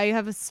 Yeah, I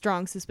have a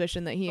strong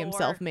suspicion that he Thor.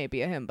 himself may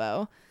be a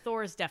himbo.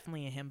 Thor is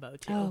definitely a himbo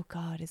too. Oh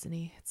God, isn't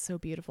he? It's so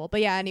beautiful. But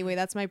yeah, anyway,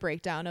 that's my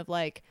breakdown of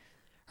like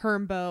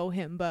Hermbo,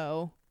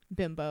 himbo,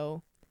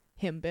 bimbo,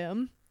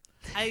 himbim.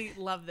 I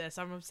love this.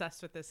 I'm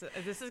obsessed with this.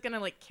 This is gonna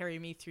like carry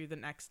me through the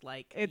next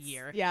like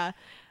year. Yeah.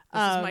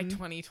 This is my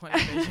 2020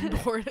 vision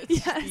board.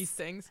 It's just these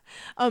things.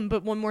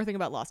 But one more thing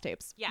about Lost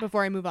Tapes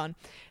before I move on.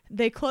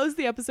 They close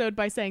the episode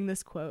by saying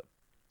this quote,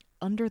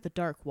 "Under the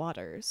dark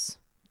waters,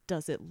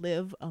 does it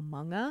live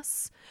among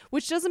us?"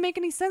 Which doesn't make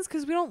any sense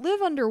because we don't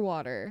live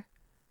underwater.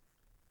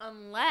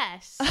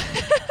 Unless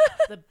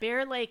the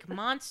Bear Lake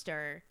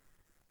monster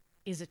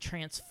is a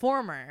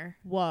transformer.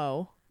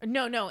 Whoa.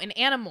 No, an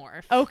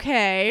animorph.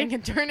 Okay. And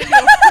can turn into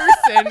a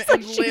person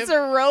and She's a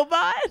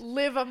robot?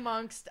 live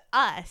amongst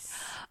us.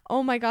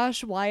 Oh my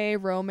gosh, YA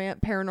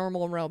romance,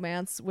 paranormal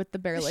romance with the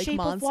Bear Lake Shape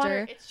Monster. of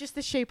water. It's just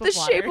the shape of The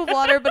water. Shape of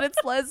Water, but it's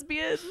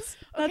lesbians.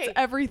 That's Okay.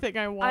 everything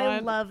I want. I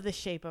love The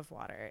Shape of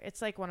Water.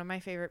 It's like one of my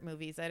favorite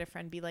movies. I had a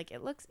friend be like,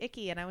 it looks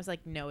icky. And I was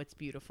like, no, it's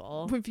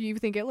beautiful. If you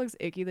think it looks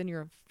icky, then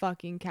you're a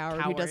fucking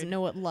coward who doesn't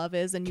know what love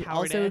is. And you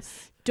also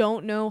Cowardice.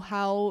 don't know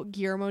how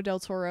Guillermo del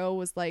Toro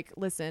was like,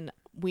 listen,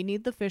 we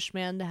need the fish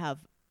man to have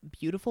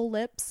beautiful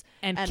lips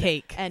And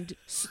cake. and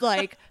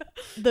like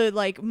the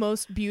like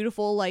most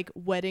beautiful like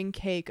wedding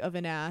cake of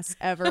an ass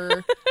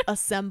ever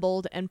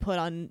assembled and put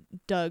on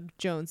Doug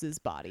Jones's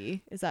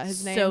body. Is that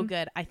his name? So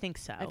good. I think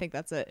so. I think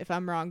that's it. If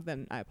I'm wrong,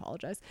 then I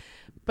apologize.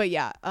 But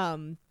yeah,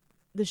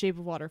 The Shape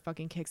of Water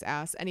fucking kicks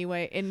ass.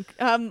 Anyway, in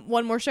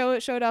one more show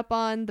it showed up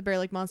on, the Bear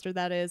Lake Monster,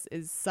 that is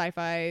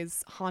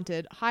Sci-Fi's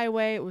Haunted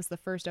Highway. It was the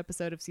first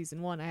episode of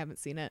season 1. I haven't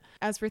seen it.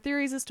 As for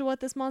theories as to what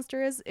this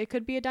monster is, it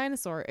could be a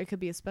dinosaur. It could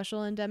be a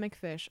special endemic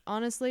fish.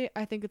 Honestly,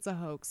 I think it's a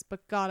hoax,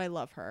 but God, I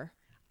love her.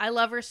 I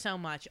love her so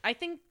much.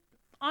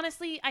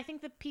 Honestly, I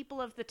think the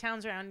people of the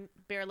towns around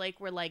Bear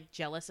Lake were like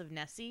jealous of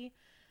Nessie.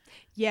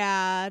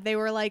 Yeah, they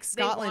were like,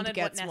 Scotland wanted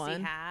gets what Nessie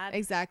one. had.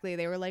 Exactly.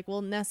 They were like,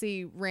 well,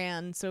 Nessie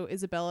ran, so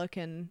Isabella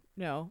can,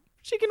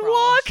 she can Crawl.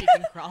 walk. She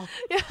can crawl.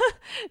 Yeah.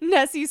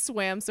 Nessie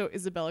swam so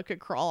Isabella could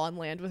crawl on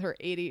land with her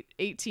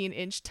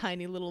 18-inch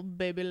tiny little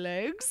baby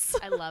legs.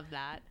 I love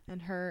that.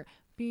 And her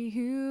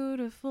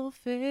beautiful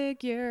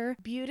figure.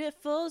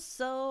 Beautiful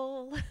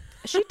soul.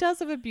 She does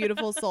have a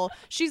beautiful soul.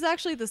 She's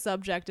actually the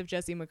subject of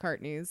Jesse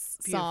McCartney's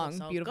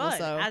song, Beautiful Good,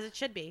 So. as it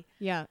should be.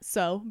 Yeah,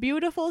 so.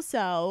 Beautiful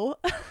So.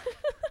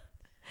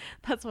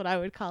 That's what I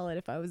would call it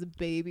if I was a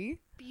baby.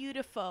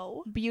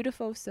 Beautiful.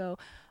 Beautiful So.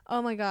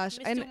 Oh my gosh.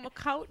 Mr. And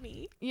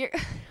McCartney. your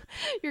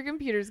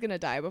computer's gonna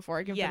die before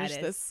I can Yeah, finish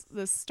it is.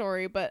 this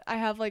story, but I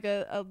have like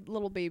a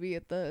little baby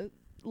at the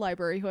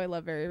library who I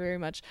love very, very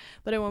much.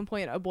 But at one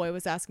point a boy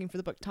was asking for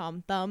the book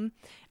Tom Thumb,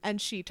 and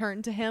she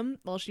turned to him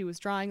while she was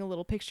drawing a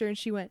little picture and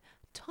she went,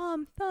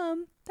 Tom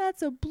Thumb,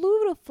 that's a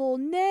beautiful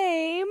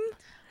name.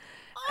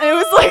 And it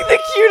was like the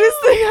cutest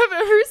thing I've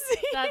ever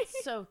seen.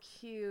 That's so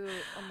cute.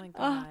 Oh my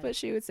god. But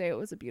she would say it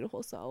was a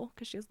beautiful soul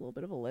because she has a little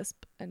bit of a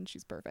lisp and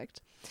she's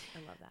perfect. I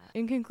love that.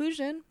 In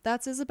conclusion,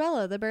 that's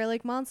Isabella, the Bear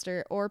Lake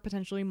Monster, or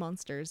potentially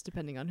monsters,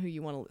 depending on who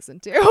you want to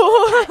listen to.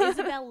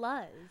 Isabel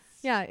Luz.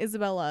 Yeah,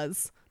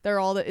 Isabella's. They're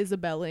all the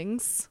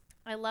Isabellings.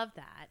 I love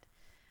that.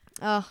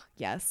 Oh,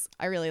 yes.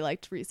 I really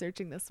liked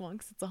researching this one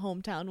because it's a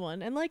hometown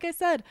one. And like I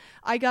said,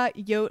 I got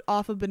yote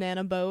off a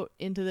banana boat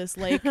into this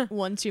lake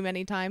one too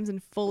many times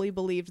and fully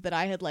believed that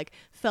I had like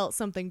felt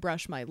something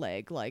brush my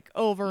leg like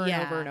over and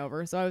over and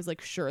over. So I was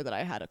like sure that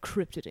I had a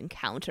cryptid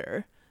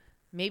encounter.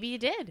 Maybe you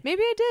did.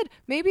 Maybe I did.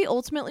 Maybe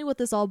ultimately what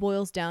this all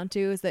boils down to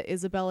is that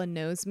Isabella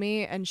knows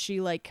me and she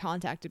like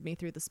contacted me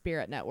through the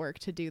Spirit Network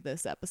to do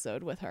this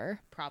episode with her.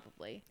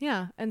 Probably.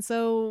 Yeah. And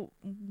so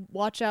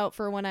watch out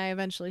for when I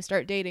eventually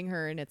start dating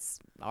her and it's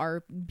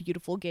our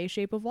beautiful gay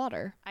Shape of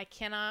Water. I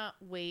cannot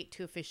wait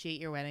to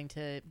officiate your wedding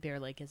to Bear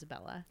Lake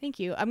Isabella. Thank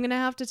you. I'm going to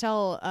have to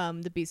tell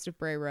the Beast of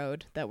Bray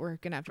Road that we're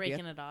going to have to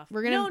Breaking be it off.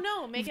 We're gonna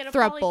No, make it a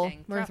thruple. poly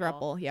thing. We're a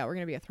thruple. Yeah, we're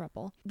going to be a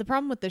thruple. The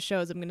problem with this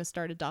show is I'm going to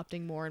start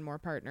adopting more and more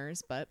partners,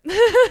 but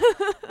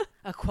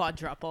a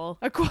quadruple.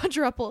 A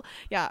quadruple.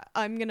 Yeah,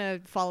 I'm going to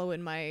follow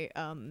in my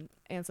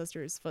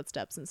ancestors'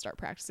 footsteps and start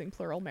practicing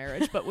plural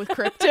marriage, but with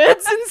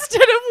cryptids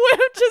instead of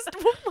just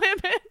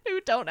women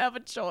who don't have a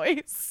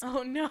choice.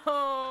 Oh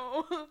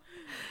no.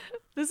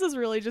 This has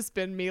really just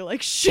been me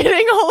like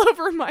shitting all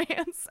over my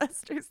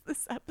ancestors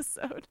this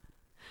episode.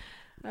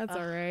 That's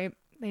all right.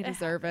 They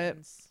deserve it.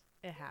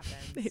 It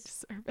happens. They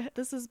deserve it.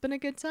 This has been a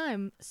good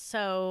time.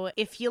 So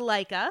if you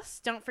like us,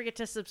 don't forget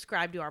to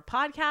subscribe to our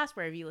podcast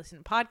wherever you listen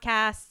to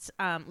podcasts.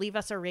 Leave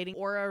us a rating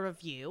or a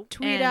review.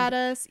 Tweet at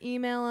us,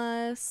 email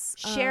us,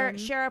 share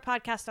our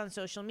podcast on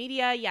social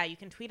media. Yeah, you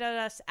can tweet at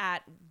us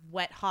at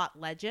Wet Hot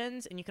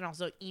Legends, and you can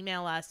also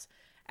email us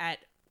at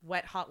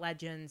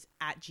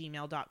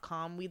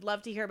wethotlegends@gmail.com. We'd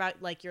love to hear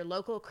about like your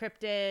local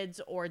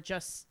cryptids or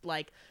just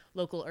like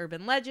local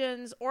urban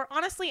legends, or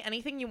honestly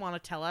anything you want to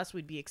tell us.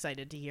 We'd be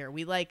excited to hear.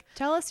 We like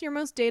tell us your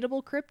most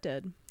dateable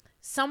cryptid.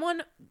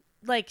 Someone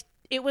like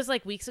it was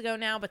like weeks ago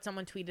now, but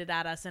someone tweeted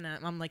at us and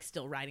I'm like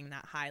still riding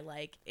that high.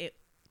 Like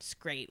it's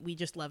great. We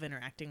just love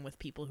interacting with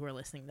people who are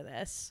listening to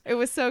this. It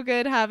was so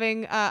good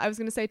having I was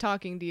going to say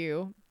talking to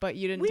you, but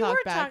you didn't talk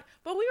back.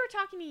 But we were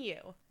talking to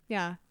you.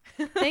 Yeah.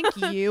 Thank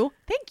you.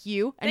 Thank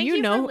you. And Thank you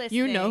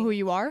know who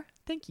you are.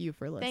 Thank you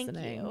for listening.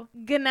 Thank you.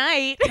 Good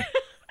night.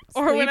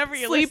 Or whenever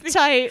you sleep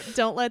tight.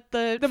 Don't let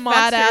the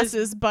fat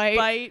asses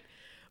bite.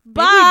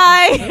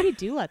 Bye. Maybe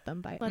do let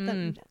them bite. Let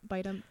them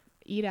bite them.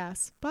 Eat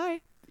ass.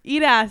 Bye.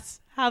 Eat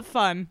ass. Have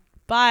fun.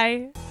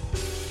 Bye.